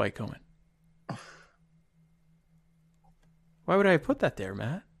interviewing Spike Cohen. Why would I have put that there,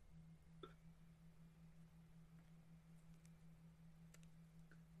 Matt?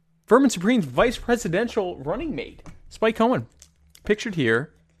 Vermin Supreme's vice presidential running mate, Spike Cohen, pictured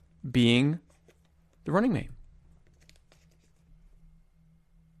here being the running mate.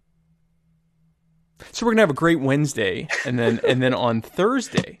 So we're gonna have a great Wednesday, and then on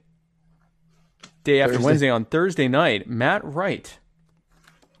Thursday, day after Wednesday, on Thursday night, Matt Wright,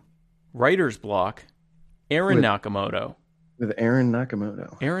 Writer's Block, Aaron Nakamoto. With Aaron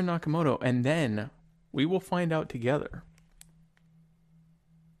Nakamoto. And then we will find out together.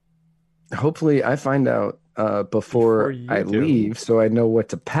 Hopefully I find out before I leave so I know what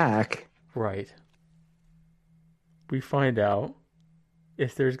to pack. Right. We find out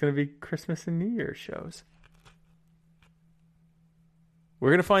if there's going to be Christmas and New Year's shows. We're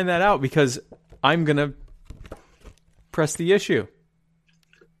going to find that out because I'm going to press the issue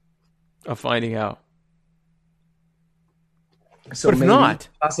of finding out. So but if not,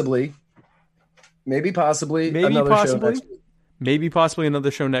 maybe possibly another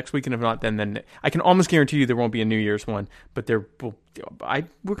show next week, and if not, then I can almost guarantee you there won't be a New Year's one. But we're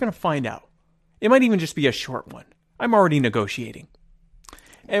going to find out. It might even just be a short one. I'm already negotiating,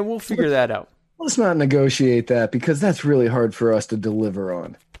 and we'll figure that out. Let's not negotiate that because that's really hard for us to deliver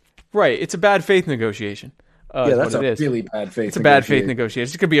on. Right, it's a bad faith negotiation. That's a really bad faith. It's a bad faith negotiation.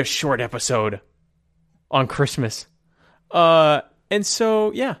 It's going to be a short episode on Christmas. And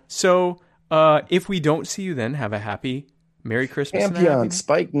so, yeah. So, if we don't see you then, have a happy Merry Christmas. Champion,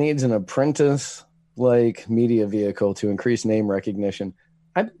 Spike needs an apprentice-like media vehicle to increase name recognition.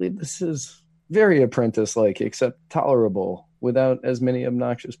 I believe this is very apprentice-like, except tolerable without as many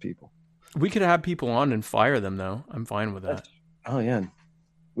obnoxious people. We could have people on and fire them, though. I'm fine with that. Oh, yeah.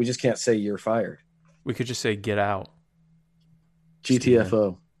 We just can't say you're fired. We could just say get out.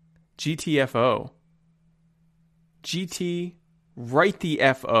 GTFO. GTFO. GT, write the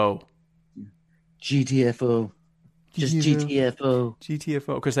FO. GTFO. Just GTFO.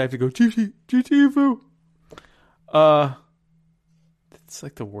 GTFO. Because I have to go GTFO. It's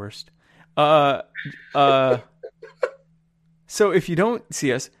like the worst. So if you don't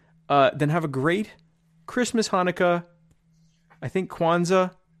see us, then have a great Christmas, Hanukkah, I think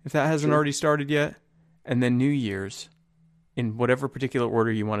Kwanzaa, if that hasn't already started yet, and then New Year's, in whatever particular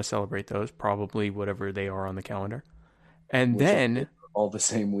order you want to celebrate those, probably whatever they are on the calendar. And then all the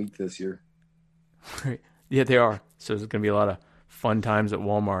same week this year. Right. Yeah, they are. So there's going to be a lot of fun times at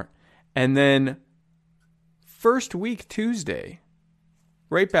Walmart. And then first week Tuesday,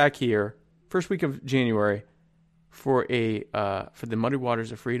 right back here, first week of January, for the Muddy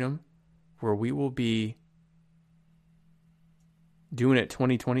Waters of Freedom, where we will be doing it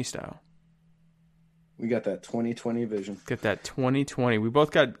 2020 style. We got that 2020 vision. Got that 2020. We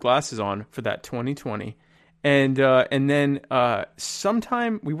both got glasses on for that 2020. And then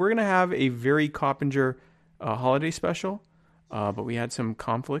sometime we were going to have a very Coppinger holiday special, but we had some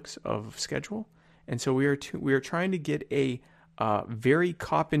conflicts of schedule. And so we are trying to get a very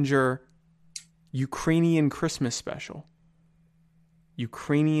Coppinger Ukrainian Christmas special.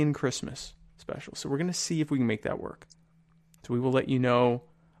 Ukrainian Christmas special. So we're going to see if we can make that work. So we will let you know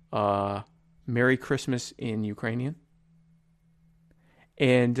Merry Christmas in Ukrainian.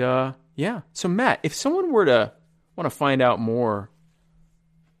 And yeah. So Matt, if someone were to want to find out more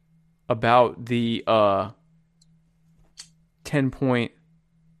about the 10-point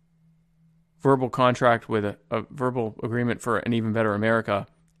verbal contract with a verbal agreement for an even better America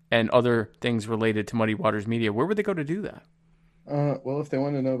and other things related to Muddy Waters Media, where would they go to do that? Well, if they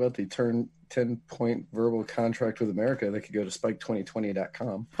want to know about the 10-point verbal contract with America, they could go to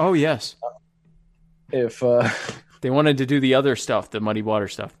spike2020.com. Oh, yes. If they wanted to do the other stuff, the Muddy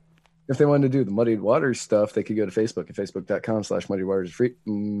Waters stuff. If they wanted to do the Muddy Waters stuff, they could go to Facebook at facebook.com/Muddy Waters Free.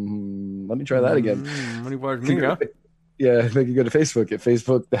 Let me try that again. Muddy Waters Media. Yeah, they can go to Facebook at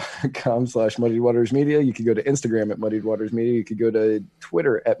facebook.com/muddiedwatersmedia. You can go to Instagram at muddiedwatersmedia. You can go to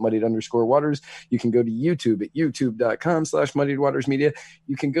Twitter at muddied_waters. You can go to YouTube at youtube.com/muddiedwatersmedia.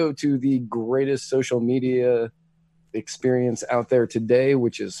 You can go to the greatest social media experience out there today,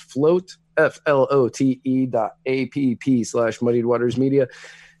 which is Flote, flote.app/muddiedwatersmedia.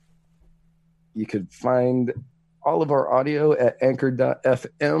 You could find all of our audio at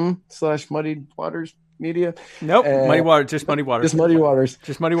anchor.fm/muddiedwatersmedia. Nope. Muddy Waters. Just Muddy Waters. Just Muddy Waters.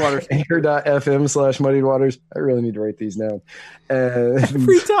 Just Muddy Waters. Anchor.fm/Muddied Waters. I really need to write these down.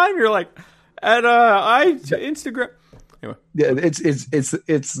 Every time you're like, at Instagram. Anyway. Yeah,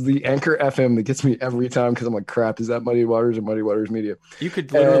 it's the Anchor FM that gets me every time because I'm like, crap, is that Muddy Waters or Muddy Waters Media? You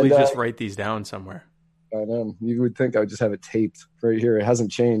could literally just write these down somewhere. I know. You would think I would just have it taped right here. It hasn't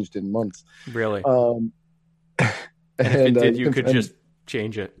changed in months. Really? And if it did, you could just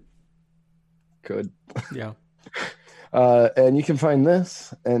change it. Could. Yeah. And you can find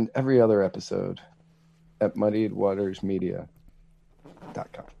this and every other episode at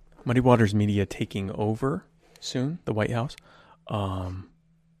muddiedwatersmedia.com. Muddy Waters Media taking over soon, the White House, or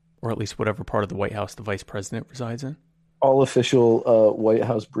at least whatever part of the White House the vice president resides in. All official White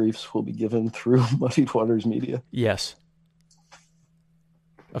House briefs will be given through Muddied Waters Media. Yes.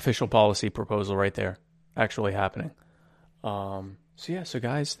 Official policy proposal right there. Actually happening. So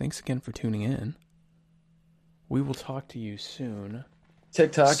guys, thanks again for tuning in. We will talk to you soon.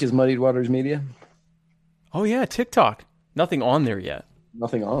 TikTok is Muddied Waters Media. Oh yeah, TikTok. Nothing on there yet.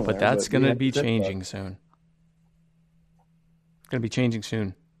 Nothing on but there. That's going to be changing soon. Going to be changing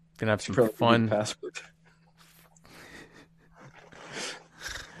soon. Going to have some fun. Password.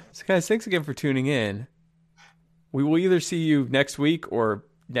 So guys, thanks again for tuning in. We will either see you next week or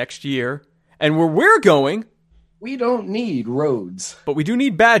next year. And where we're going, we don't need roads, but we do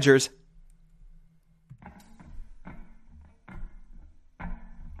need badgers.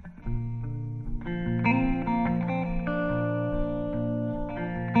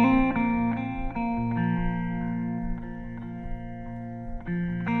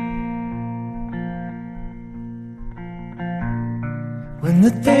 When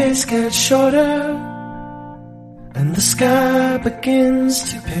the days get shorter and the sky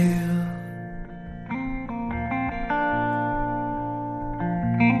begins to pale,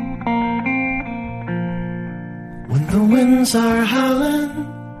 when the winds are howling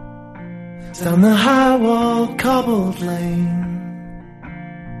down the high-walled cobbled lane,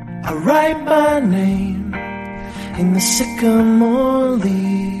 I write my name in the sycamore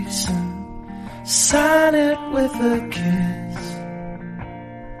leaves and sign it with a kiss.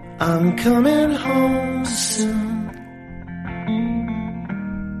 I'm coming home soon.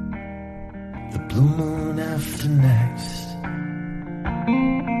 The blue moon after next.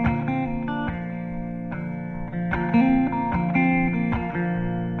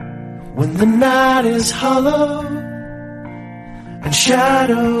 When the night is hollow and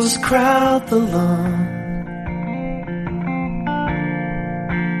shadows crowd the lawn,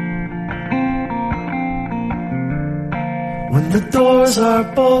 when the doors are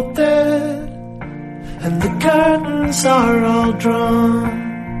bolted and the curtains are all drawn,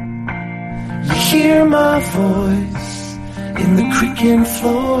 you hear my voice in the creaking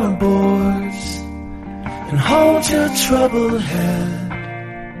floorboards and hold your troubled head.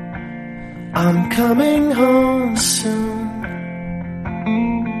 I'm coming home soon.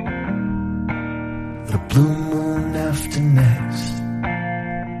 The blue moon after next.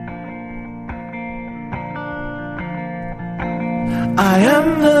 I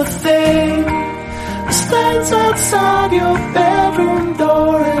am the thing that stands outside your bedroom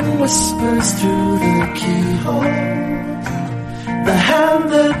door and whispers through the keyhole. The hand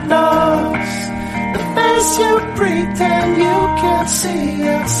that knocks, the face you pretend you can't see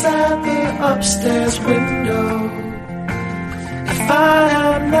outside the upstairs window. If I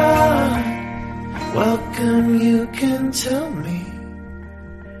am not welcome, you can tell me.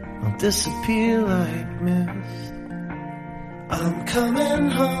 I'll disappear like mist. I'm coming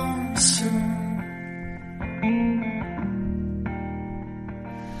home soon.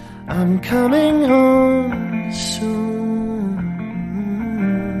 I'm coming home soon.